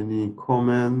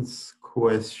comments,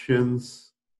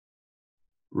 questions,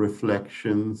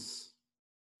 reflections?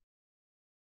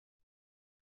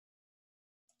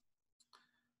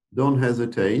 Don't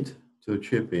hesitate to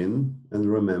chip in,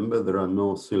 and remember there are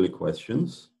no silly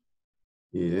questions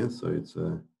here, so it's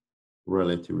a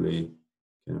relatively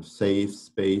kind of safe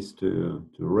space to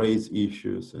raise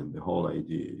issues, and the whole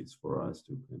idea is for us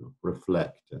to kind of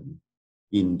reflect and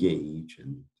engage,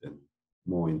 and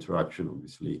more interaction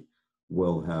obviously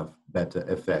will have better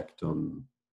effect on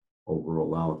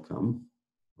overall outcome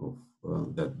of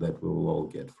that we will all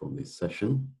get from this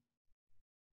session.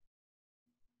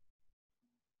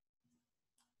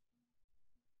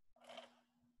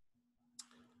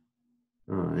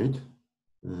 All right.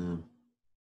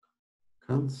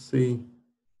 Can't see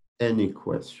any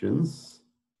questions.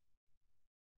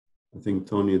 I think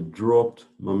Tony dropped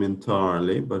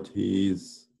momentarily, but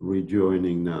he's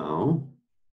rejoining now.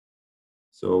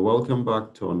 So welcome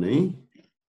back, Tony.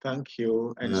 Thank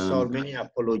you, and so many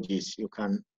apologies. You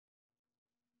can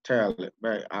tell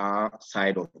by our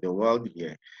side of the world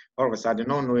here. All of a sudden,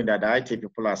 not knowing that the IT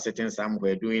people are sitting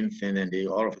somewhere doing things and they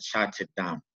all shut it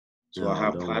down. So I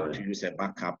have had to use a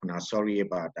backup now. Sorry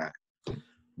about that.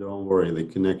 Don't worry, the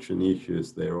connection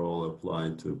issues, they're all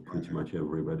applied to pretty much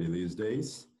everybody these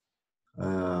days.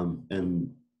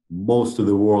 And most of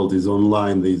the world is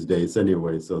online these days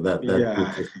anyway, so that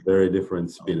puts a very different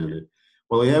spin on it.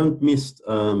 Well, I haven't missed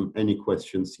any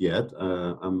questions yet.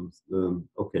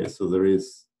 Okay, so there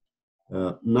is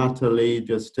Natalie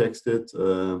just texted.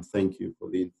 Thank you for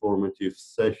the informative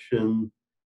session.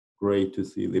 Great to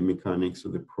see the mechanics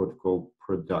of the protocol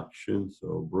production.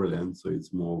 So brilliant. So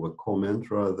it's more of a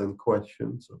comment rather than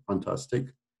question. So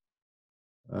fantastic.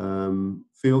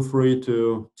 Feel free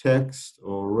to text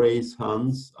or raise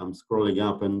hands. I'm scrolling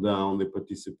up and down the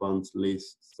participants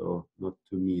list, so not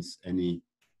to miss any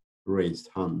raised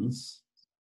hands.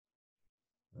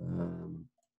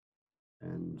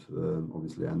 And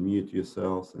obviously unmute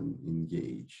yourselves and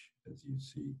engage as you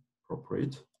see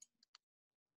appropriate.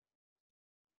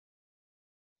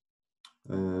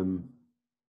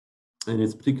 And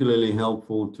it's particularly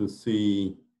helpful to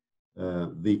see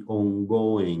the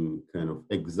ongoing kind of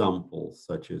examples,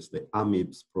 such as the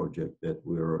AMIBS project that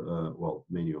we're, well,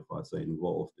 many of us are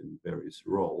involved in various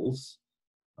roles,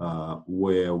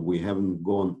 where we haven't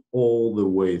gone all the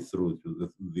way through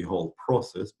to the whole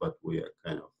process, but we are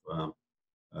kind of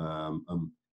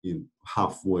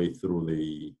halfway through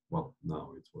the, well,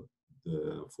 now it's what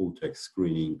the full text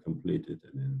screening completed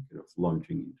and then kind of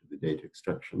launching into the data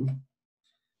extraction.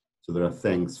 So there are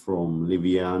thanks from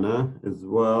Liviana as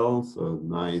well. So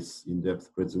nice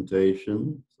in-depth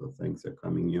presentation. So thanks are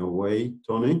coming your way,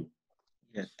 Tony.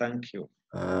 Yeah, thank you.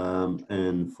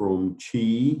 And from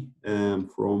Chi,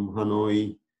 from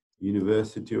Hanoi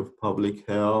University of Public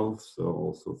Health. So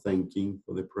also thanking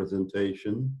for the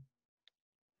presentation.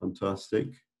 Fantastic.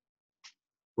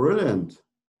 Brilliant.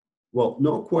 Well,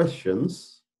 no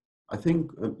questions. I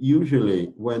think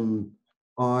usually when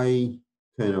I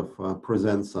kind of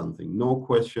present something, no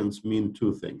questions mean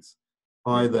two things.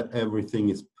 Either everything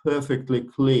is perfectly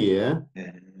clear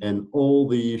and all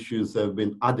the issues have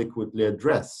been adequately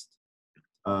addressed,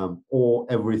 or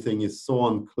everything is so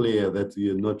unclear that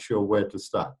you're not sure where to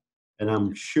start. And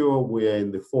I'm sure we're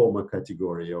in the former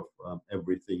category of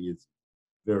everything is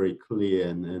very clear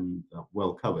and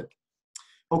well covered.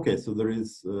 Okay, so there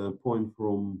is a point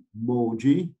from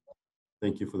Moji.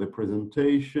 Thank you for the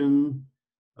presentation.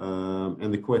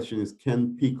 And the question is,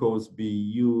 can PICOs be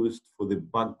used for the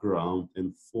background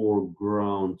and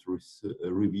foreground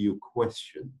review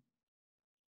question?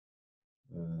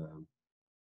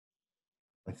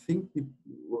 I think,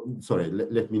 sorry,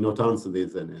 let me not answer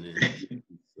this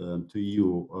and to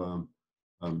you,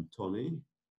 Tony.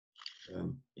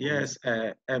 Yes,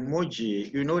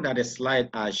 emoji, you know that the slide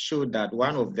I showed that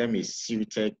one of them is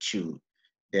suited to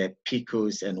the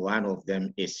PICOs and one of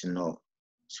them is not.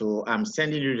 So I'm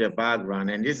sending you the background,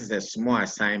 and this is a small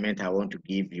assignment I want to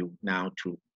give you now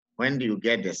to, when do you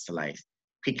get the slides,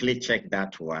 quickly check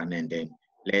that one and then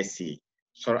let's see.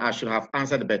 So I should have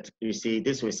answered, but you see,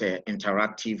 this was an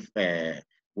interactive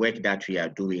work that we are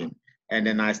doing. And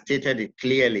then I stated it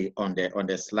clearly on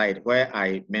the slide where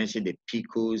I mentioned the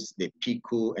PICOs, the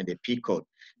PICO, and the PICO.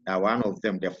 That one of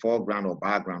them, the foreground or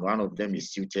background, one of them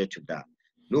is suited to that.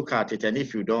 Look at it, and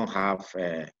if you don't have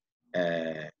an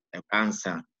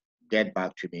answer, get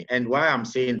back to me. And why I'm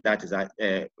saying that is that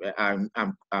I'm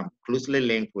closely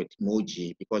linked with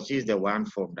Moji because she's the one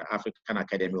from the African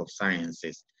Academy of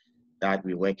Sciences that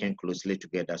we're working closely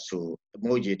together. So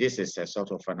Moji, this is a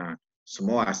sort of a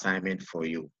small assignment for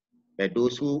you. But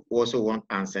those who also want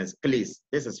answers, please,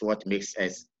 this is what makes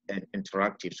us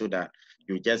interactive so that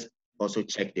you just also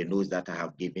check the notes that I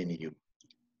have given you.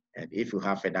 And if you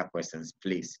have further questions,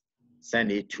 please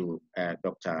send it to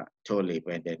Dr. Tolib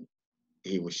and then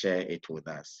he will share it with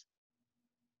us.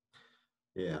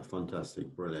 Yeah,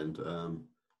 fantastic, brilliant.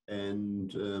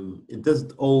 It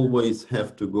doesn't always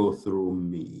have to go through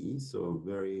me, so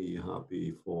very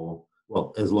happy for,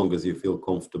 well, as long as you feel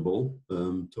comfortable,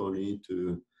 Tony,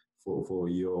 for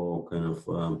your kind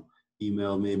of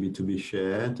email maybe to be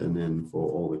shared, and then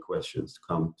for all the questions to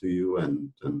come to you.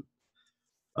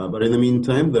 But in the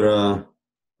meantime, there are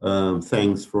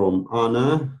thanks from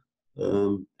Anna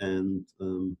and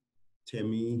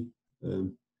Temi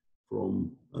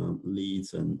from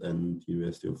Leeds and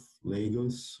University of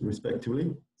Lagos,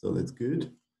 respectively. So that's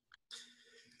good.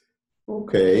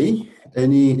 Okay.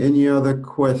 Any other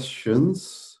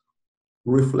questions,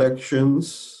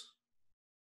 reflections?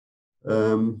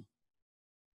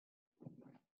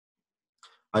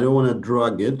 I don't want to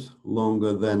drag it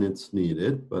longer than it's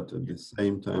needed, but at the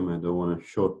same time, I don't want to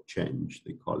shortchange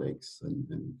the colleagues and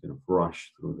kind of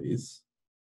rush through this.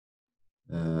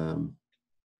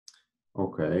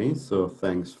 Okay, so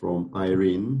thanks from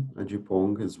Irene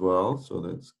Ajipong as well. So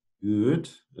that's good.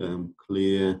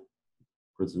 Clear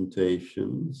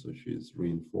presentation. So she's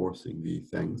reinforcing the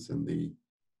thanks and the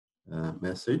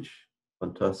message.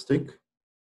 Fantastic.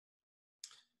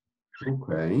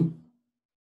 Okay.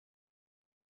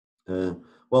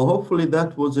 Well, hopefully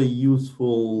that was a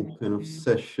useful kind of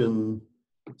session.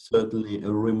 Certainly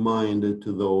a reminder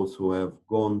to those who have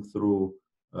gone through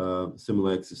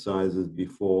similar exercises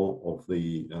before of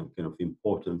the kind of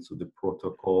importance of the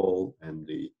protocol and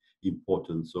the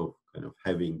importance of kind of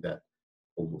having that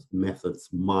almost methods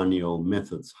manual,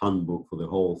 methods handbook for the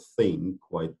whole thing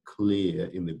quite clear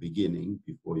in the beginning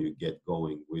before you get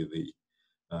going with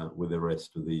the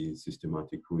rest of the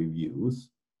systematic reviews.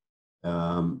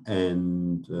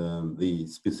 The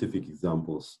specific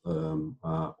examples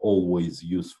are always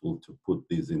useful to put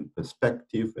this in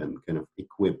perspective and kind of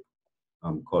equip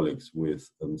colleagues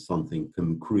with something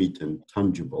concrete and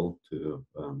tangible to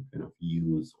kind of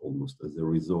use almost as a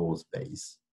resource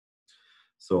base.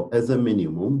 So as a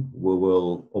minimum, we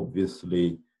will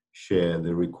obviously share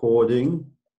the recording.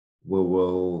 We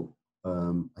will,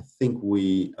 I think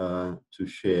we to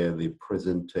share the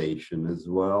presentation as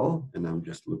well. And I'm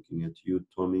just looking at you,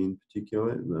 Tony, in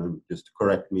particular. Just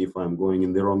correct me if I'm going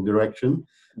in the wrong direction.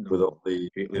 No, with all the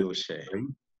we will share.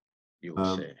 You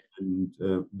will share. And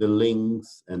the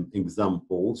links and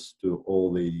examples to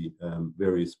all the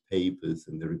various papers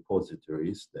and the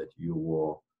repositories that you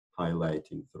were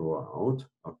highlighting throughout.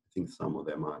 I think some of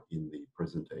them are in the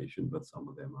presentation, but some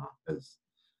of them are as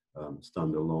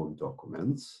standalone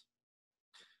documents.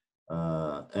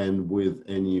 And with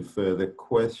any further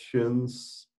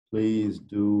questions, please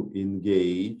do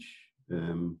engage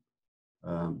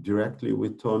directly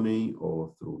with Tony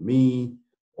or through me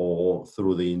or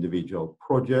through the individual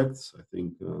projects, I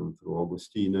think through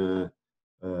Augustina,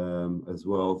 as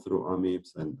well through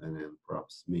AMIPS, and then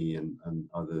perhaps me and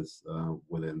others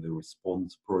within the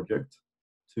response project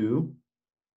too.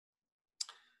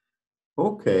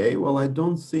 Okay, well, I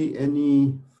don't see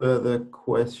any further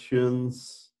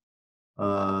questions.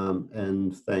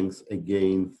 And thanks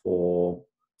again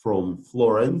from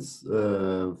Florence.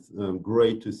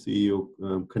 Great to see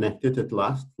you connected at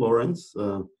last, Florence.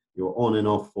 You're on and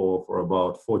off for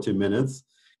about 40 minutes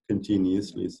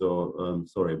continuously, so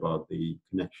sorry about the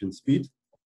connection speed.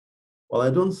 Well, I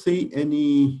don't see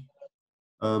any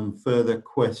further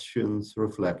questions,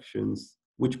 reflections,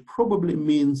 which probably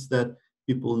means that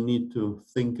people need to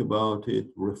think about it,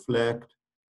 reflect,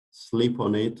 sleep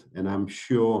on it, and I'm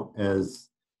sure as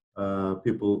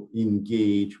people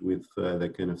engage with the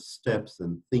kind of steps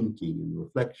and thinking and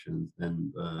reflections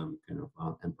and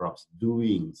and perhaps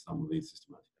doing some of these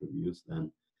systematic reviews,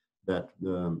 then that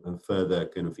further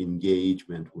kind of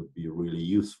engagement would be really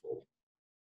useful.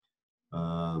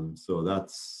 So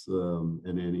that's,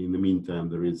 and then in the meantime,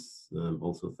 there is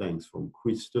also thanks from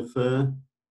Christopher,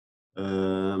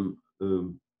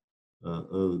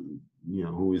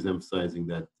 who is emphasizing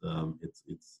that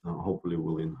it's hopefully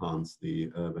will enhance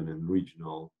the urban and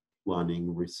regional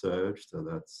planning research. So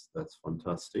that's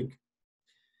fantastic.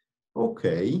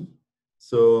 Okay,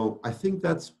 so I think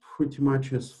that's pretty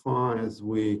much as far as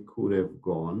we could have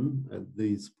gone at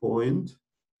this point.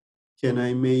 Can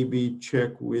I maybe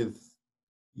check with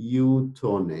you,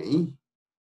 Tony,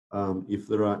 if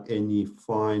there are any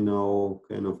final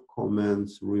kind of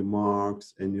comments,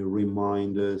 remarks, any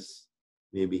reminders,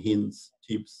 maybe hints,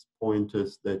 tips,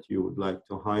 pointers that you would like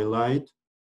to highlight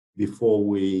before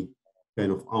we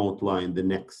kind of outline the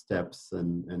next steps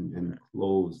and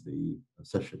close the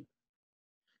session?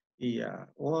 Yeah,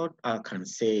 what I can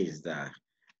say is that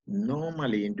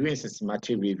normally in doing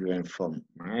systematic review, and from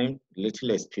my little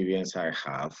experience I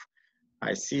have,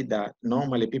 I see that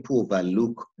normally people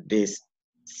overlook this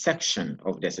section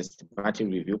of the systematic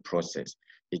review process.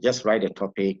 They just write a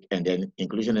topic and then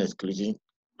inclusion and exclusion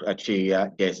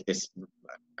criteria.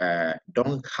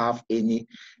 Don't have any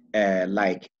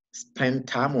like spend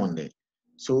time on it.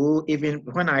 So even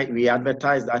when we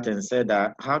advertised that and said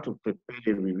that how to prepare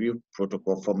the review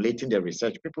protocol, formulating the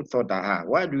research, people thought that,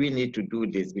 why do we need to do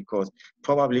this? Because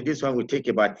probably this one will take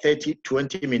about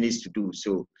 20 minutes to do.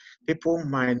 So people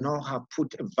might not have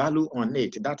put value on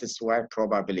it. That is why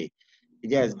probably.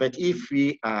 Yes, but if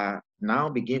we now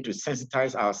begin to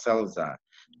sensitize ourselves,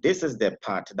 this is the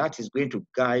part that is going to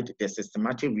guide the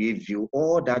systematic review,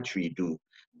 all that we do.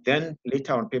 Then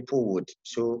later on, people would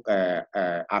so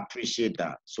appreciate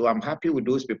that. So I'm happy with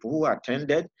those people who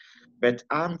attended, but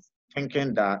I'm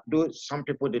thinking that some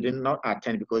people did not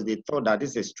attend because they thought that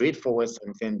this is straightforward,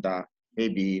 something that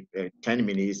maybe 10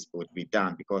 minutes would be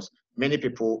done, because many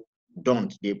people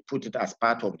don't. They put it as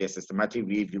part of the systematic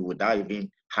review without even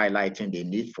highlighting the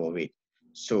need for it.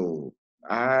 So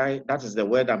that is the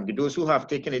word those who have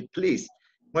taken it, please,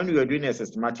 when you are doing a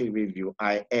systematic review,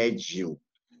 I urge you,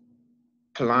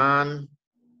 plan,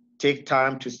 take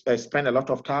time to spend a lot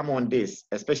of time on this,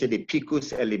 especially the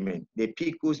PICUS element. The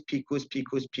PICUS.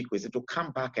 It will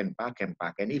come back and back and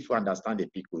back. And if you understand the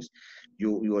PICUS,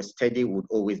 your study would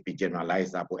always be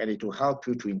generalizable, and it will help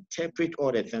you to interpret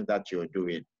all the things that you're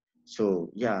doing. So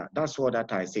yeah, that's all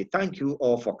that I say. Thank you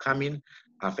all for coming.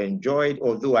 I've enjoyed,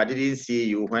 although I didn't see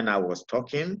you when I was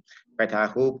talking, but I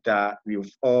hope that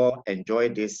we've all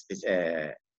enjoyed this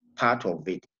part of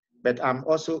it. But I'm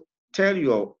also tell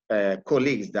your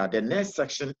colleagues that the next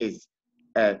section is,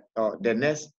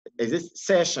 this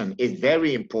session is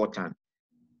very important.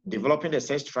 Developing the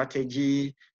search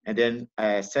strategy and then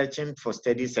searching for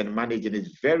studies and managing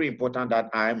is very important. That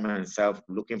I myself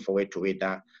looking forward to it,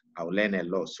 that I'll learn a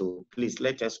lot. So please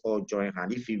let us all join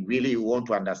hand. If you really want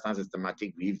to understand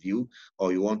systematic review,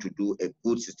 or you want to do a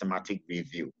good systematic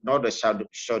review, not the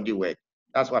shoddy work.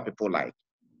 That's what people like.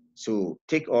 So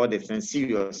take all the things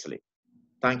seriously.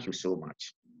 Thank you so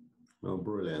much. Oh,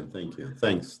 brilliant. Thank you.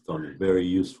 Thanks, Tony. Very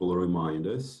useful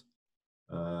reminders.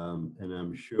 And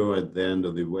I'm sure at the end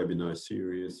of the webinar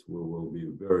series, we will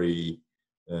be very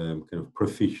kind of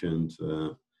proficient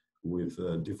with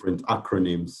different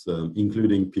acronyms,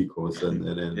 including PICOS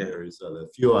and various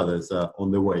few others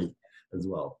on the way as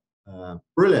well.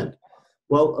 Brilliant.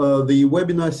 Well, the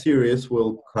webinar series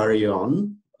will carry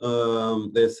on.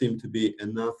 there seemed to be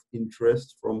enough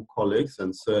interest from colleagues,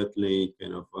 and certainly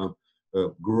kind of a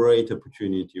great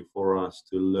opportunity for us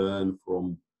to learn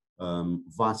from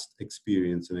vast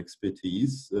experience and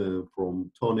expertise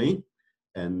from Tony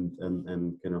and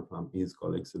kind of his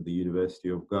colleagues at the University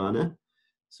of Ghana.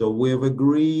 So we have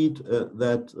agreed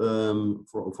that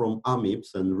from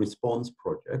AMIPS and response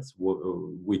projects,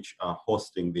 which are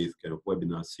hosting this kind of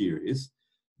webinar series,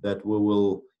 that we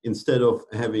will, instead of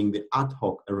having the ad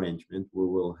hoc arrangement, we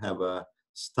will have a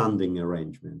standing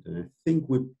arrangement. And I think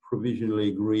we provisionally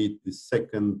agreed the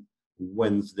second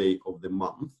Wednesday of the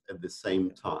month at the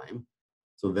same time.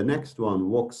 So the next one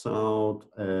works out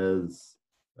as,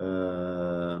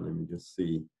 let me just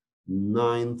see,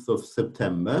 9th of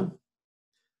September.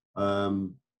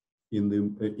 In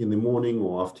the morning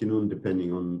or afternoon,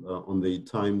 depending on the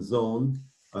time zone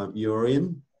you're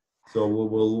in. So we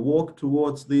will walk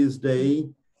towards this day.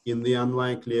 In the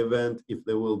unlikely event, if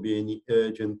there will be any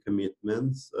urgent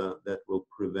commitments that will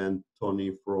prevent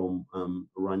Tony from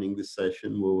running the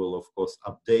session, we will of course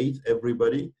update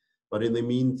everybody. But in the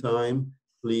meantime,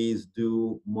 please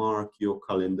do mark your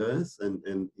calendars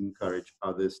and encourage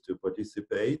others to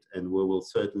participate. And we will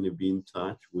certainly be in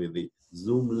touch with the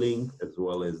Zoom link as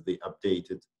well as the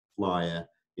updated flyer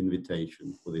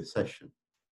invitation for the session.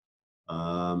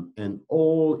 And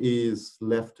all is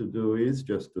left to do is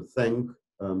just to thank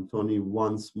Tony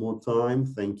once more time.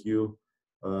 Thank you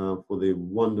for the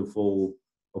wonderful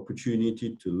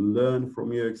opportunity to learn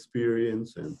from your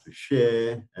experience and to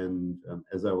share. And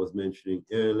as I was mentioning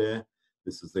earlier,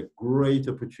 this is a great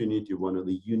opportunity, one of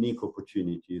the unique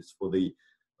opportunities for the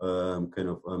kind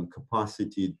of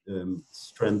capacity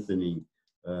strengthening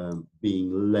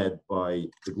being led by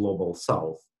the Global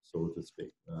South, so to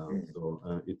speak.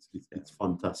 It's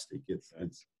fantastic.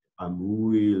 I'm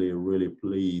really, really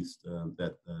pleased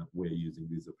that we're using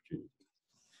these opportunities.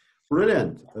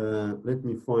 Brilliant. Let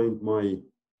me find my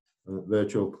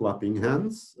virtual clapping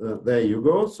hands. There you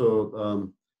go.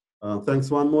 So thanks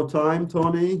one more time,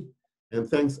 Tony. And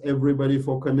thanks everybody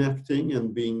for connecting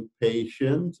and being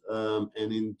patient and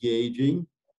engaging.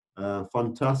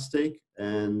 Fantastic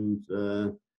and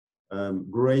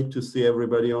great to see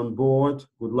everybody on board.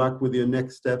 Good luck with your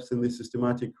next steps in the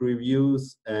systematic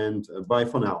reviews, and bye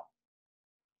for now.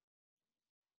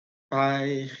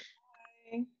 Bye.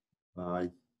 Bye.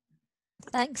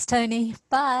 Thanks, Tony.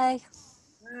 Bye.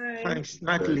 Thanks,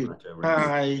 Natalie.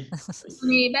 Bye.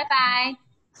 Bye bye.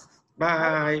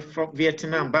 Bye from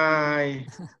Vietnam. Bye.